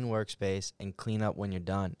clean workspace and clean up when you're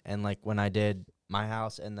done. And like when I did my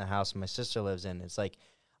house and the house my sister lives in, it's like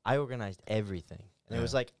I organized everything. And it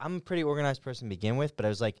was like, I'm a pretty organized person to begin with, but I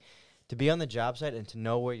was like, to be on the job site and to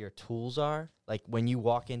know where your tools are, like when you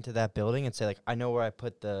walk into that building and say like, I know where I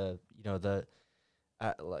put the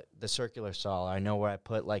circular saw, I know where I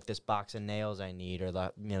put like this box of nails I need, or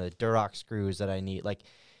the the Durox screws that I need, like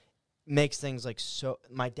makes things like so.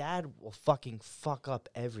 My dad will fucking fuck up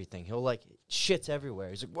everything. He'll like shits everywhere.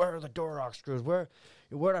 He's like, where are the Durox screws?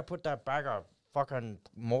 Where'd I put that bag of fucking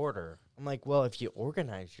mortar? I'm like, well, if you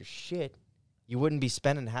organize your shit, you wouldn't be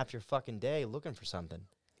spending half your fucking day looking for something.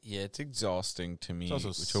 Yeah, it's exhausting to me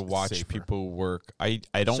also to watch safer. people work. I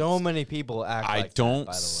don't. So many people act. I like don't that,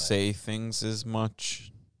 by the way. say things as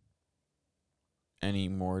much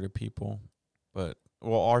anymore to people, but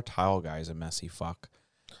our tile guy's a messy fuck.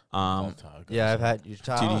 Yeah, I've had your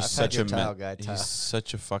tile. Dude, I've he's such had your a tile guy. Tile. he's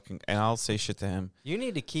such a fucking, and I'll say shit to him. You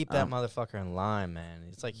need to keep that motherfucker in line, man.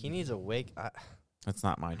 It's like he needs a wake. That's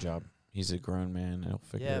not my job. He's a grown man. He'll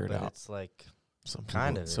figure it out. It's like Some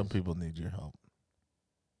kind people, of some is. people need your help.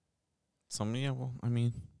 Well, I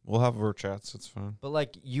mean, we'll have our chats. It's fine. But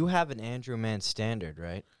like you have an Andrew Man standard,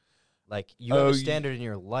 right? Like you have a standard in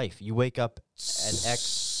your life. You wake up at X.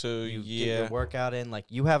 So You get your workout in. Like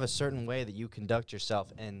you have a certain way that you conduct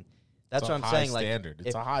yourself, and that's It's what a I'm high saying. Like standard.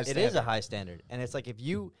 It's a high It is a standard. high standard, and it's like if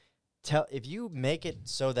you make it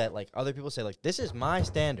so that like other people say like this is my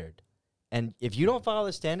standard, and if you don't follow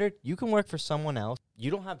the standard, you can work for someone else. You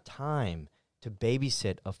don't have time to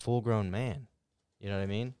babysit a full-grown man. You know what I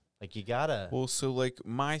mean? Like you gotta. Well, so like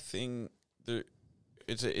my thing,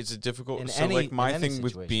 it's a difficult. In So any- like my in any thing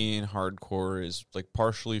with situation. being hardcore is like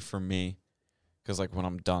partially for me, because like when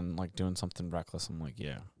I'm done like doing something reckless, I'm like,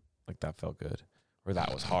 yeah, like that felt good, or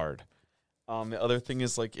that was hard. The other thing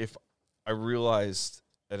is like if I realized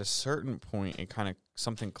at a certain point, it kind of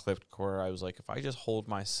something clipped where I was like, if I just hold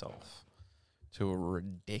myself to a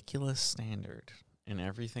ridiculous standard in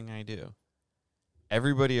everything I do,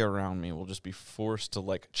 everybody around me will just be forced to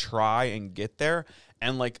like try and get there.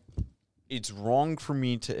 And like, it's wrong for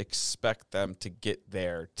me to expect them to get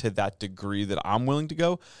there to that degree that I'm willing to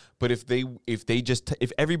go. But if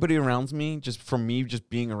everybody around me, just from me just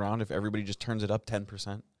being around, if everybody just turns it up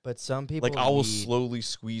 10%, But some people like I will need- slowly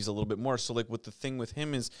squeeze a little bit more. So like what the thing with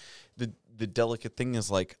him is the delicate thing is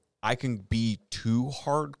like, I can be too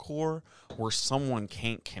hardcore where someone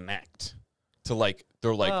can't connect to like,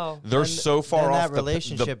 they're like, Well, they're then- so far then off that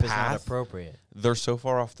relationship the is not path. appropriate. They're so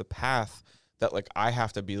far off the path that like I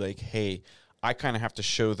have to be like, hey, I kind of have to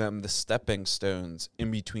show them the stepping stones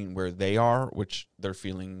in between where they are, which they're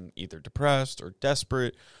feeling either depressed or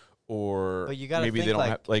desperate, or But you gotta maybe think, they don't like,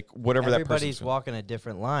 have like whatever that person's Everybody's feeling. walking a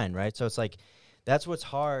different line, right? So it's like that's what's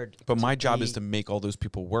hard. But my to job is be- to make all those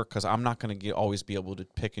people work because I'm not going to always be able to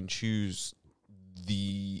pick and choose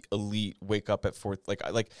the elite wake up at 4.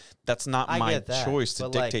 Like that's not I my get that, choice to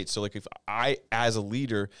but, like- dictate. So like if I as a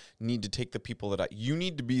leader need to take the people that you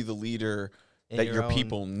need to be the leader In that your your own-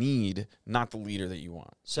 people need, not the leader that you want.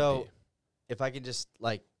 to So be. if I could just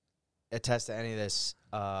like attest to any of this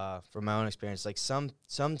from my own experience, like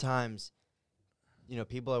sometimes,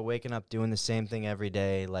 people are waking up doing the same thing every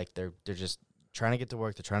day. Like they're just trying to get to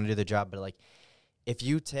work. They're trying to do their job. But like if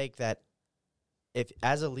you take that if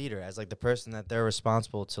as a leader, as like the person that they're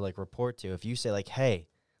responsible to like report to, if you say like, hey,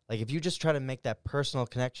 like if you just try to make that personal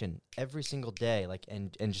connection every single day, like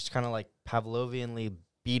and just kind of like Pavlovianly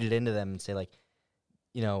beat it into them and say like,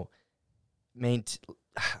 you know,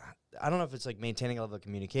 I don't know if it's like maintaining a level of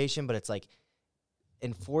communication, but it's like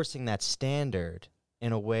enforcing that standard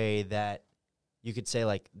in a way that you could say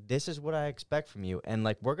like, this is what I expect from you, and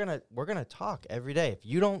like we're gonna talk every day. If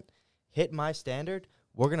you don't hit my standard,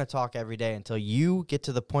 we're gonna talk every day until you get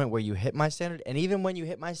to the point where you hit my standard. And even when you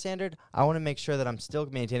hit my standard, I want to make sure that I'm still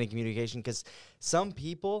maintaining communication, because some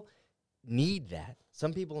people need that.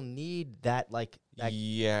 Some people need that, like that.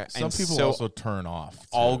 Yeah. Some people also turn off. Too.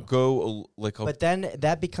 I'll go but then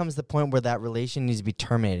that becomes the point where that relation needs to be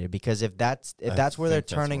terminated, because if that's where they're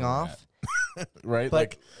turning off, right?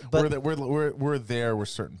 But we're there with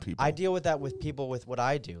certain people. I deal with that with people with what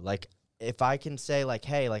I do. Like if I can say like,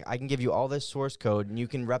 hey, like I can give you all this source code and you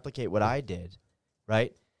can replicate what I did,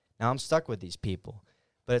 right? Now I'm stuck with these people.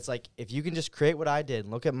 But it's like, if you can just create what I did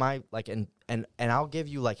and look at my, like, and I'll give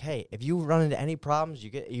you, like, hey, if you run into any problems,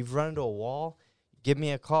 you've run into a wall, give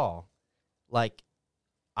me a call. Like,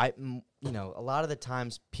 you know, a lot of the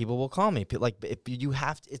times people will call me. Like, if you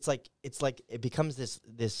have to, it's like it becomes this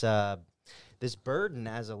burden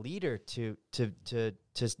as a leader to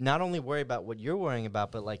not only worry about what you're worrying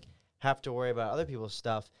about, but like have to worry about other people's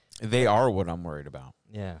stuff. They are what I'm worried about.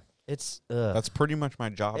 Yeah. That's pretty much my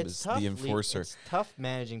job it's as the enforcer. It's tough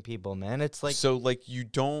managing people, man. It's like, so like you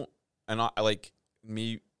don't, and I like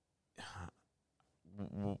me.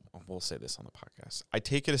 We'll say this on the podcast. I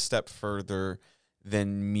take it a step further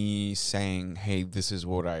than me saying, "Hey, this is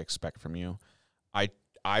what I expect from you."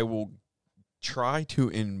 I will try to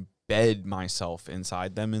embed myself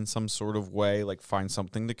inside them in some sort of way, like find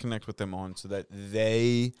something to connect with them on, so that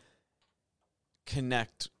they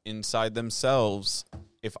connect inside themselves.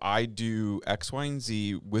 If I do X, Y, and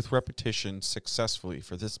Z with repetition successfully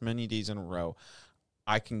for this many days in a row,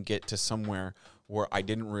 I can get to somewhere where I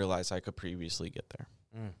didn't realize I could previously get there.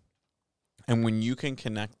 Mm. And when you can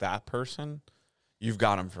connect that person, you've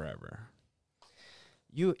got them forever.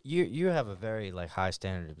 You have a very like high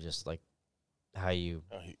standard of just like how you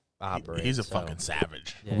operate. He's a fucking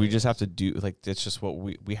savage. Yeah, we just have to do, like, that's just what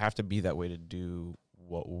we have to be that way to do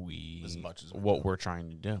what as much as we're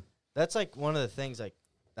trying to do. That's like one of the things like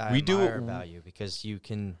I we admire do about you, because you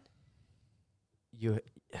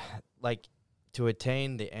like to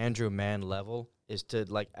attain the Andrew Mann level is to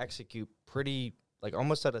like execute pretty like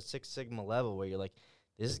almost at a Six Sigma level where you're like,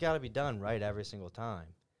 this has got to be done right every single time.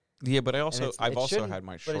 Yeah, but I've also had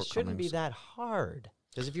my shortcomings. But it shouldn't be that hard,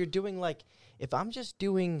 because if you're doing like, if I'm just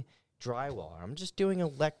doing drywall, or I'm just doing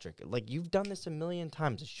electric, like you've done this a million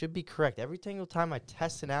times, it should be correct. Every single time I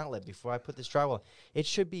test an outlet before I put this drywall, it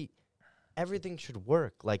should be, everything should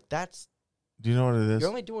work. Like that's. Do you know what it is? You're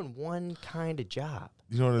only doing one kind of job.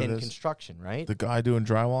 You know what it is? In construction, right? The guy doing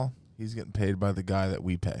drywall, he's getting paid by the guy that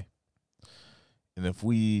we pay. And if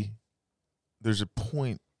there's a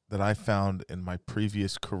point that I found in my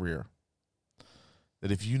previous career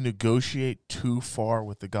that if you negotiate too far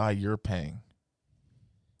with the guy you're paying,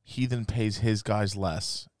 he then pays his guys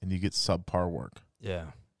less and you get subpar work. Yeah.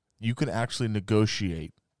 You can actually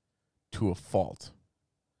negotiate to a fault.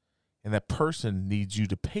 And that person needs you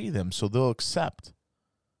to pay them, so they'll accept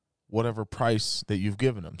whatever price that you've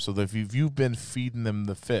given them. So that if you've been feeding them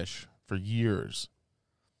the fish for years,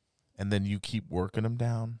 and then you keep working them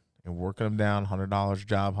down and working them down, $100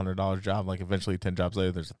 job, like eventually 10 jobs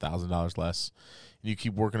later, there's $1,000 less. And you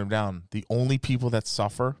keep working them down. The only people that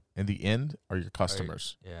suffer in the end are your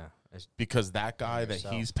customers. Yeah. Because that guy that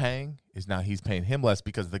he's paying he's paying him less,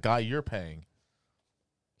 because the guy you're paying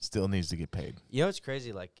still needs to get paid. You know what's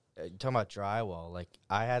crazy? Like, talking about drywall, like,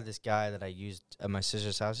 I had this guy that I used at my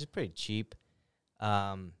sister's house. He's pretty cheap.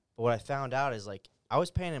 But what I found out is, like, I was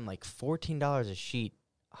paying him, like, $14 a sheet,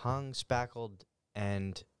 hung, spackled,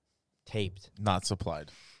 and taped. Not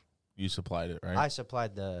supplied. You supplied it, right? I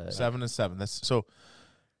supplied the 7 and 7. So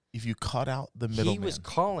if you cut out the middleman. He was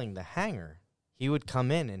calling the hanger. He would come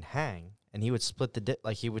in and hang, and he would split the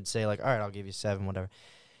like he would say like, all right, I'll give you 7, whatever.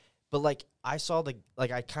 But like I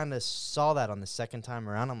kind of saw that on the second time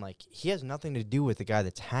around. I'm like, he has nothing to do with the guy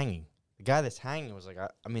that's hanging. The guy that's hanging was like,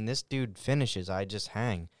 I mean, this dude finishes. I just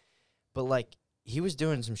hang. But like he was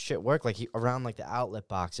doing some shit work, like around like the outlet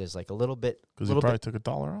boxes, like a little bit. Because he probably took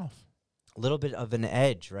 $1 off. A little bit of an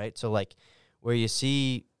edge, right? So like where you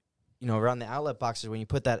see, you know, around the outlet boxes, when you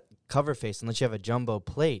put that cover face, unless you have a jumbo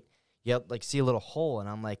plate, you like see a little hole, and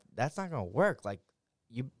I'm like, that's not gonna work. Like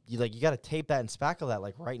you got to tape that and spackle that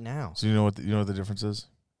like right now. So you know what the difference is?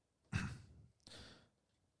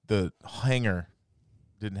 The hanger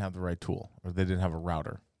didn't have the right tool, or they didn't have a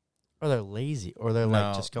router. Or they're lazy, or they're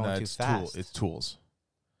like just going too fast. It's tools.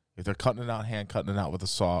 If they're cutting it out, hand cutting it out with a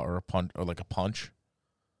saw or a punch, or like a punch,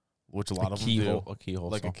 which a lot of them do, a keyhole,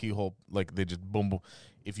 like saw. a keyhole, like they just boom, boom.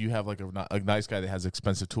 If you have like a nice guy that has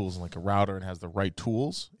expensive tools and like a router and has the right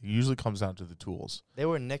tools, it usually comes down to the tools. They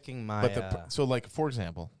were nicking my. So like for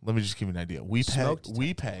example, let me just give you an idea. We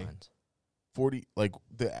pay 40. Like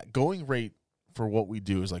the going rate for what we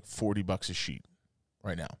do is like $40 a sheet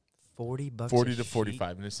right now. $40. 40 to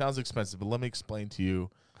 45, and it sounds expensive, but let me explain to you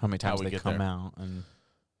how many times we they come out. And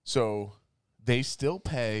so they still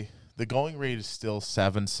pay. The going rate is still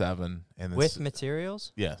 7.7, and with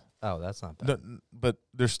materials. Yeah. Oh, that's not bad. No, but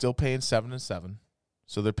they're still paying 7 and 7,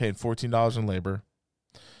 so they're paying $14 in labor,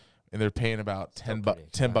 and they're paying about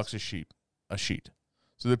 $10 a sheet.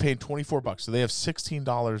 So they're paying $24. So they have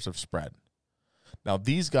 $16 of spread. Now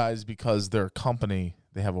these guys, because they're a company,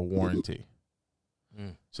 they have a warranty.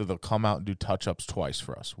 So they'll come out and do touch-ups twice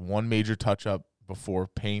for us. One major touch-up before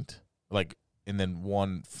paint, and then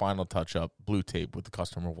one final touch-up, blue tape, with the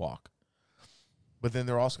customer walk. But then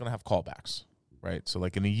they're also going to have callbacks, right? So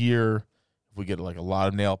like in a year, if we get like a lot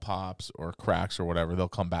of nail pops or cracks or whatever, they'll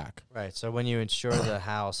come back. Right. So when you insure the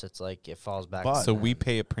house, it's like it falls back. So we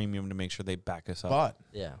pay a premium to make sure they back us up. But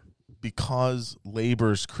yeah, because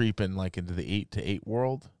labor's creeping like into the 8 to 8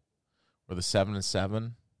 world, or the 7 to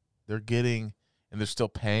 7, they're getting, and they're still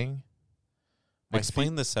paying.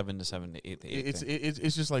 Explain the 7 to 7 to 8 to 8.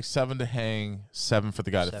 It's just like 7 to hang, 7 for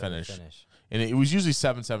the guy to finish. And it was usually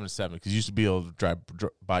 7 to 7 because you used to be able to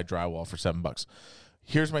buy drywall for $7.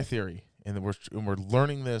 Here's my theory, and we're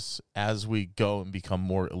learning this as we go and become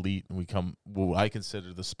more elite and become what I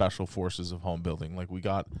consider the special forces of home building. Like we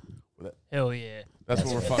got. Hell yeah. That's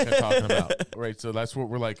what we're fucking talking about, right? So that's what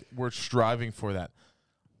we're striving for that.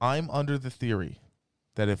 I'm under the theory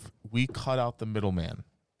that if we cut out the middleman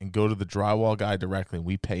and go to the drywall guy directly and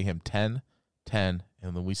we pay him 10, and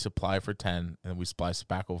then we supply for 10, and then we supply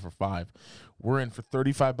spackle for 5, we're in for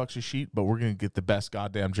 $35 a sheet, but we're going to get the best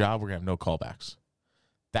goddamn job. We're going to have no callbacks.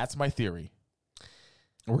 That's my theory.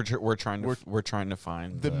 We're trying to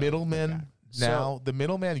find the middleman. Now, the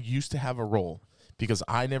middleman used to have a role because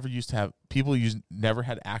I never used to have people never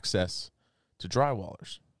had access to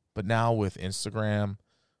drywallers. But now with Instagram,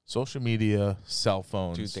 social media, cell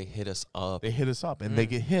phones, dude, they hit us up. And they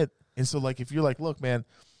get hit. And so like if you're like, look, man,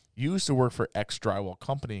 you used to work for X drywall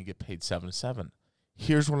company and get paid 7 to 7.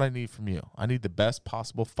 Here's what I need from you. I need the best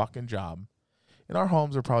possible fucking job. And our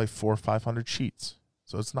homes are probably 400 or 500 sheets.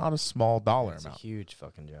 So it's not a small dollar amount. It's a huge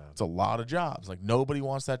fucking job. It's a lot of jobs. Like nobody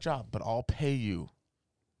wants that job, but I'll pay you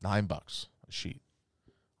 $9 a sheet.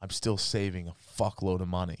 I'm still saving a fuckload of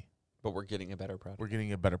money. But we're getting a better product. We're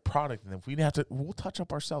getting a better product. And if we have to, we'll touch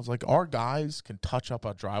up ourselves. Like our guys can touch up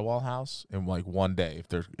a drywall house in like one day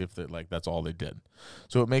if they're like, that's all they did.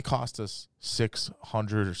 So it may cost us $600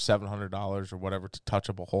 or $700 or whatever to touch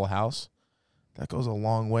up a whole house. That goes a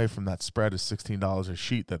long way from that spread of $16 a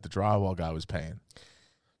sheet that the drywall guy was paying.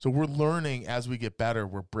 So we're learning as we get better.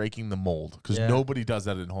 We're breaking the mold because nobody does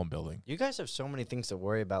that in home building. You guys have so many things to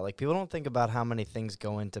worry about. Like people don't think about how many things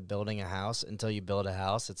go into building a house until you build a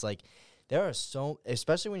house. It's like there are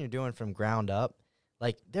especially when you're doing from ground up,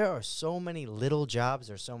 like there are so many little jobs.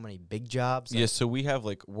 There's so many big jobs. Yeah, so we have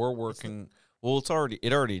we're working. Well, it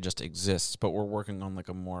already just exists, but we're working on like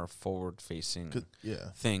a more forward-facing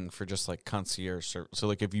thing for just like concierge service. So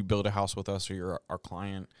like if you build a house with us or you're our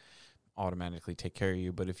client, automatically take care of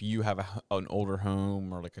you. But if you have an older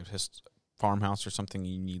home or like a farmhouse or something,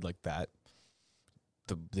 you need like that.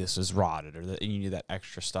 This is rotted or you need that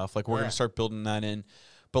extra stuff. Like we're gonna start building that in.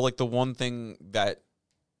 But like the one thing that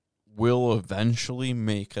will eventually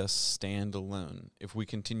make us stand alone if we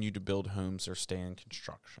continue to build homes or stay in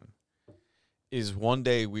construction is one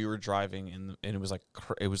day we were driving and it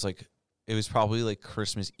was probably like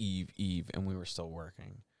Christmas Eve and we were still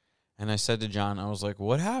working. And I said to John, I was like,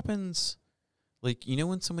 what happens? Like, you know,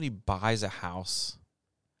 when somebody buys a house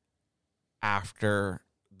after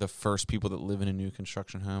the first people that live in a new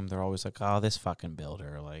construction home, they're always like, oh, this fucking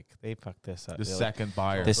builder, like they fucked this up. The second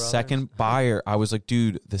buyer. The second buyer. I was like,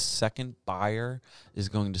 dude, the second buyer is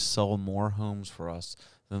going to sell more homes for us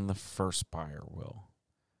than the first buyer will.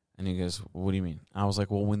 And he goes, what do you mean? I was like,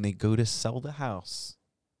 well, when they go to sell the house,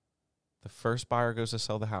 the first buyer goes to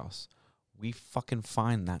sell the house. We fucking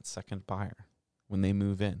find that second buyer when they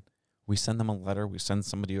move in. We send them a letter. We send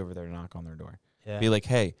somebody over there to knock on their door. Yeah. Be like,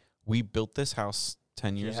 hey, we built this house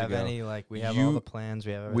 10 Do you years have ago. any, like, we have all the plans,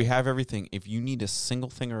 we have everything. We have everything. If you need a single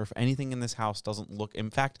thing or if anything in this house doesn't look, in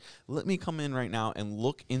fact, let me come in right now and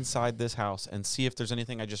look inside this house and see if there's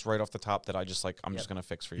anything I just right off the top that I just like, I'm just going to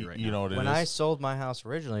fix for you right now. You know what it is? When I sold my house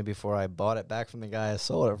originally, before I bought it back from the guy I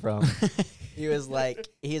sold it from, he was like,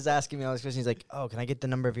 he's asking me all these questions. He's like, oh, can I get the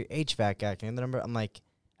number of your HVAC guy? Can I get the number? I'm like,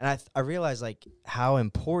 and I realized like how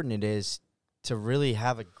important it is to really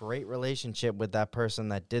have a great relationship with that person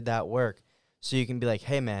that did that work. So you can be like,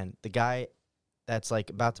 hey, man, the guy that's,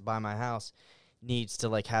 like, about to buy my house needs to,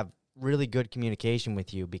 like, have really good communication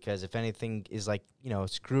with you because if anything is, like, you know,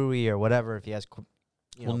 screwy or whatever, if he has,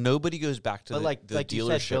 you know. Well, nobody goes back to but the like dealership.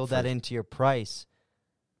 You said, build that into your price.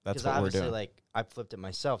 That's 'Cause what we're obviously, doing. like, I flipped it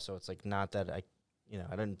myself, so it's, like, not that I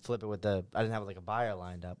didn't flip it with I didn't have, like, a buyer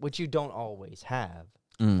lined up, which you don't always have.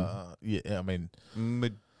 Yeah, I mean,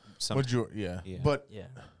 Yeah. But yeah.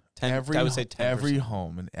 Every, I would say 10%. every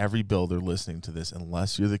home and every builder listening to this,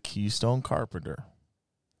 unless you're the Keystone Carpenter,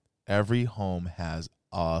 every home has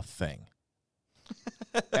a thing.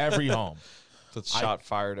 Every home. That's shot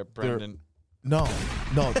fired at Brendan. No.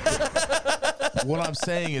 What I'm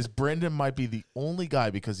saying is Brendan might be the only guy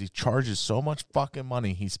because he charges so much fucking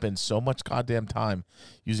money. He spends so much goddamn time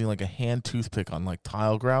using like a hand toothpick on like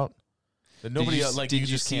tile grout that nobody did you, else, like did you you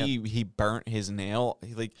just see can't. he burnt his nail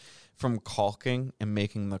from caulking and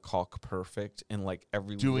making the caulk perfect and like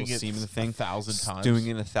every Doing little it seam of the thing 1,000 times. doing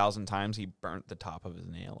it 1,000 times. He burnt the top of his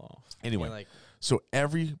nail off. Anyway, like, so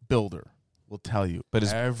every builder will tell you, But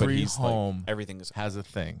every he's home like, everything is has a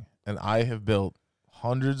thing, and I have built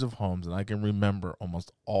hundreds of homes, and I can remember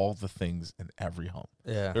almost all the things in every home.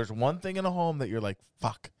 Yeah. There's one thing in a home that you're like,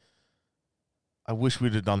 fuck, I wish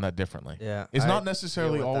we'd have done that differently. Yeah. It's I not deal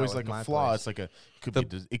necessarily with that always with like a my flaw. place. It's like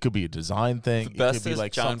it could be a design thing. The best it could be is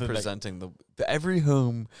like John something presenting the every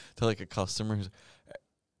home to like a customer.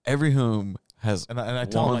 Every home has and I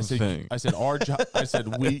tell one them, thing. I said our job. I said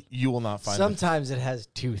you will not find. Sometimes it has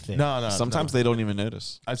two things. No. Sometimes they don't even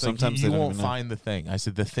notice. I said Sometimes you they don't won't even know. find the thing. I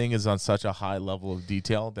said the thing is on such a high level of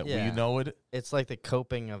detail that Yeah. we know it. It's like the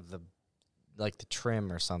coping of the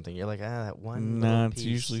trim or something. You're like, that one. No, little it's piece.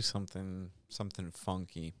 usually something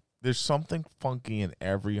funky. There's something funky in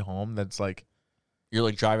every home that's like You're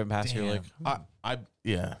like driving past. damn, You're like,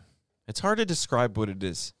 yeah. it's hard to describe what it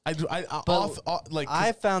is.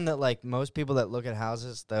 I found that like most people that look at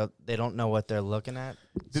houses, they don't know what they're looking at.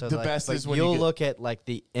 The best is when you'll you get- look at like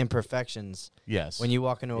the imperfections. Yes. When you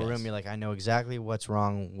walk into a Yes. room, you're like, I know exactly what's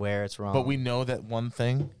wrong, where it's wrong. But we know that one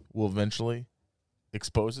thing will eventually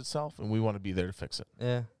expose itself, and we want to be there to fix it.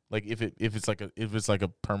 Yeah. Like if it's like a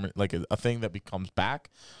permanent, like a thing that becomes back,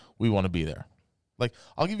 we want to be there. Like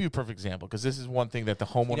I'll give you a perfect example because this is one thing that the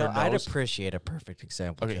homeowner I'd knows. appreciate a perfect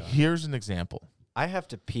example. Okay, Joe. here's an example. I have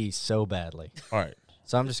to pee so badly, All right.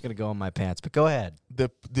 so I'm just gonna go in my pants. But go ahead. The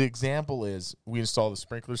example is we installed a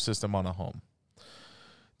sprinkler system on a home.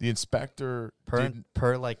 The inspector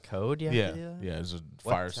Per like code, you have to do that? yeah, it's a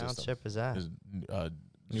What fire system. township is that? It's,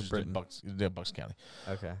 New just Britain. in Bucks County.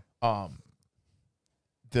 Okay.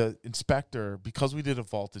 The inspector, because we did a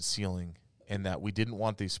vaulted ceiling and that we didn't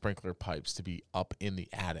want these sprinkler pipes to be up in the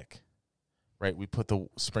attic, right? We put the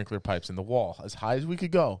sprinkler pipes in the wall as high as we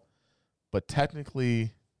could go, but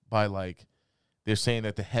technically by like, they're saying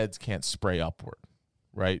that the heads can't spray upward,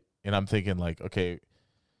 right? And I'm thinking like, okay,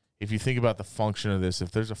 if you think about the function of this,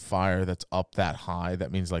 if there's a fire that's up that high, that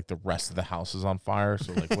means like the rest of the house is on fire.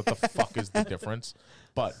 So like, what the fuck is the difference?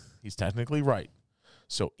 But he's technically right.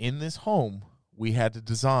 So in this home, we had to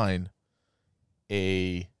design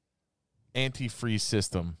a antifreeze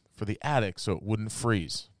system for the attic so it wouldn't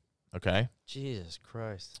freeze. Okay? Jesus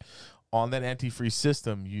Christ. On that antifreeze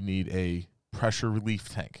system, you need a pressure relief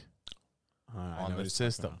tank I know on what the he's talking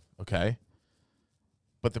system. about. Okay?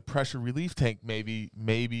 But the pressure relief tank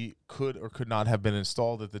maybe could or could not have been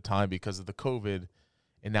installed at the time because of the COVID,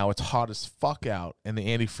 and now it's hot as fuck out, and the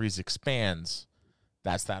antifreeze expands.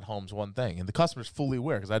 That's that home's one thing. And the customer's fully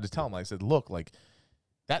aware because I had to tell him, I said, look, like,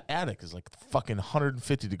 that attic is like fucking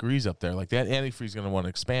 150 degrees up there. Like, that antifreeze is going to want to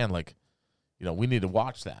expand. Like, we need to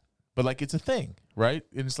watch that. But, like, it's a thing, right?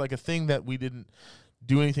 And it's like a thing that we didn't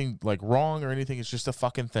do anything, like, wrong or anything. It's just a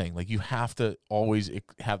fucking thing. Like, you have to always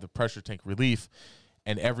have the pressure tank relief.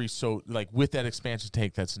 And with that expansion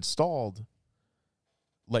tank that's installed,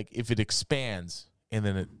 like, if it expands and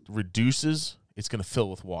then it reduces, it's going to fill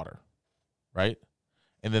with water, right?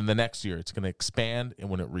 And then the next year, it's going to expand, and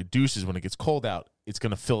when it reduces, when it gets cold out, it's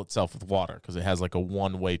going to fill itself with water because it has like a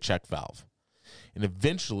one-way check valve. And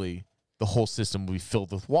eventually, the whole system will be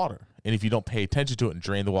filled with water. And if you don't pay attention to it and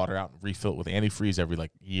drain the water out and refill it with antifreeze every,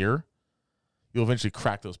 like, year, you'll eventually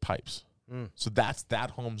crack those pipes. So that's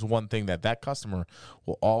that home's one thing that customer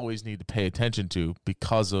will always need to pay attention to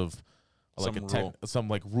because of like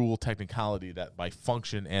some rule technicality that by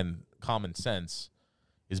function and common sense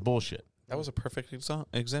is bullshit. That was a perfect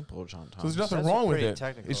example, John Thomas. So there's nothing wrong with it.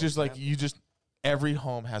 It's just like every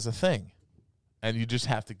home has a thing, and you just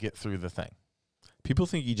have to get through the thing. People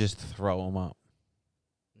think you just throw them up.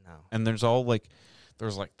 No. And there's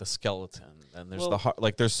there's like the skeleton, and there's the heart.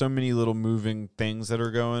 Like there's so many little moving things that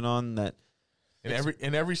are going on that.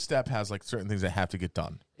 And every step has like certain things that have to get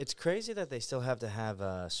done. It's crazy that they still have to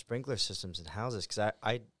have sprinkler systems in houses because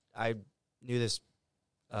I knew this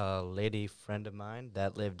lady friend of mine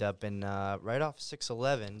that lived up in right off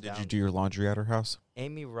 611. Did you do your laundry at her house?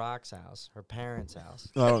 Amy Rock's house, her parents' house.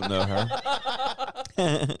 I don't know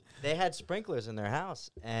her. They had sprinklers in their house,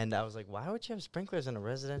 and I was like, why would you have sprinklers in a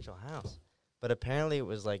residential house? But apparently it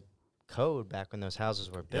was like code back when those houses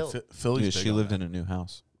were built. Yeah, she lived in a new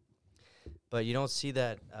house. But you don't see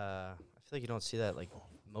that. I feel like you don't see that like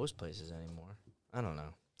most places anymore. I don't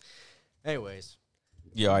know. Anyways.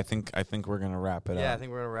 Yeah, I think we're gonna wrap it up. Yeah, I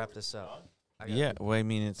think we're gonna wrap this up. Yeah, well, I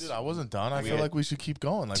mean, it's. Dude, I wasn't done. I feel like we should keep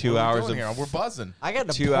going. Like 2 hours here? We're buzzing. I got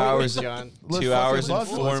 2 hours. 2 hours and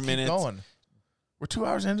 4 minutes. Going. We're 2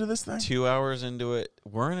 hours into this thing. 2 hours into it.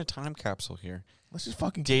 We're in a time capsule here. Let's just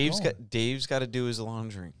fucking. Dave's got to do his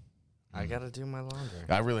laundry. I got to do my laundry.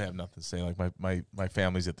 I really have nothing to say. Like my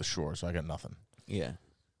family's at the shore, so I got nothing. Yeah.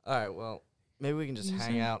 All right. Well, maybe we can just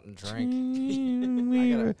hang out and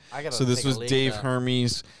drink. I gotta so this take a was leak Dave now.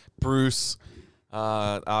 Hermes, Bruce,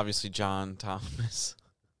 obviously John Thomas,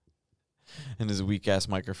 and his weak ass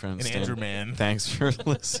microphone And stand. Andrew Mann. Thanks for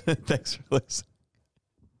listening. Thanks for listening.